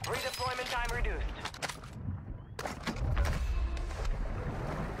 Redeployment time reduced.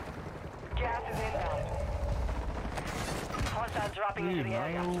 Gas is inbound. Hostiles dropping into the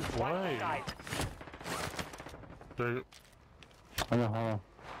area. No Watch the way. skies. Dude, Hold on.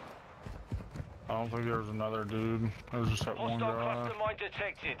 I don't think there's another dude. There's just that one Hostile guy. cluster mine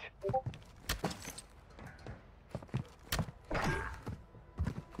detected.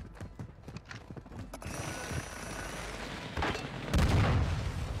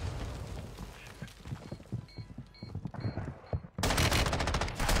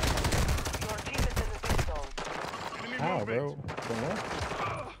 Your team is in the safe zone. How, bro? From what?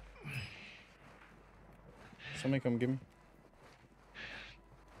 Somebody come get me.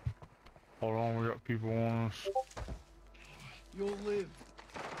 Hold on, we got people on us. You'll live.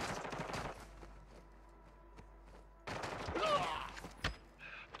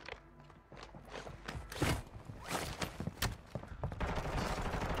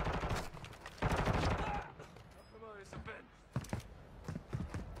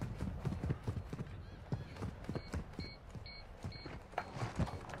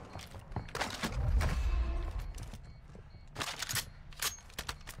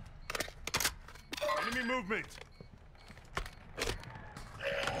 Enemy movement.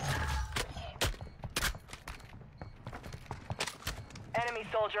 Enemy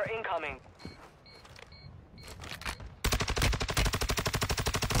soldier incoming.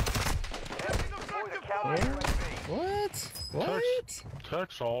 deploy the counter UAV. What? What?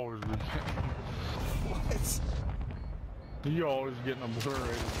 Tex always be What? You always getting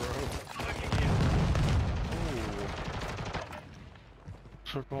obliterated, bro. Ooh.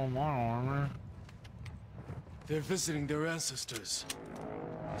 Took all my armor. They're visiting their ancestors.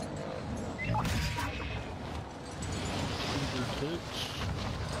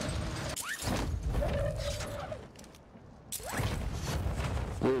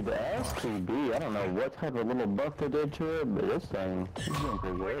 Dude, the STB, I don't know what type of little buff they did to it, but this thing is doing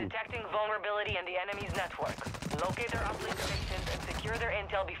pretty We're good. detecting vulnerability in the enemy's network. Locate their uplink stations and secure their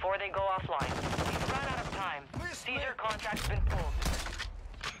intel before they go offline. We've run out of time. Seizure contract's been pulled.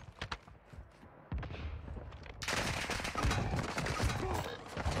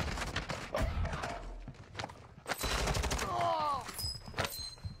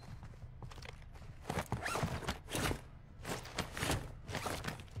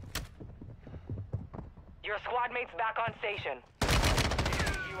 Your squad mate's back on station.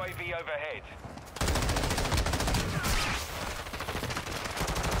 UAV overhead.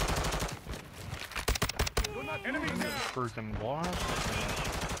 Enemy down! Freaking blast.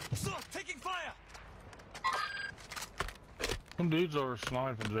 Taking fire! Some dudes are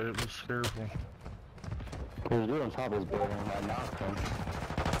sniping, Jay. Be careful. There's a dude on top of this building, I knocked him.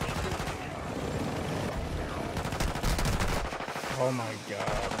 Oh my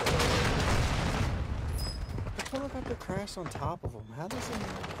god, bro. The fellow got the crash on top of him. How does it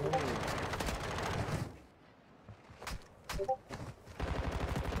not go?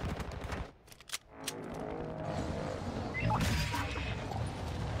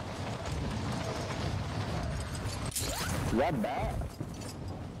 Is that bad?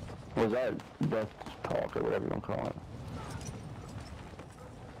 Was that death talk or whatever you want to call it?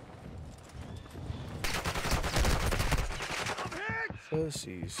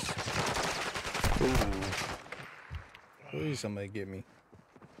 Pussies. Please somebody get me.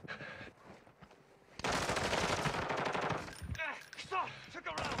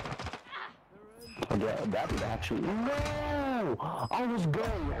 Oh, yeah, that would actually... No! I was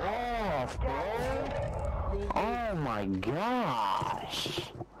going off, bro! Oh my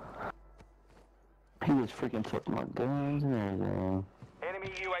gosh! He just freaking took my guns and everything. Enemy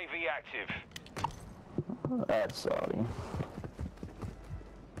UAV active. That's sorry.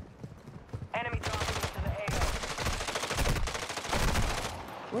 Enemy dropping into the AO.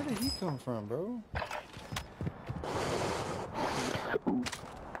 Where did he come from, bro?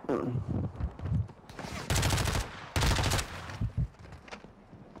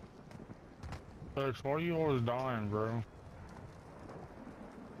 Tex, why are you always dying, bro?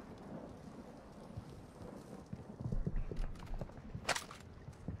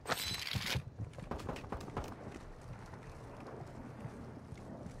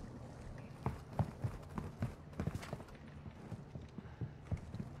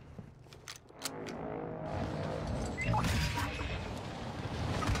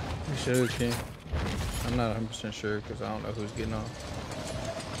 You should, King. I'm not 100% sure because I don't know who's getting off.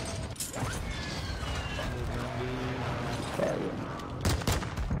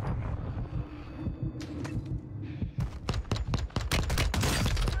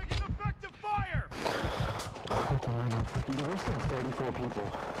 There's still 34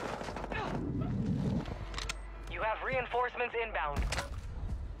 people. You have reinforcements inbound.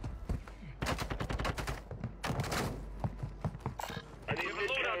 I need a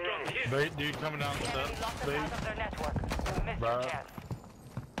loadout drop here. Bait dude coming down the Enemy steps. lost the Bait. path of their network. You missed your Right. chance.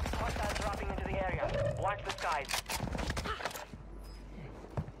 Hostiles dropping into the area. Watch the skies.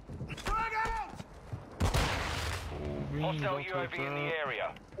 Hostile UAV in the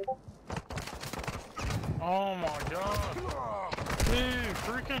area. Oh my god. Dude,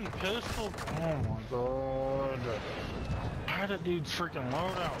 freaking pistol. Oh my god. How did dude freaking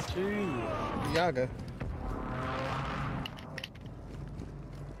load out too? Yaga.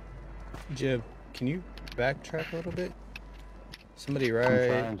 Jib, can you backtrack a little bit? Somebody I'm right.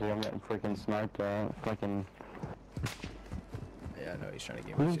 trying to, I'm getting freaking sniped out. Fucking... Yeah, I know he's trying to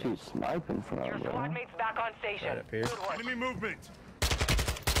get me. Who's shit. he sniping from, Your bro? squad mate's back on station. Right up here. Good work. Enemy movement!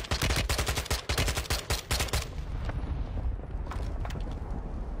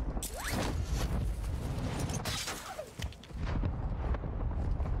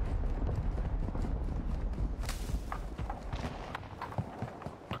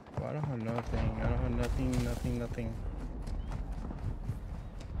 Well, I don't have nothing. I don't have nothing.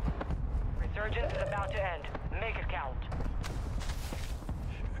 Resurgence is about to end. Make it count.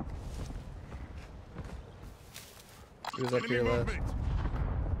 He was up here last.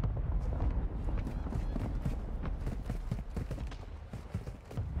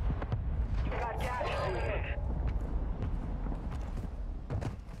 You got gas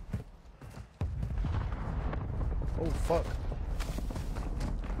fuck?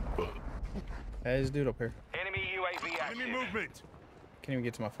 Hey, there's a dude up here. Enemy UAV active. Enemy movement. Can't even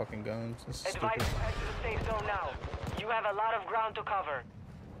get to my fucking guns. This is Advise stupid. you head to the safe zone now. You have a lot of ground to cover.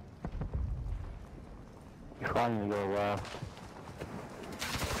 Trying to go left.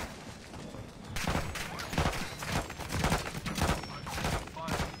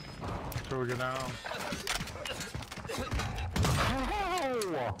 Till we get down.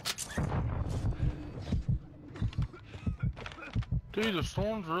 Oh! Dude, the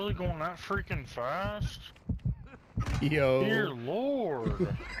storm's really going that freaking fast? Yo. Dear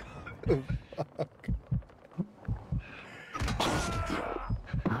Lord.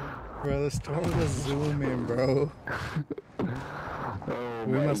 Bro, the storm was zooming, bro. Oh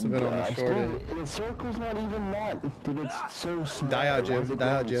We must have been on the gosh, short dude, end. the circle's not even that. Dude, it's so small. Die out, Jib. Why is it Die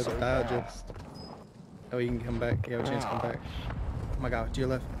out, going Jib. so Die out, Jib. fast? Oh, you can come back. You have a chance to come back. Oh my god, to your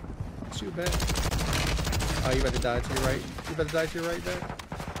left. Shoot back. Oh, you about to die to your right. You about to die to your right there?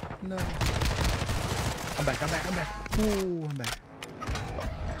 No. I'm back, I'm back, I'm back. Ooh, I'm back.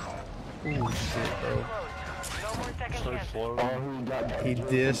 Ooh, shit, bro. No more second So chances. slow. Oh, he got He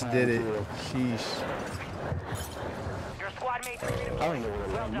just did it. Sheesh. Your squad mates are I don't know redeploying. where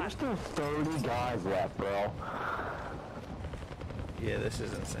Well to done. There's still 30 guys left, bro. Yeah, this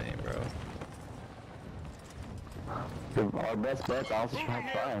is insane, bro. Our best bet's also trying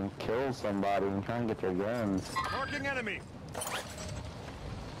to try and kill somebody and try and get their guns. Marking enemy.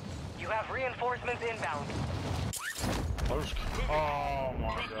 You have reinforcements inbound. Oh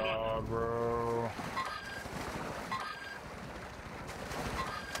my god, bro.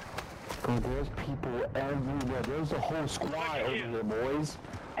 Bro, there's people everywhere. There's a whole squad over here, boys.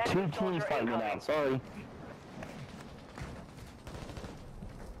 Two Enemy teams soldier fighting it incoming. out. Sorry.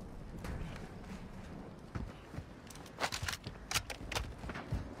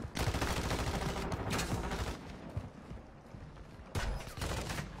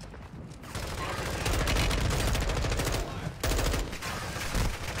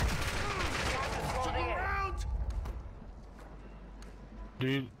 Closing in.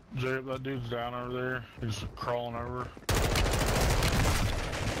 Dude, Jay, that dude's down over there. He's crawling over.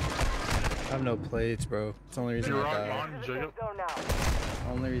 I have no plates, bro. It's the only reason You're I right, died. mine, To the Jacob. safe zone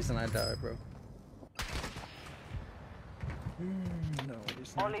now. Only reason I died, bro. No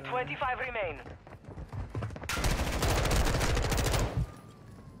reason I Only died. 25 remain.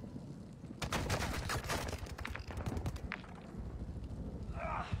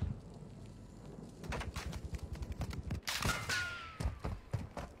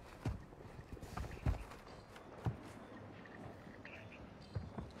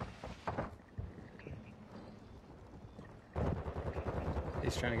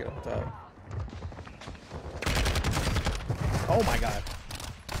 He's trying to get on top. Oh my god.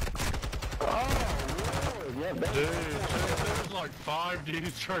 Oh, yeah, Dude, there's like 5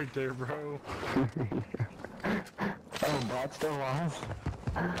 dudes right there, bro. Oh, Brad's still alive?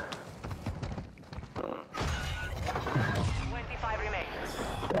 25 remain.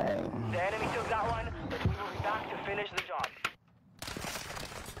 Dang. The enemy took that one, but we will be back to finish the job.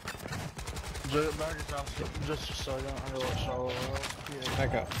 Jay, back us out just a second. I'm gonna let Charlotte out. Yeah,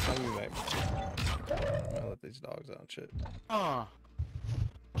 back up. I'll be back. I'll let these dogs out and shit.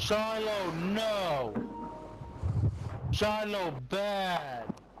 Shiloh, no! Shiloh,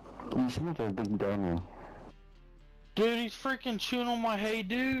 bad! You seem like a big dummy. Dude, he's freaking chewing on my hey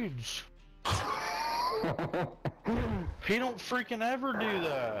dudes. He don't freaking ever do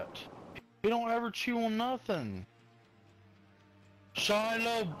that. He don't ever chew on nothing.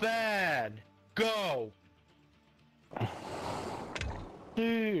 Shiloh, bad! Go!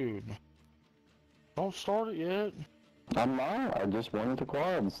 Dude. Don't start it yet. I'm not. I just wanted the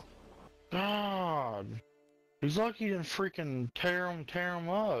quads. God. He's lucky he didn't freaking tear him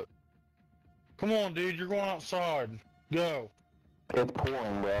up. Come on, dude, you're going outside. Go. It's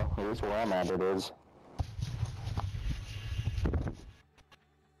pouring, bro. At least where I'm at, it is.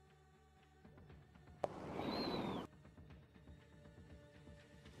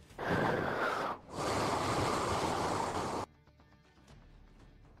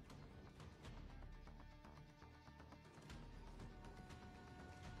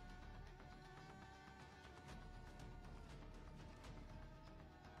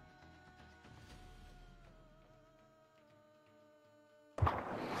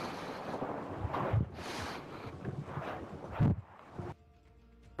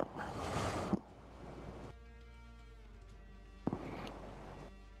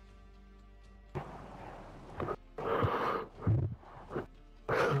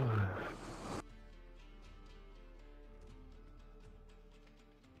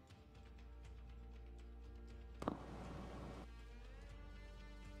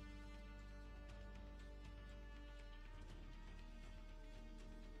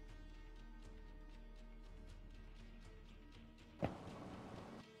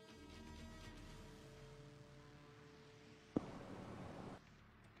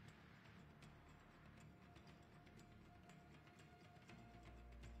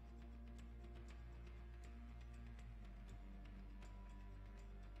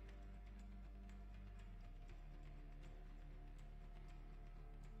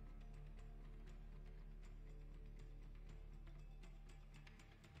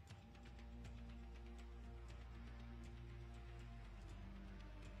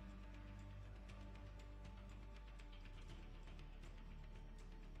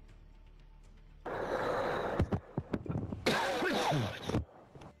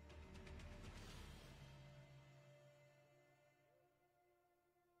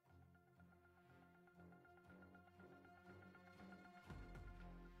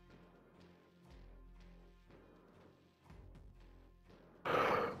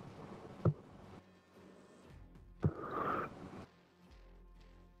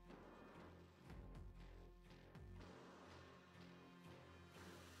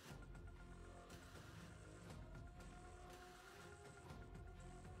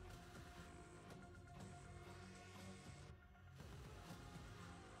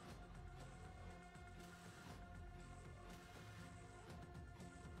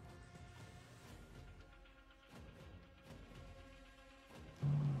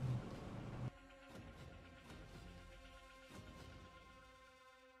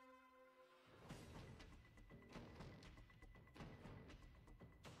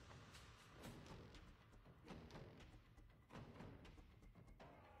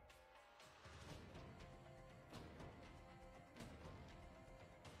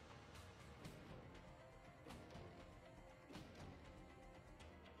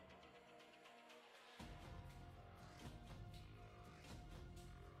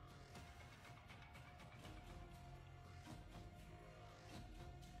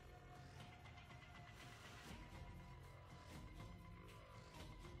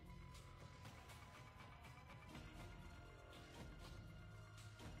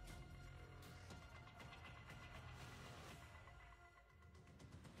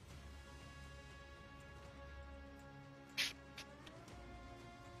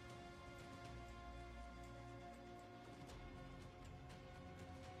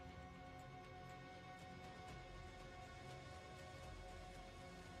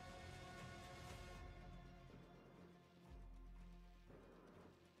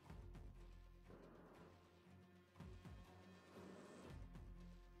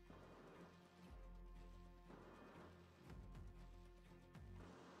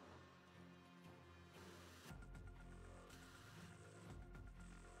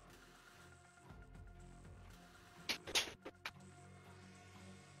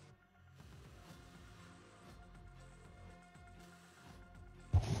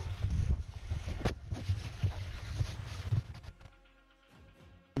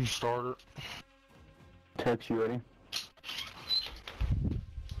 You start it. Text, you ready?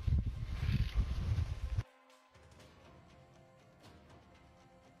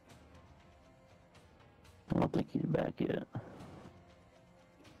 I don't think he's back yet.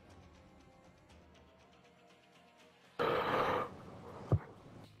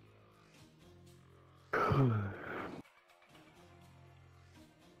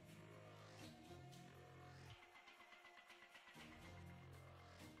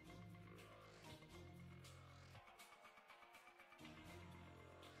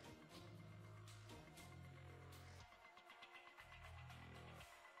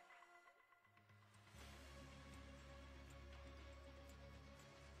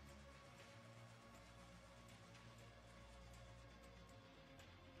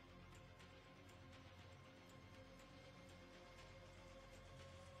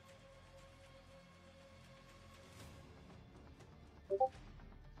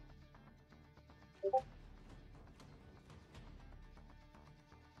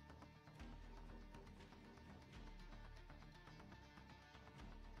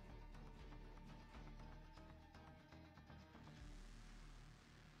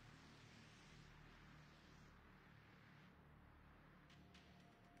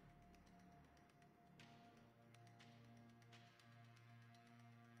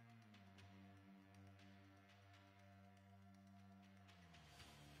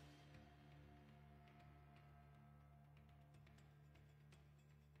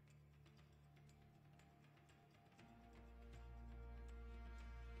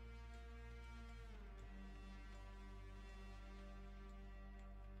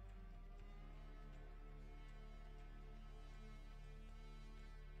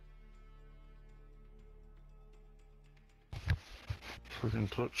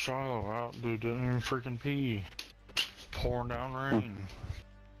 Freaking took Shiloh out, dude. Didn't even freaking pee. It's pouring down rain.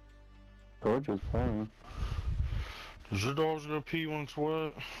 Georgia's playing. Does your dogs go pee when it's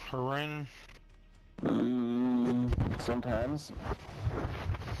wet or raining? Sometimes.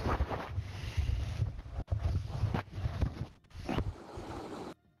 What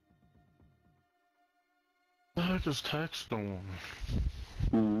the heck is Tex doing?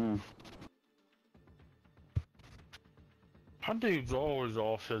 My dude's always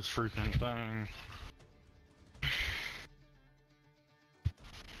off his freaking thing.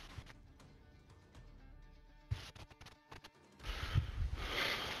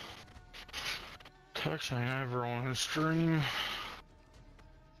 Tex ain't ever on his stream.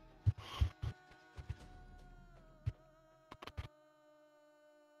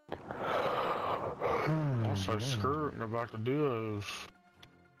 Also, screw it and go back to duos.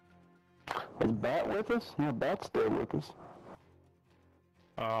 Is Bat with us? Yeah, Bat's still with us.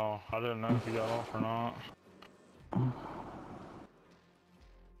 Oh, I didn't know if he got off or not.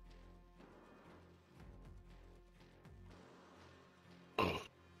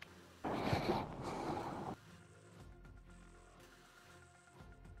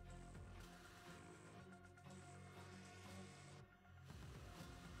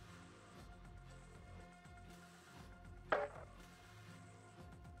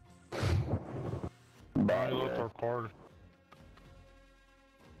 I left our party.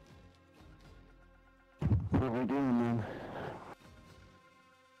 What are we doing then?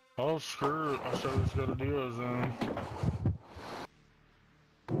 Oh, screw it. I said he's got a duos in.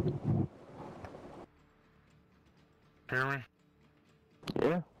 Hear me?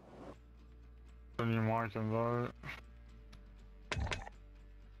 Yeah. Then you might invite.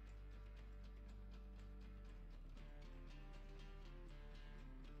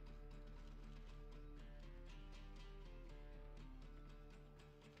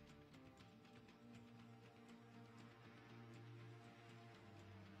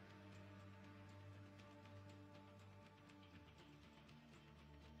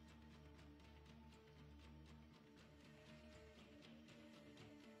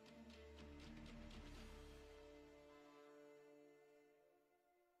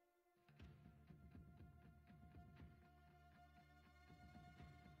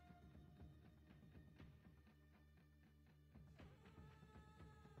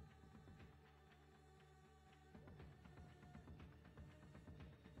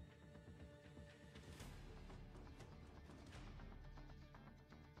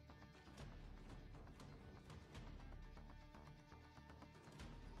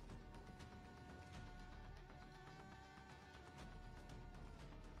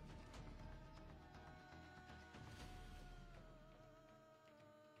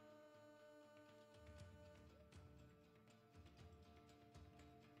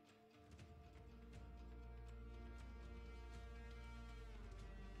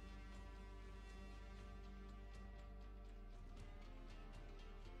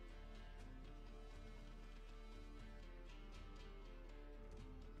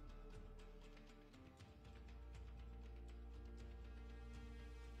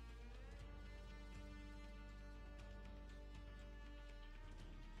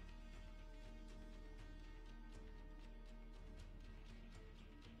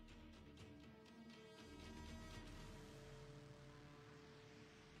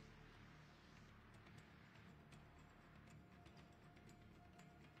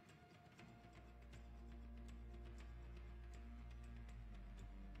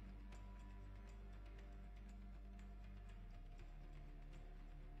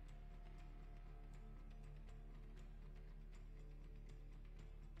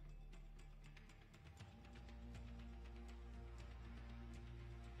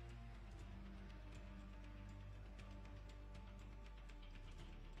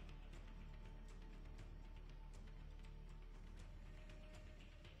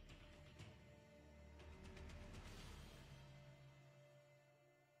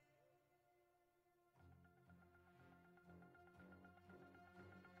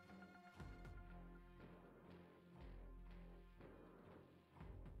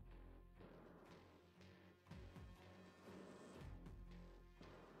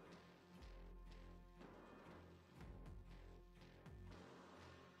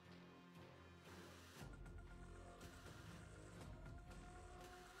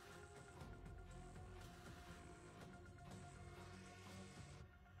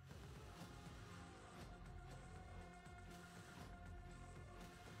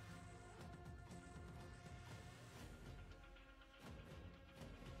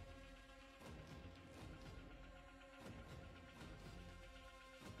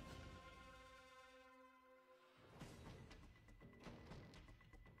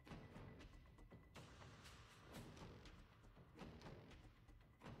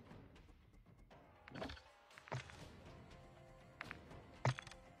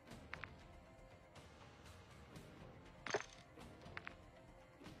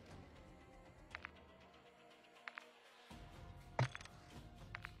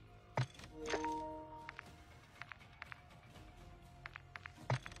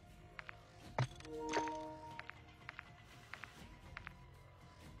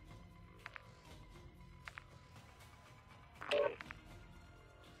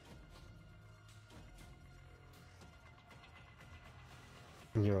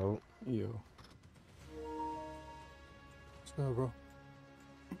 Yo. Yo. What's up, bro?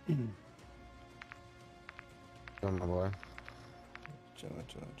 Oh, my boy. Chillin'.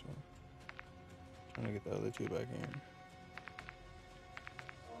 Trying to get the other two back in.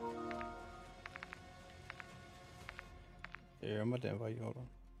 Yeah, I'm about to invite you. Hold on.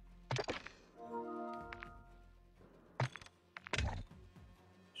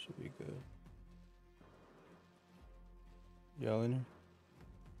 Should be good. Y'all in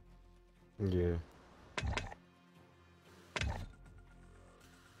Yeah.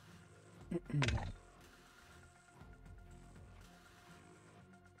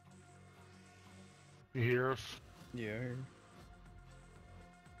 You hear us? Yeah, I hear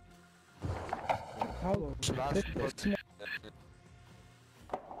How long should I stay?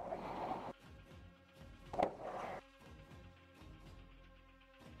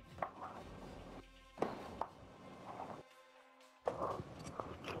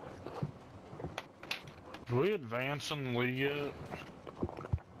 Did we advance in the league yet?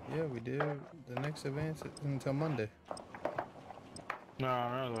 Yeah, we did. The next advance is until Monday. No,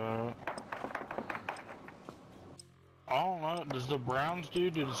 I know that. I don't know. Does the Browns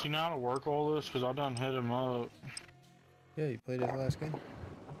dude, does he know how to work all this? Because I done hit him up. Yeah, you played his last game.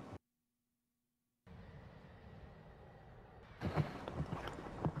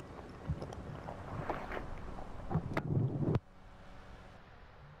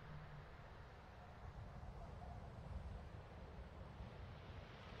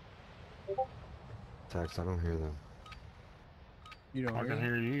 Text, I don't hear them. You don't I hear can them?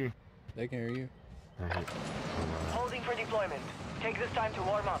 hear you. They can hear you. I hate Holding for deployment. Take this time to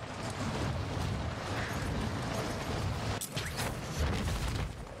warm up.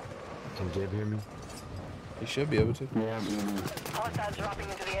 Can Jib hear me? He should be able to. Yeah, Hostiles dropping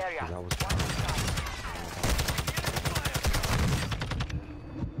into the area. 'Cause I was... Watch the sky.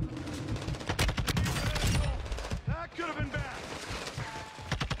 That could have been bad.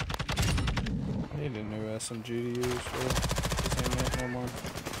 He didn't know SMG to use, bro. This ain't that no more.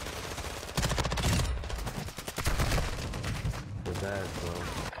 The bad, bro.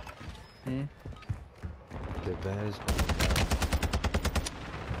 Hmm? The bad.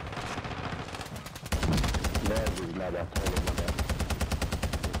 that is not that totally my bad.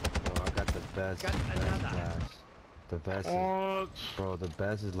 Bro, I got the best class. The best is, What? bro, the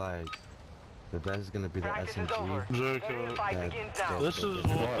best is like, the best is gonna be the Practice is SMG. over. Jacob. Ready to fight That- begins now. This is that-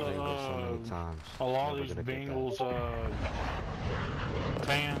 what that the, Bengals so many times. a lot of Never these gonna get that. Bengals,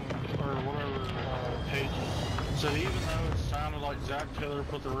 fan, or whatever, pages said even though it sounded like Zach Taylor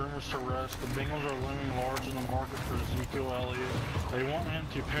put the rumors to rest, the Bengals are looming large in the market for Ezekiel Elliott. They want him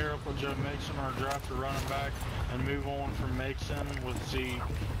to pair up with Joe Mixon or draft a running back and move on from Mixon with Zeke.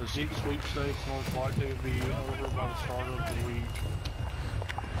 The Zeke sweepstakes most likely to be over by the start of the week.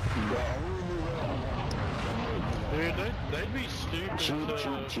 Dude, they'd be stupid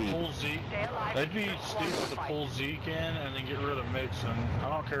to pull Zeke. They'd be stupid to pull Zeke in and then get rid of Mixon. I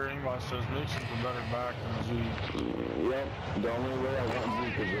don't care what anybody says. Mixon's a better back than Zeke. Yep, the only way I want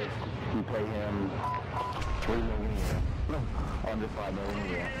Zeke is if you pay him $3 million a year. Under $5 million a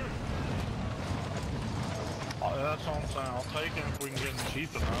year. That's all I'm saying. I'll take him if we can get him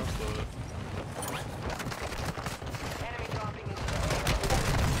cheap enough, but... Enemy dropping into the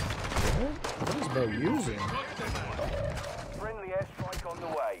area. What is bro using? Friendly airstrike on the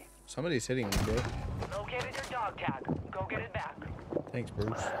way. Somebody's hitting me, bro. Located your dog tag. Go get it back. Thanks,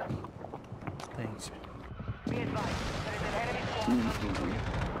 Bruce. Thanks. Be advised, there is an enemy squad coming for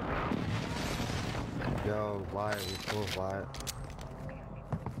you. Yo, Wyatt, we full Wyatt.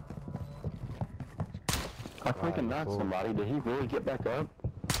 I freaking knocked somebody. Did he really get back up?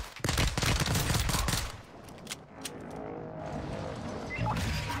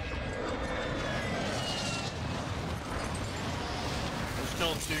 Let's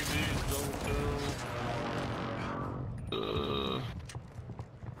kill 2 dudes, double kill.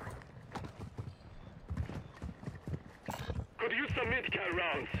 Could use some mid-cal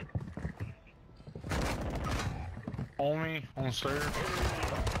rounds. On me, on the stairs.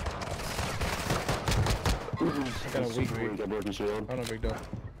 I got a weak. I broke his shield. Hold on, big dog.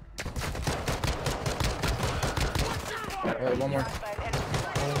 Alright, one more.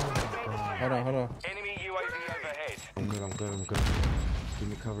 Hold on. Enemy UAV overhead. I'm good. Give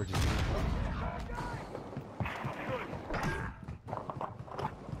me coverage.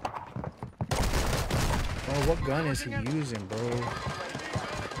 Oh, what gun is he using, bro?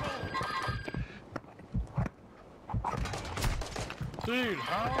 Dude,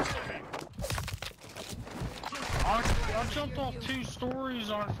 how? I jumped off 2 stories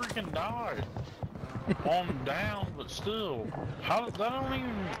and I freaking died. on down, but still. How that don't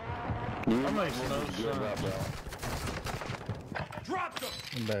even... That makes no sense. Drop them!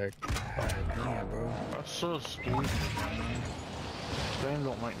 I'm back. Damn, bro. That's so stupid, man. Game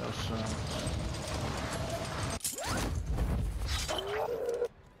don't make no sense.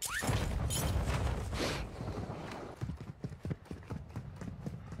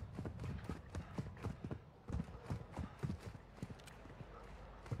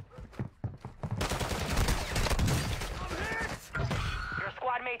 Your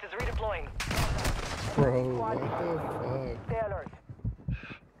squad mate is redeploying. Bro, what the Stay alert.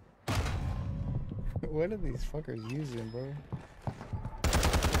 fuck? What are these fuckers using, bro?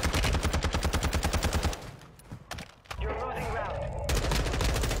 You're losing ground.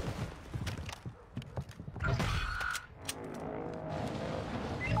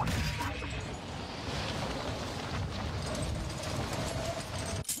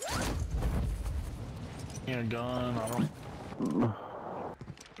 Need a gun, I don't...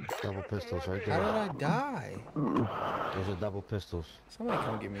 Double pistols right How there. did I die? Those are double pistols. Somebody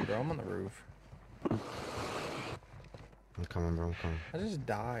come get me, bro. I'm on the roof. I'm coming, bro. I'm coming. I just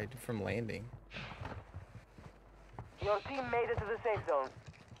died from landing. Your team made it to the safe zone.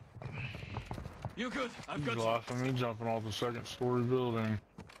 You good? I've He's got you. laughing me jumping off the second story building.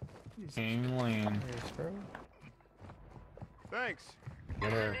 Can't even land. Yes, bro. Thanks.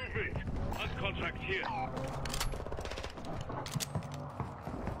 Right there. Movement. Hunt contract here.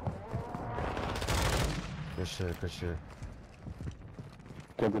 Good shit, good shit.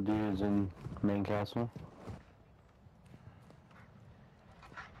 Got the dudes in main castle.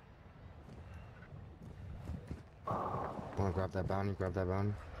 Wanna grab that bounty? Grab that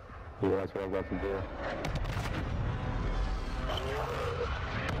bounty? Yeah, that's what I got to do.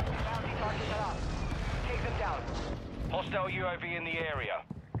 Bounty targets are up. Take them down. Hostile UAV in the area.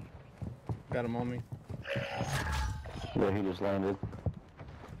 Got him on me. Yeah, he just landed.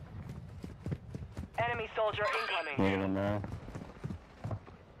 Enemy soldier incoming. Near him now.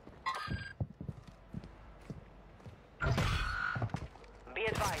 Be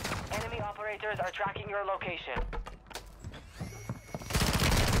advised, enemy operators are tracking your location.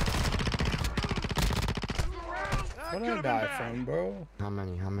 What did I die from, bro? How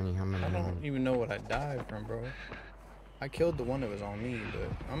many? How many? How many? I How don't many? even know what I died from, bro. I killed the one that was on me,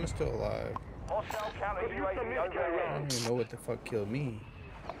 but I'm still alive. Hostile counter UAV I overhead. don't even know what the fuck killed me.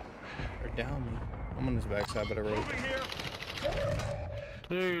 Or down me. I'm on this backside by the road.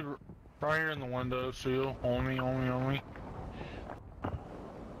 Dude, right here in the window, seal. On me, on me, on me.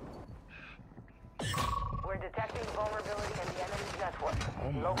 We're detecting vulnerability in the enemy's network.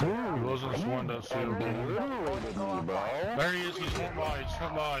 He was in this window, seal. There he is, he's went by, he's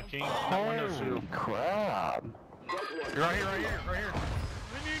went by, King. That window, seal. Crap. You're right here, right here, right here.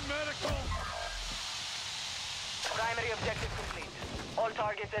 We need medical. Primary objective complete. All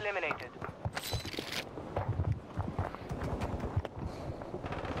targets eliminated.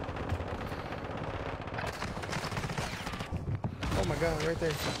 Oh my god, right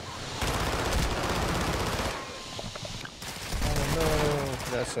there. Oh no.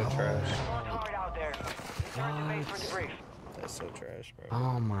 That's so trash. Work hard out there. Return to base for debrief. That's so trash, bro.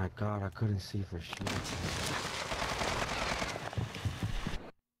 Oh my god, I couldn't see for shit.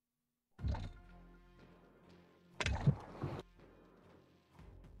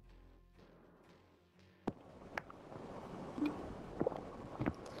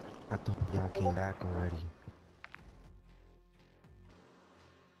 I thought y'all came back already.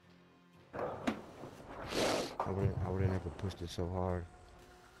 I would've never pushed it so hard.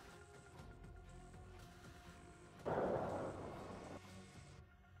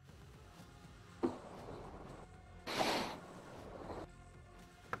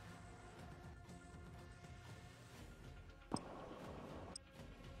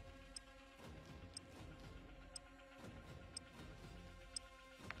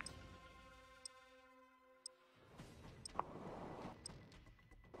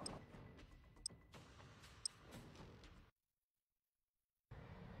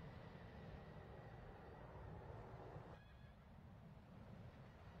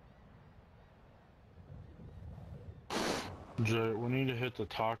 Jay, we need to hit the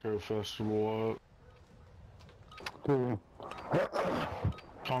taco festival up.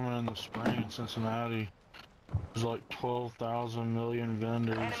 Coming in the spring in Cincinnati. There's like 12,000 million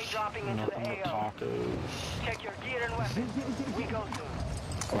vendors. Enemy dropping into Nothing the but AO. tacos. Check your gear and weapons. We go soon.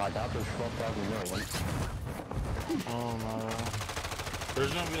 Well, I got those 12,000 million. Oh no.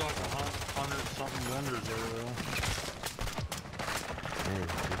 There's gonna be like 100 something vendors there though. Hey,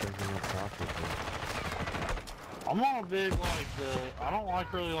 he doesn't have profit though. I'm not a big I don't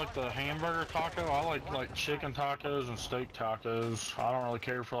like really like the hamburger taco. I like chicken tacos and steak tacos. I don't really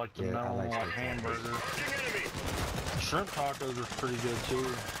care for like the normal like hamburger. Shrimp tacos are pretty good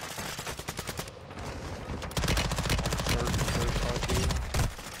too.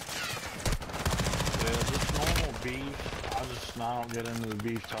 Yeah, just normal beef. I don't get into the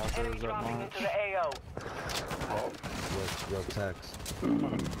beef tacos that much. Yo, Tex.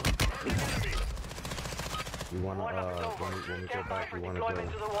 You wanna, when we go back, you wanna go,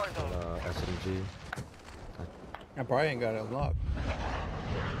 SMG? I probably ain't got it unlocked. You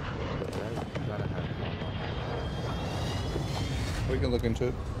gotta have it unlocked. We can look into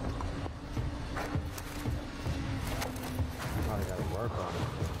it. You probably gotta work on it.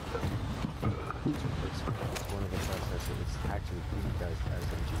 It's one of the best, it's actually the best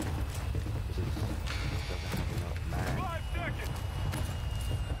SMG. It just doesn't have enough mag. 5 seconds!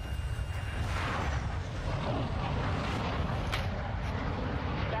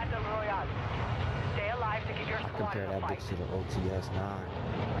 Battle Royale. Stay alive to keep your squad Compare in the that fight. bitch to the OTS-9.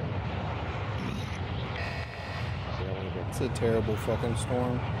 It's a terrible fucking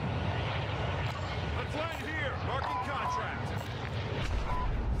storm. Let's land here! Marking contract!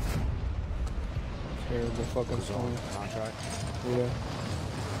 Terrible fucking storm. Contract? Yeah.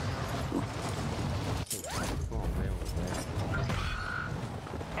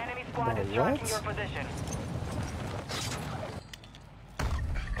 Enemy squad is What? tracking your position.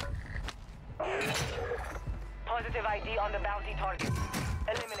 Positive ID on the bounty target.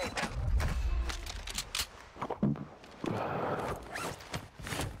 Eliminate them.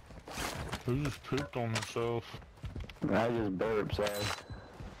 Who just pooped on himself? I just burped, sorry.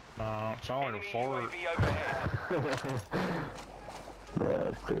 It sounded like a fart. UAV overhead.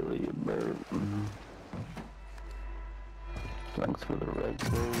 That's clearly a burp. Thanks for the red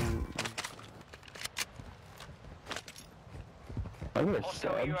food. I'm gonna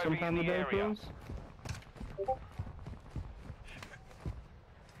sub sometime today, please.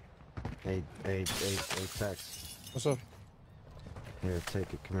 Hey, Tex. What's up? Here,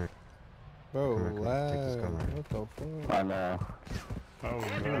 take it, come here. Bro, Come here, take this gun right. what the fuck? I know. Oh,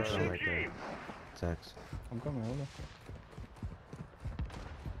 Take no. this gun right there. Tex. I'm coming, hold on.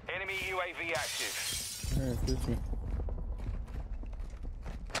 Enemy UAV active. Here, excuse me.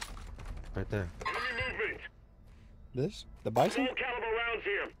 Right there. Enemy movement. This? The bison? Small caliber rounds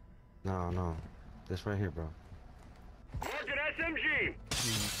here. No. This right here, bro. Mark an SMG.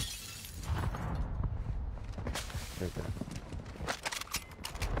 Right there.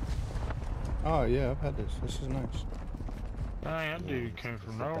 Oh yeah, I've had this. This is nice. Dang, that dude came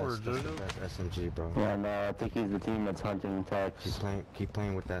from nowhere, That's dude. the best SMG, bro. Yeah, no, I think he's the team that's hunting Tex. Keep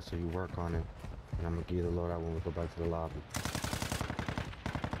playing with that so you work on it. And I'm gonna give you the loadout when we go back to the lobby.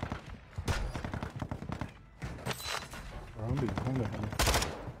 Bro, I'm being hungry.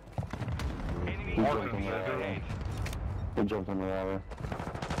 Enemy He jumped UAV in the water. overhead. He jumped in the water.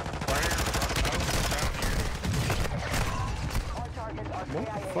 What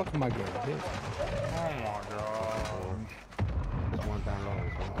the fuck am I getting hit? Oh my god. There's one down low.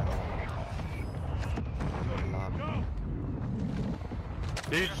 In the lobby.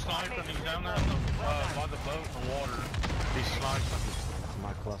 He's sniping. He's down there by the boat in the water. He's sniping.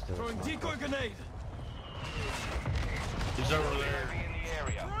 My cluster. Decoy grenade! He's over there. UAV in the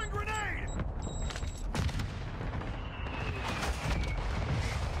area. Throwing grenade!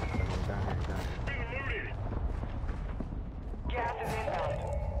 Down here. Being looted. Gas is inbound.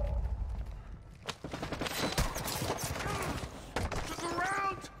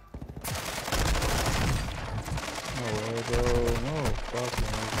 No way, bro. No, fuck,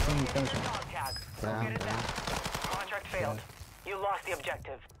 man. Finish me. Tag. Down. Contract failed. You lost the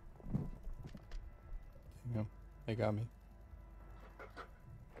objective. Yeah, they got me.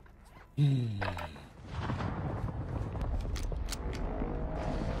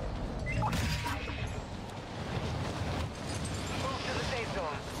 Move to the safe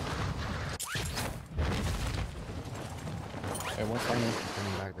zone. Hey, what's on there?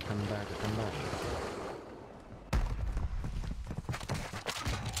 They're coming back. Enemy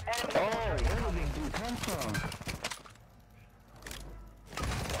Oh, where did this dude come from?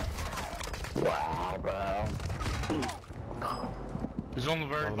 Wow, bro. He's on the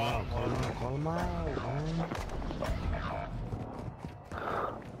very bottom. Call him out, man.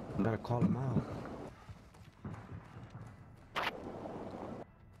 You better call him out.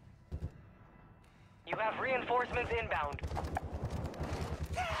 You have reinforcements inbound.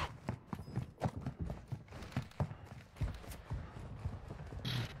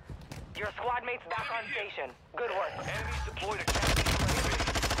 Your squad mates back on station. Good work. Enemies deployed a counter UAV.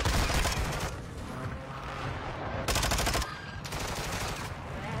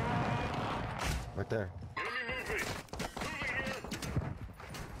 there. Enemy movement. Moving here.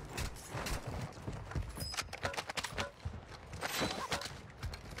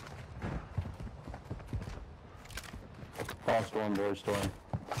 All storm, boy, storm.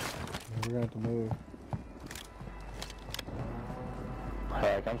 We're gonna have to move.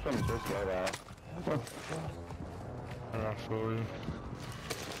 Heck, I'm swimming so slow now. I feel you.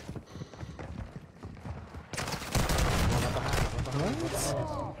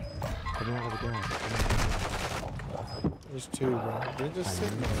 Come on over there. There's two, bro. They're just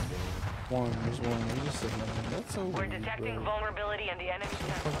sitting there. There's one. They're just sitting there. That's so We're weird, detecting bro. vulnerability in the enemy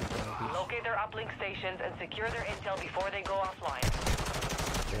network. Locate their uplink stations and secure their intel before they go offline.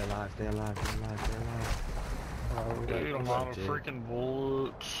 Stay alive, stay alive, stay alive, stay alive. Oh, Dude, I'm out of freaking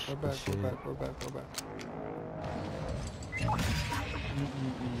bullets. Go back, go back, go back, go back.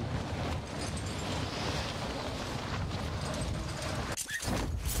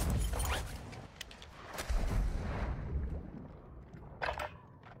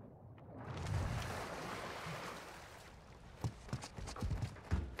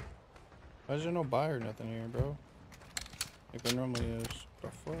 Why is there no buy or nothing here, bro? Like there normally is.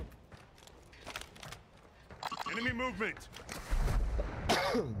 What the fuck? Enemy movement.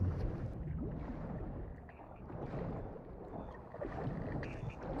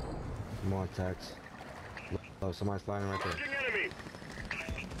 Come on, Tex. Oh, somebody's flying right there. Marking enemy.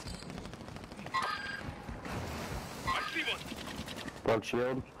 I see one. Broke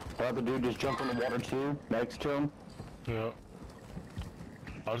shield. The other dude just jumped in the water too, next to him. Yeah.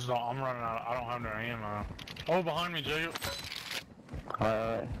 I'm running out. I don't have no ammo. Oh, behind me, Jacob.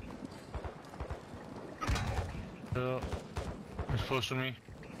 Alright. Yeah. He's pushing me.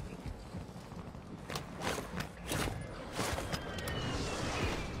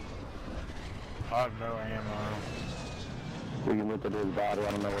 I have no ammo. We can look at his body,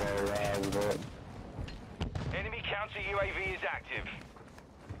 I don't know what area I was at. Enemy counter UAV is active.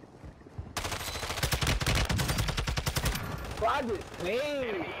 Enemy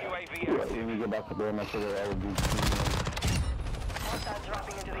UAV Yeah, active. when we get back up there, make sure that all would be Hostiles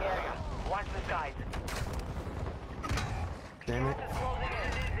dropping into the area. Watch the skies. Damn it. Gas is closing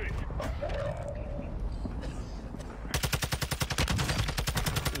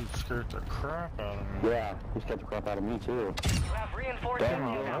in. Dude scared the crap out of me. Yeah, he scared the crap out of me too. You have reinforcements Damn,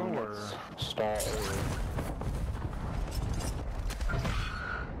 inbound. stall over.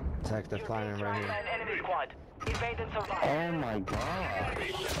 Tex, they're You're flying being right tracked by here. an enemy squad. Evade and survive. Oh my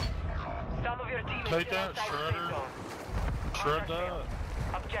gosh. Some of your team is Take still that, outside the Shredder. safe zone. Shred that.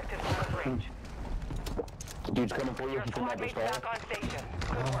 Objective out of range. The dude's coming for you Your if you come squad out the mates stall. back on station.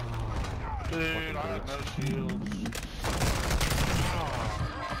 Good work. Dude, I have no shields.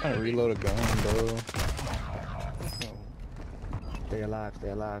 I'm trying to reload a gun, bro. Stay alive, stay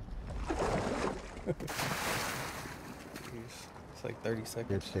alive. It's like 30 Yep,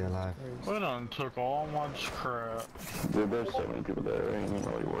 seconds. stay alive. We done took all my crap. Dude, there's so many people there, it ain't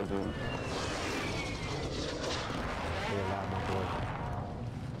really worth it. Stay alive, my boy.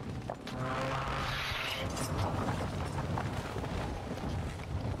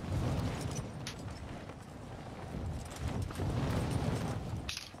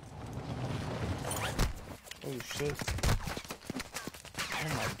 Oh shit.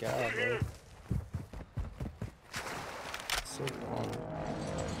 Oh my god, bro. So long.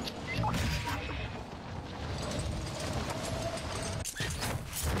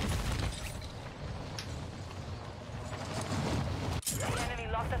 The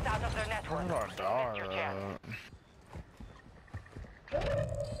enemy locked us out of their network. Where did I You missed your die chance.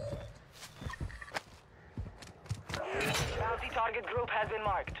 Bounty target group has been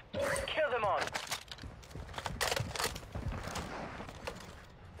marked. Kill them all.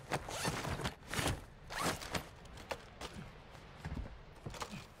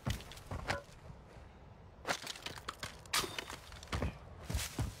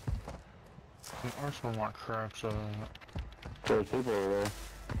 Where's where my crap's at? There's people over there.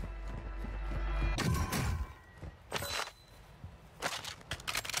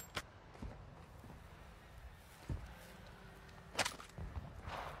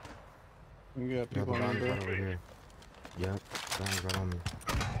 You got Yeah, people the on bounty's there. right over here. Yep, bounty's right on me.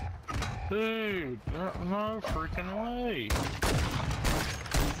 Dude, no freaking way.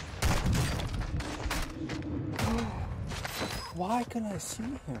 Why couldn't I see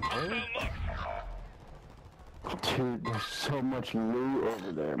him, bro? Dude, there's so much loot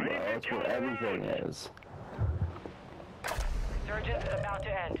over there, bro. That's where everything is. Surgeons is about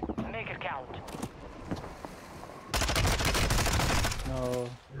to end. Make it count. No,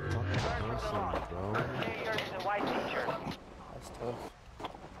 Fucking person, bro. Stay yours is a white teacher. that's tough.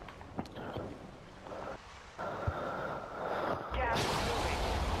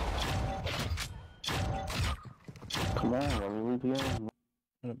 man, let me leave you.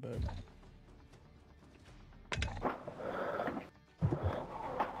 Not bad.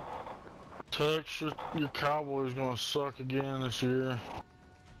 Tex, your Cowboys gonna suck again this year.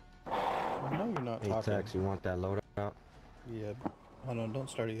 No, you're not Hey, talking. Tex, you want that loadout? Yeah. Hold on, don't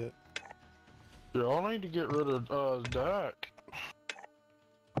start it yet. Yeah, I need to get rid of Dak.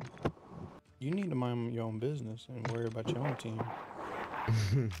 You need to mind your own business and worry about your own team.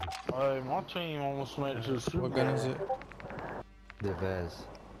 Hey, my team almost made it to the Super Bowl. What gun is it? The Vez.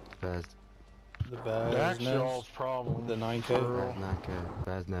 Vez. The Vaz Dak's Nest? y'all's problem. The 9K? For real. Vez 9K.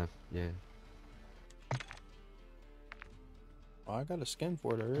 Vez Neff, yeah. Oh, I got a skin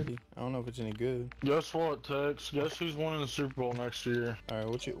for it already. I don't know if it's any good. Guess what, Tex? Guess who's winning the Super Bowl next year?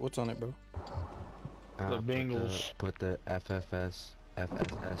 Alright, what's on it, bro? The Bengals. Put the FSS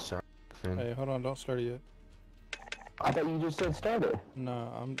shark fin. Hey, hold on, don't start it yet. I thought you just said start it. Nah,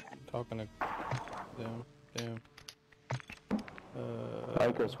 I'm talking to... Damn.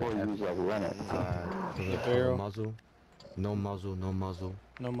 I could swear you was like run it. The barrel. Muzzle. No muzzle, no muzzle.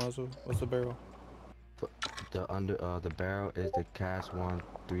 No muzzle. What's the barrel? The barrel is the Cast 1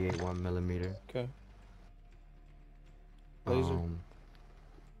 381 millimeter. Okay. Laser?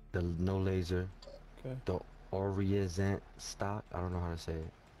 The no laser. Okay. The Orient stock. I don't know how to say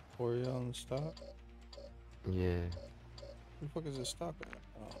it. Orion stock? Yeah, Who the fuck is this stock?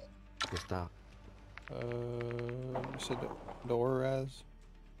 Oh. the stock. You said the Oraz?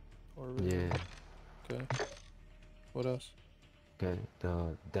 Yeah. Okay. What else? Okay,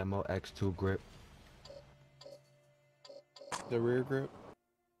 the Demo X2 grip. The rear grip?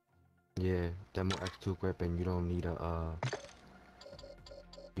 Yeah, Demo X2 grip, and you don't need a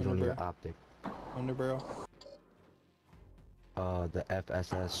optic. Underbarrel? The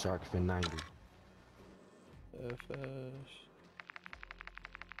FSS Shark Fin 90. FS...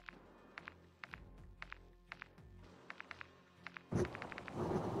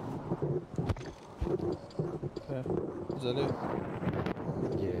 Okay. Is that it?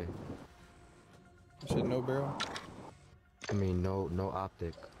 Yeah. You said no barrel? I mean, no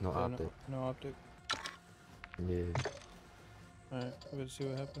optic. No Yeah, optic. No optic. Yeah. Alright, let's see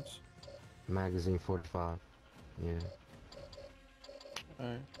what happens. Magazine 45. Yeah.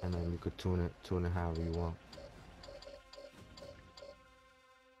 Alright. And then you could tune it however you want.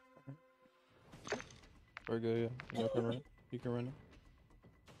 We're good, yeah. You can run it. You can run it.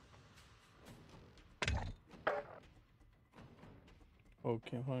 Oh,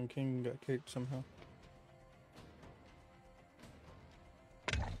 King got kicked somehow.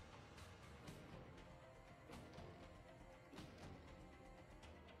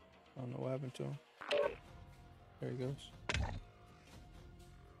 I don't know what happened to him. There he goes.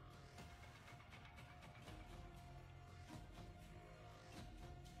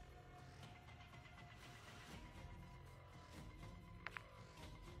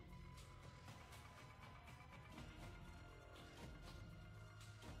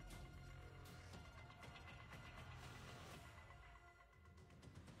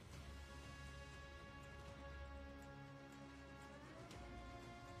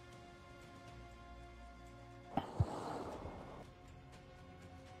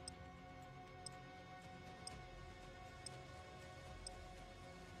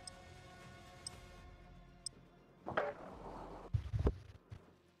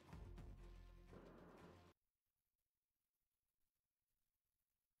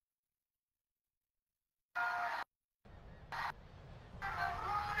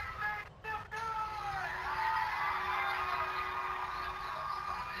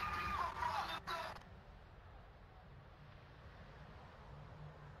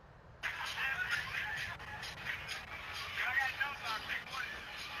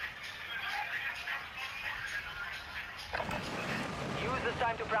 Use this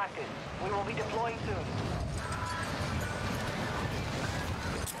time to practice. We will be deploying soon.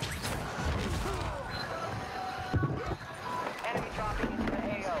 Enemy dropping into the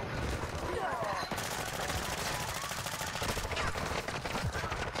AO.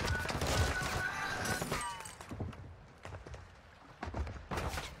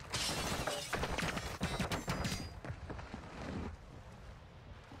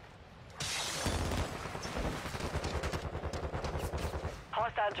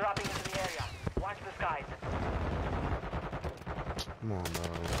 Hostiles dropping into the area. Watch the skies. Come on, bro.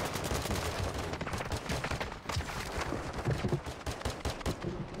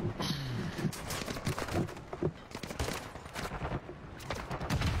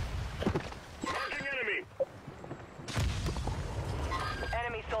 Marking enemy.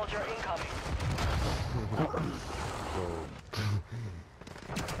 Enemy soldier incoming.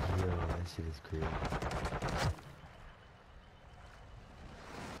 Yo, that shit is crazy.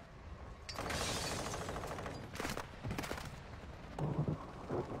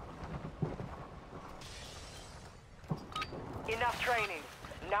 training.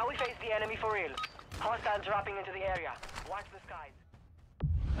 Now we face the enemy for real. Hostiles dropping into the area. Watch the skies.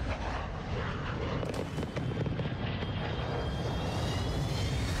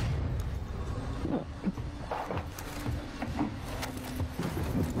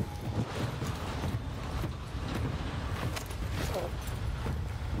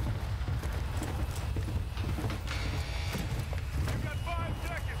 You've got 5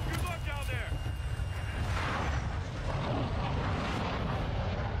 seconds. Good luck down there.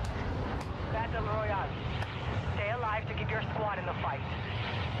 Battle Royale. Stay alive to keep your squad in the fight.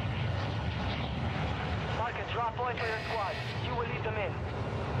 Mark a drop point for your squad. You will lead them in.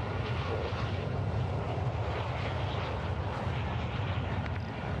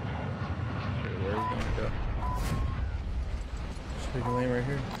 Okay, where are we gonna go? So we can land right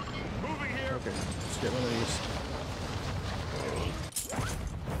here. Moving here. Okay, let's get one of these.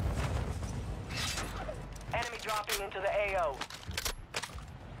 Enemy dropping into the AO.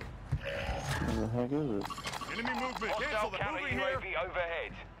 Where the heck is it? Enemy movement. Hostile counter UAV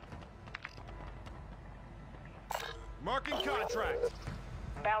overhead. Marking contract.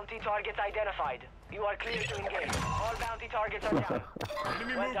 Bounty targets identified. You are clear to engage. All bounty targets are down.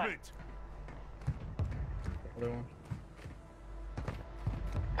 Enemy Well done. movement. Other one.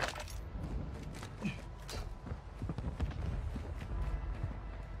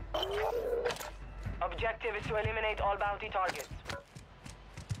 Objective is to eliminate all bounty targets.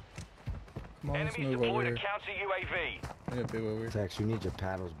 Come on, let's Enemies move over deployed a here. counter UAV. I got big over here. Tex, you need your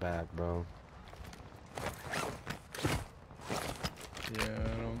paddles back, bro. Yeah,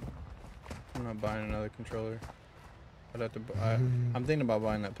 I'm not buying another controller. I'd have to. I'm thinking about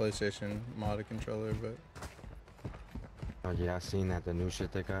buying that PlayStation modded controller, but Oh yeah, I seen that, the new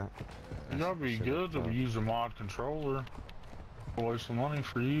shit they got. That'd be good to use a mod controller. Waste some money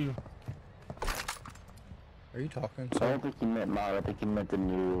for you. are you talking? I don't think he meant mod, I think he meant the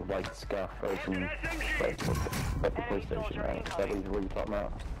new, like, scuff version, like the PlayStation, right? Is that what you're talking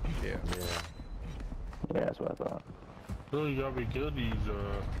about? Yeah. Yeah. Yeah, that's what I thought. Really gotta be good to use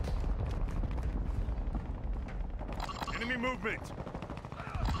Enemy movement.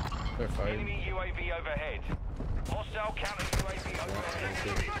 They're fighting. Enemy UAV overhead. Hostile counter UAV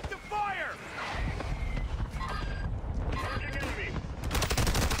overhead. Back to fire! Marking enemy.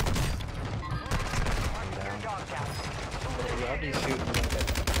 I'll be shooting like a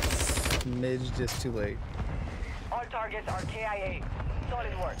smidge just too late. All targets are KIA.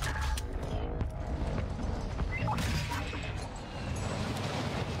 Solid work.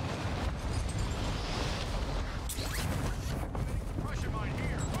 Pressure mine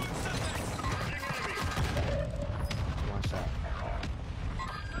here. Marking enemy. One shot.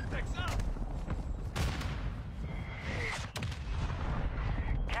 Tex up.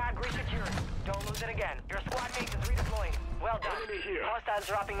 CAD resecured. Don't lose it again. Your squad mate is redeploying. Well done. Enemy here. Hostiles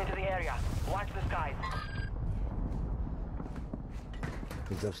dropping into the area. Watch the skies.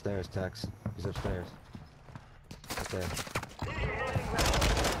 He's upstairs, Tex. He's upstairs. Up there.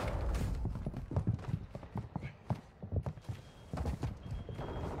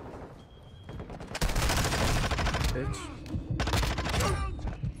 Bitch.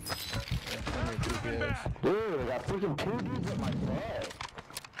 Dude, I got freaking 2 dudes at my butt.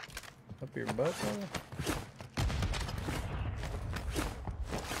 Up your butt, brother.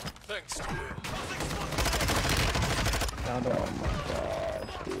 Thanks. Down, Oh down. my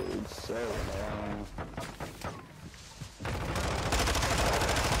gosh, dude, so annoying.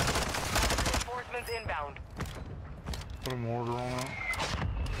 Reinforcements inbound. put a mortar on it.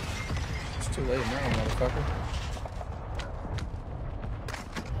 It's too late now, motherfucker.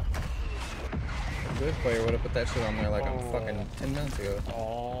 A good player would have put that shit on there like a fucking 10 minutes ago.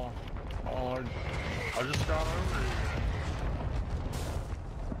 Oh, I just got over here.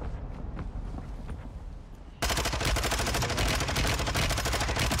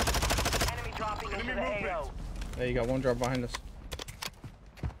 Enemy dropping into Enemy the movement. AO. Hey, you got one drop behind us.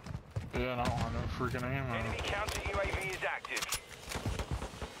 Yeah, and I don't have no freaking ammo. Enemy counter UAV is active.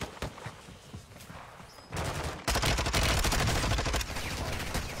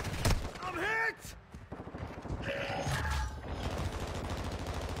 I'm hit!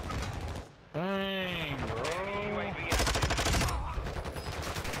 Dang, bro. UAV active.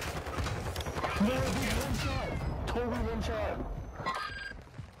 No, dude, one shot! Totally one shot!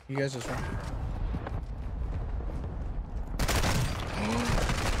 You guys just run.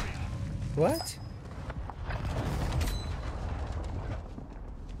 What?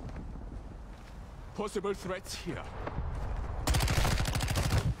 Possible threats here.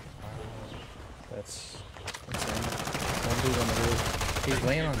 That's insane. One dude on the roof. He's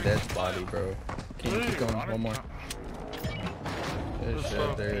laying on Dead's body, bro. Can you keep going? One more. Good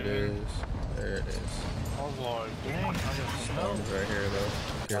shit, there it is. There it is. I was like, dang, I got some help. It's right here though.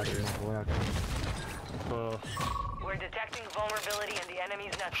 Here it is. We're detecting vulnerability in the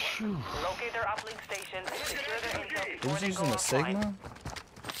enemy's network. Locate their uplink stations and secure their intel before Who's they go using the offline. Sigma?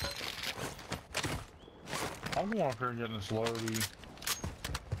 I'm going up here and getting this loady.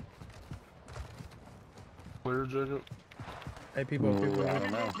 Clear, Jacob? Hey, people. I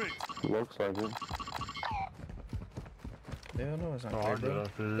don't know. Looks like it. Hell no, it's not Oh, I clear, get bro.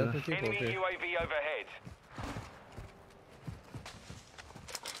 up here. Definitely people Enemy up here. UAV overhead.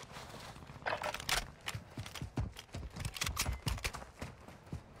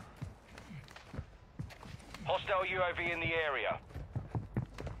 Hostile UAV in the area.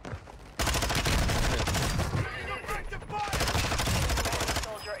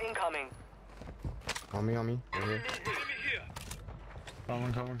 Soldier incoming. On me, right here.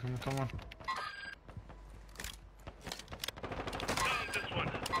 Coming.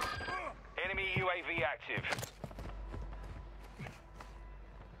 Enemy UAV active.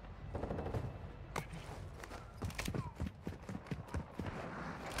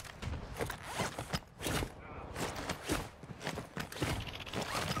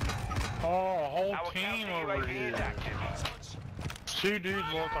 Oh, a whole Our team counter over UAV here. is active. 2 dudes,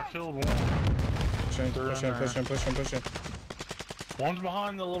 look, I killed one. Push him. One's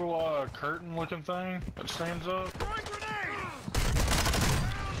behind the little curtain looking thing that stands up.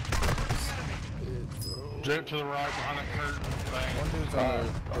 Jake to the right behind that curtain thing. One dude's on the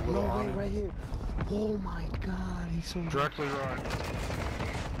No, little awning. right here. Oh my god, he's so Directly right.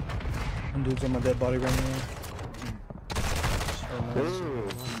 One dude's on my dead body right now. Ooh,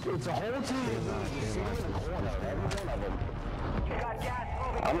 it's a whole team. You see them in the corner, every one of them. You got gas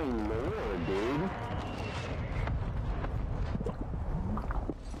moving. I mean, Lord, dude.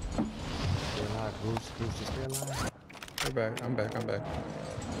 Stay alive, Bruce, just stay alive. We're back. I'm back.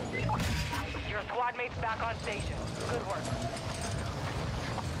 Your squad mates back on station. Good work.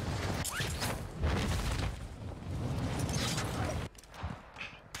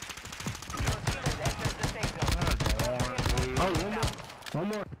 One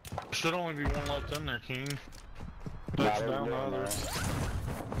more. Should only be one left in there, King. Nah, That's they're down the good, other. man.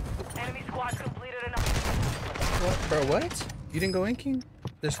 Enemy squad completed enough. What? Bro, what? You didn't go in, King?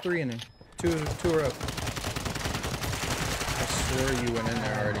 There's 3 in there. Two are up. I swear you went in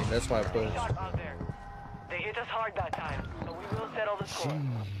there already. That's why I pushed. Shot out there. They hit us hard that time, so we will settle the score.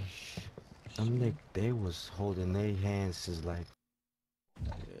 Sheesh. I'm like, they was holding their hands just like.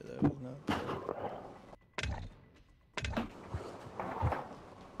 Yeah, that was not.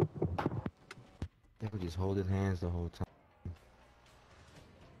 They were just holding hands the whole time.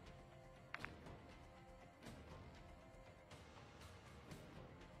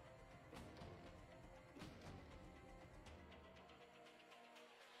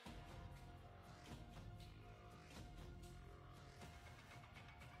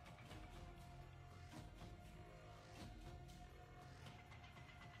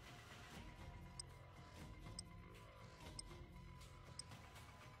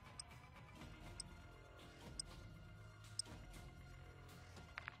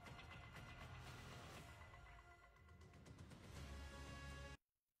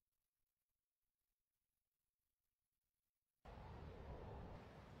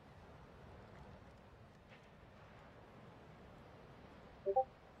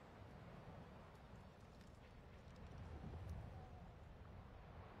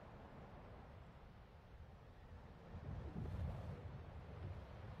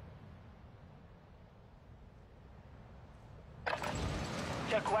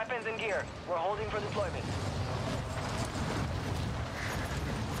 Check weapons and gear. We're holding for deployment.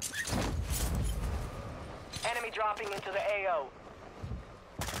 Enemy dropping into the AO.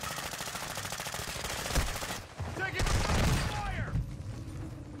 Taking fire!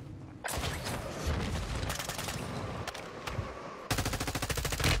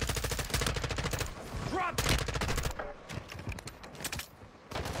 Drop!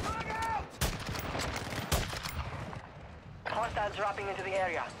 Hostiles dropping into the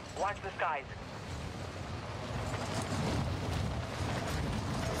area. Watch the skies.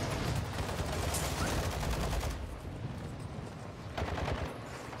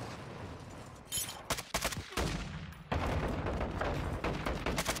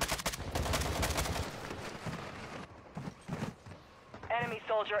 Enemy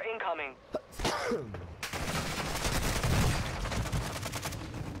soldier incoming.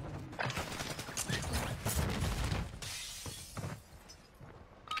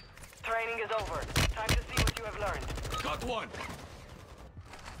 Training is over. Time to see what you have learned. Got one!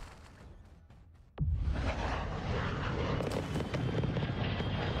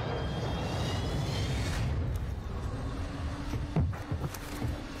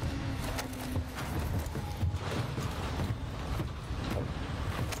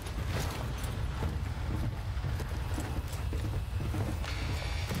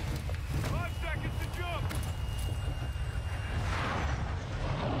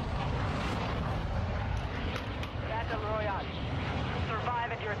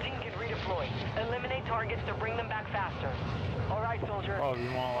 targets to bring them back faster. All right, soldier. Oh,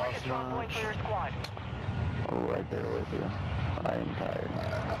 you want Target drop point for your squad. I'm right there with you. I am tired.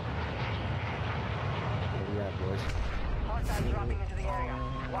 Where we at, boys? Hostiles dropping into the area.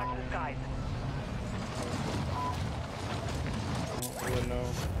 Watch the skies. I wouldn't know.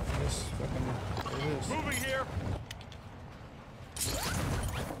 This fucking. What is this? Moving here.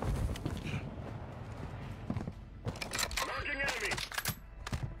 Marking enemy.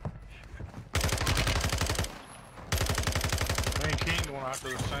 Me and King going after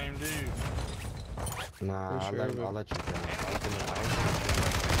the same dude. Nah, For I'll sure, let you go.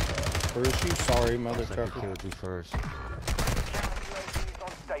 Where is she? Sorry, I motherfucker. killed you first. UAVs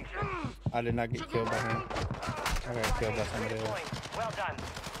on station. I did not get killed by him. I got killed by somebody else. Well done.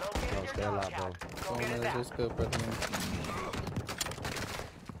 Located Bro, your stay alive, bro. dog. Go Oh get it man, back. that's good, brother.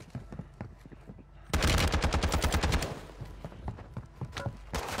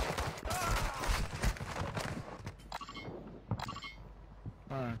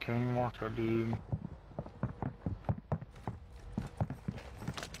 Alright, King, mark that dude.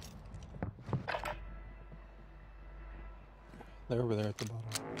 They're over there at the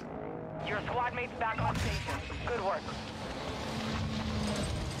bottom. Your squad mates back on station. Good work.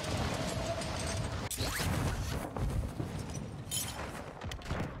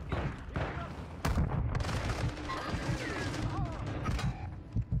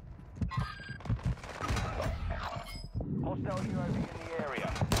 Hostile UAV in the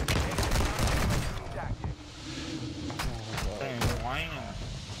area. Dang, land.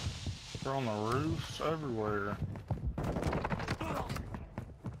 They're on the roofs everywhere.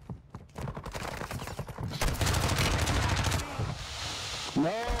 No,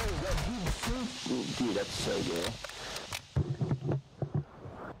 that dude, that's so good.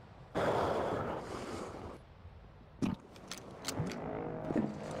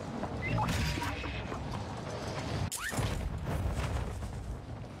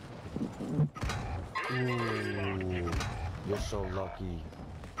 Ooh, you're so lucky.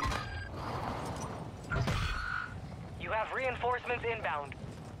 You have reinforcements inbound.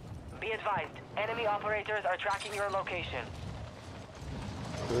 Be advised, enemy operators are tracking your location.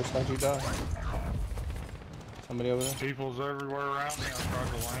 Chris, how'd you die? Somebody over there? People's everywhere around me. I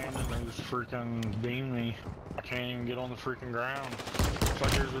tried to land and they just freaking beamed me. I can't even get on the freaking ground. It's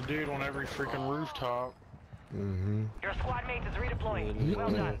like there's a dude on every freaking rooftop. Mm-hmm. Your squad mate is redeploying. Yeah, Well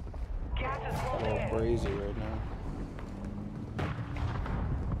done. Gas is A closing little in. crazy right now.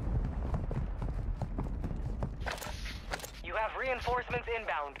 You have reinforcements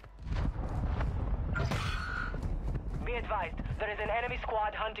inbound. Be advised, there is an enemy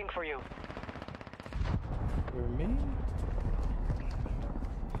squad hunting for you. For me?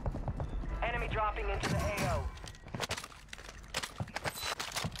 Enemy dropping into the AO.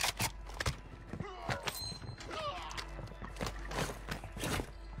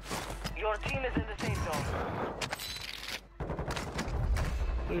 Your team is in the safe zone.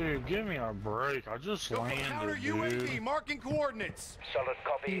 Dude, give me a break. I just landed, Counter dude. UAV marking coordinates. Solid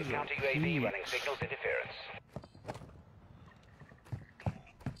copy. He's a Counter UAV piece. running signals interference.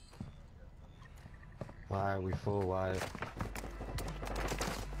 Why are we full? Why?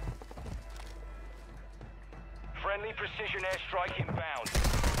 Friendly precision airstrike inbound.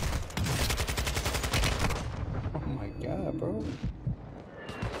 Oh my god, bro.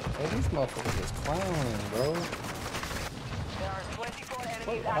 Hey, these motherfuckers is clowning, bro. There are 24 enemies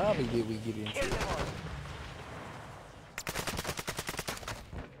What active. hobby did we get into? Kill them all.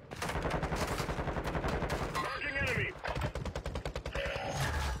 Marking enemy.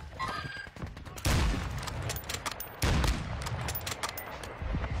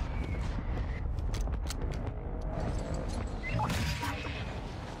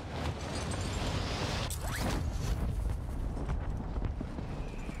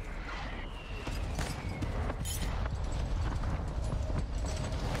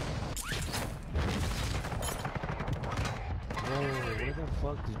 Whoa, where the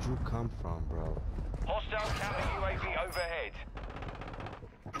fuck did you come from, bro? Hostile counter UAV overhead.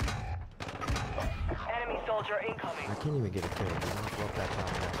 Enemy soldier incoming. I can't even get a kill. You know, blow up that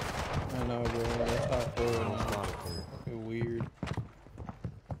top. I know, bro. That's not cool. Whole Man. squad up there. Fucking weird.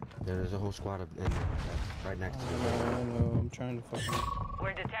 Yeah, there's a whole squad up in there. That's right next to I you. know. I'm trying to fucking.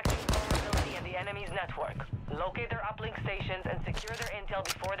 We're detecting vulnerability in the enemy's network. Locate their uplink stations and secure their intel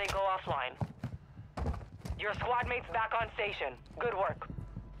before they go offline. Your squad mates back on station. Good work.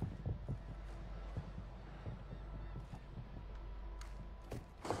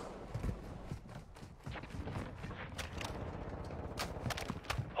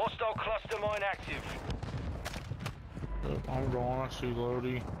 Hostile cluster mine active. I'm going. I see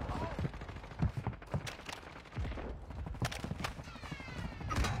Lodi.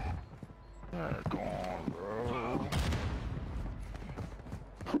 Back on, bro.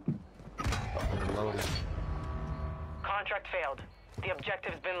 Reloading. Contract failed. The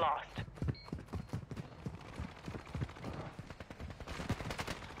objective's been lost.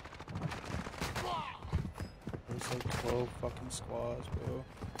 There's like 12 fucking squads, bro.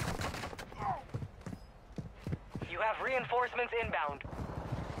 You have reinforcements inbound.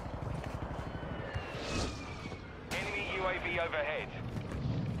 Enemy UAV overhead.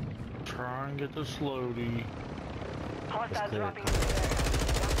 Try and get this loady. Hostiles clear. dropping into the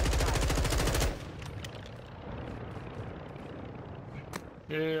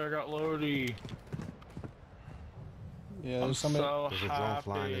area. Yeah, I got Lodi. Yeah, I'm there's somebody. so There's a drone happy.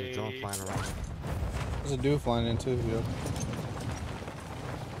 flying. There's a drone flying around. There's a dude flying in too, yo.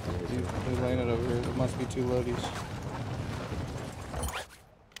 He landed over here. There must be 2 loadies.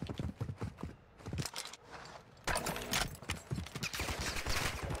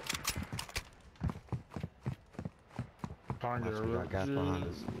 Trying to Watch, we got gas get behind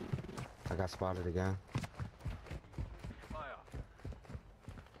us. I got spotted again.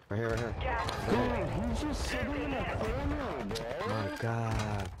 Right here, right here. Dude, he's just sitting in the corner, bro. My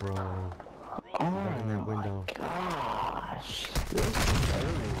God, bro. Oh Right in that window. gosh.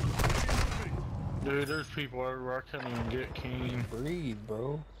 Dude, there's people everywhere. I can't even get Keen. Breathe,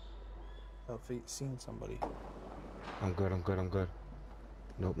 bro. I've seen somebody. I'm good, I'm good, I'm good.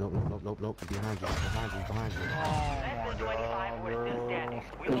 Nope, nope, nope, nope, nope, nope. Behind you, behind you, behind you. Less than 25, we're still standing.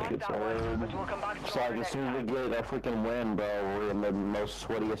 We lost that one, but we'll come back So stronger as next soon as time. we get a freaking win, bro, we're in the most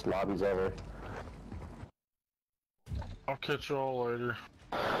sweatiest lobbies ever. I'll catch you all later.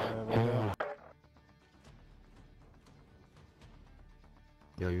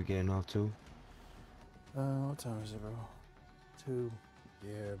 Yo, you getting off too? What time is it, bro? 2.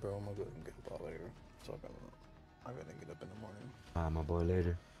 Yeah, bro, I'm gonna go and get up all later. So I gotta get up in the morning. Alright, my boy,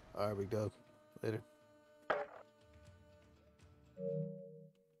 later. Alright, big dog. Later.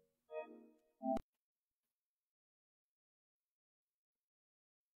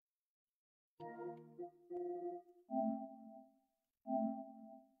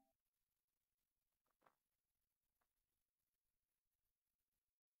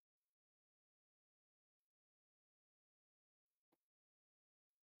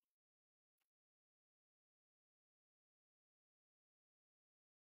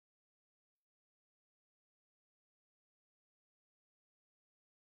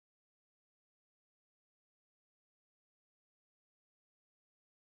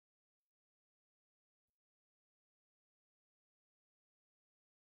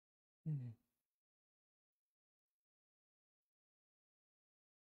 Mm-hmm.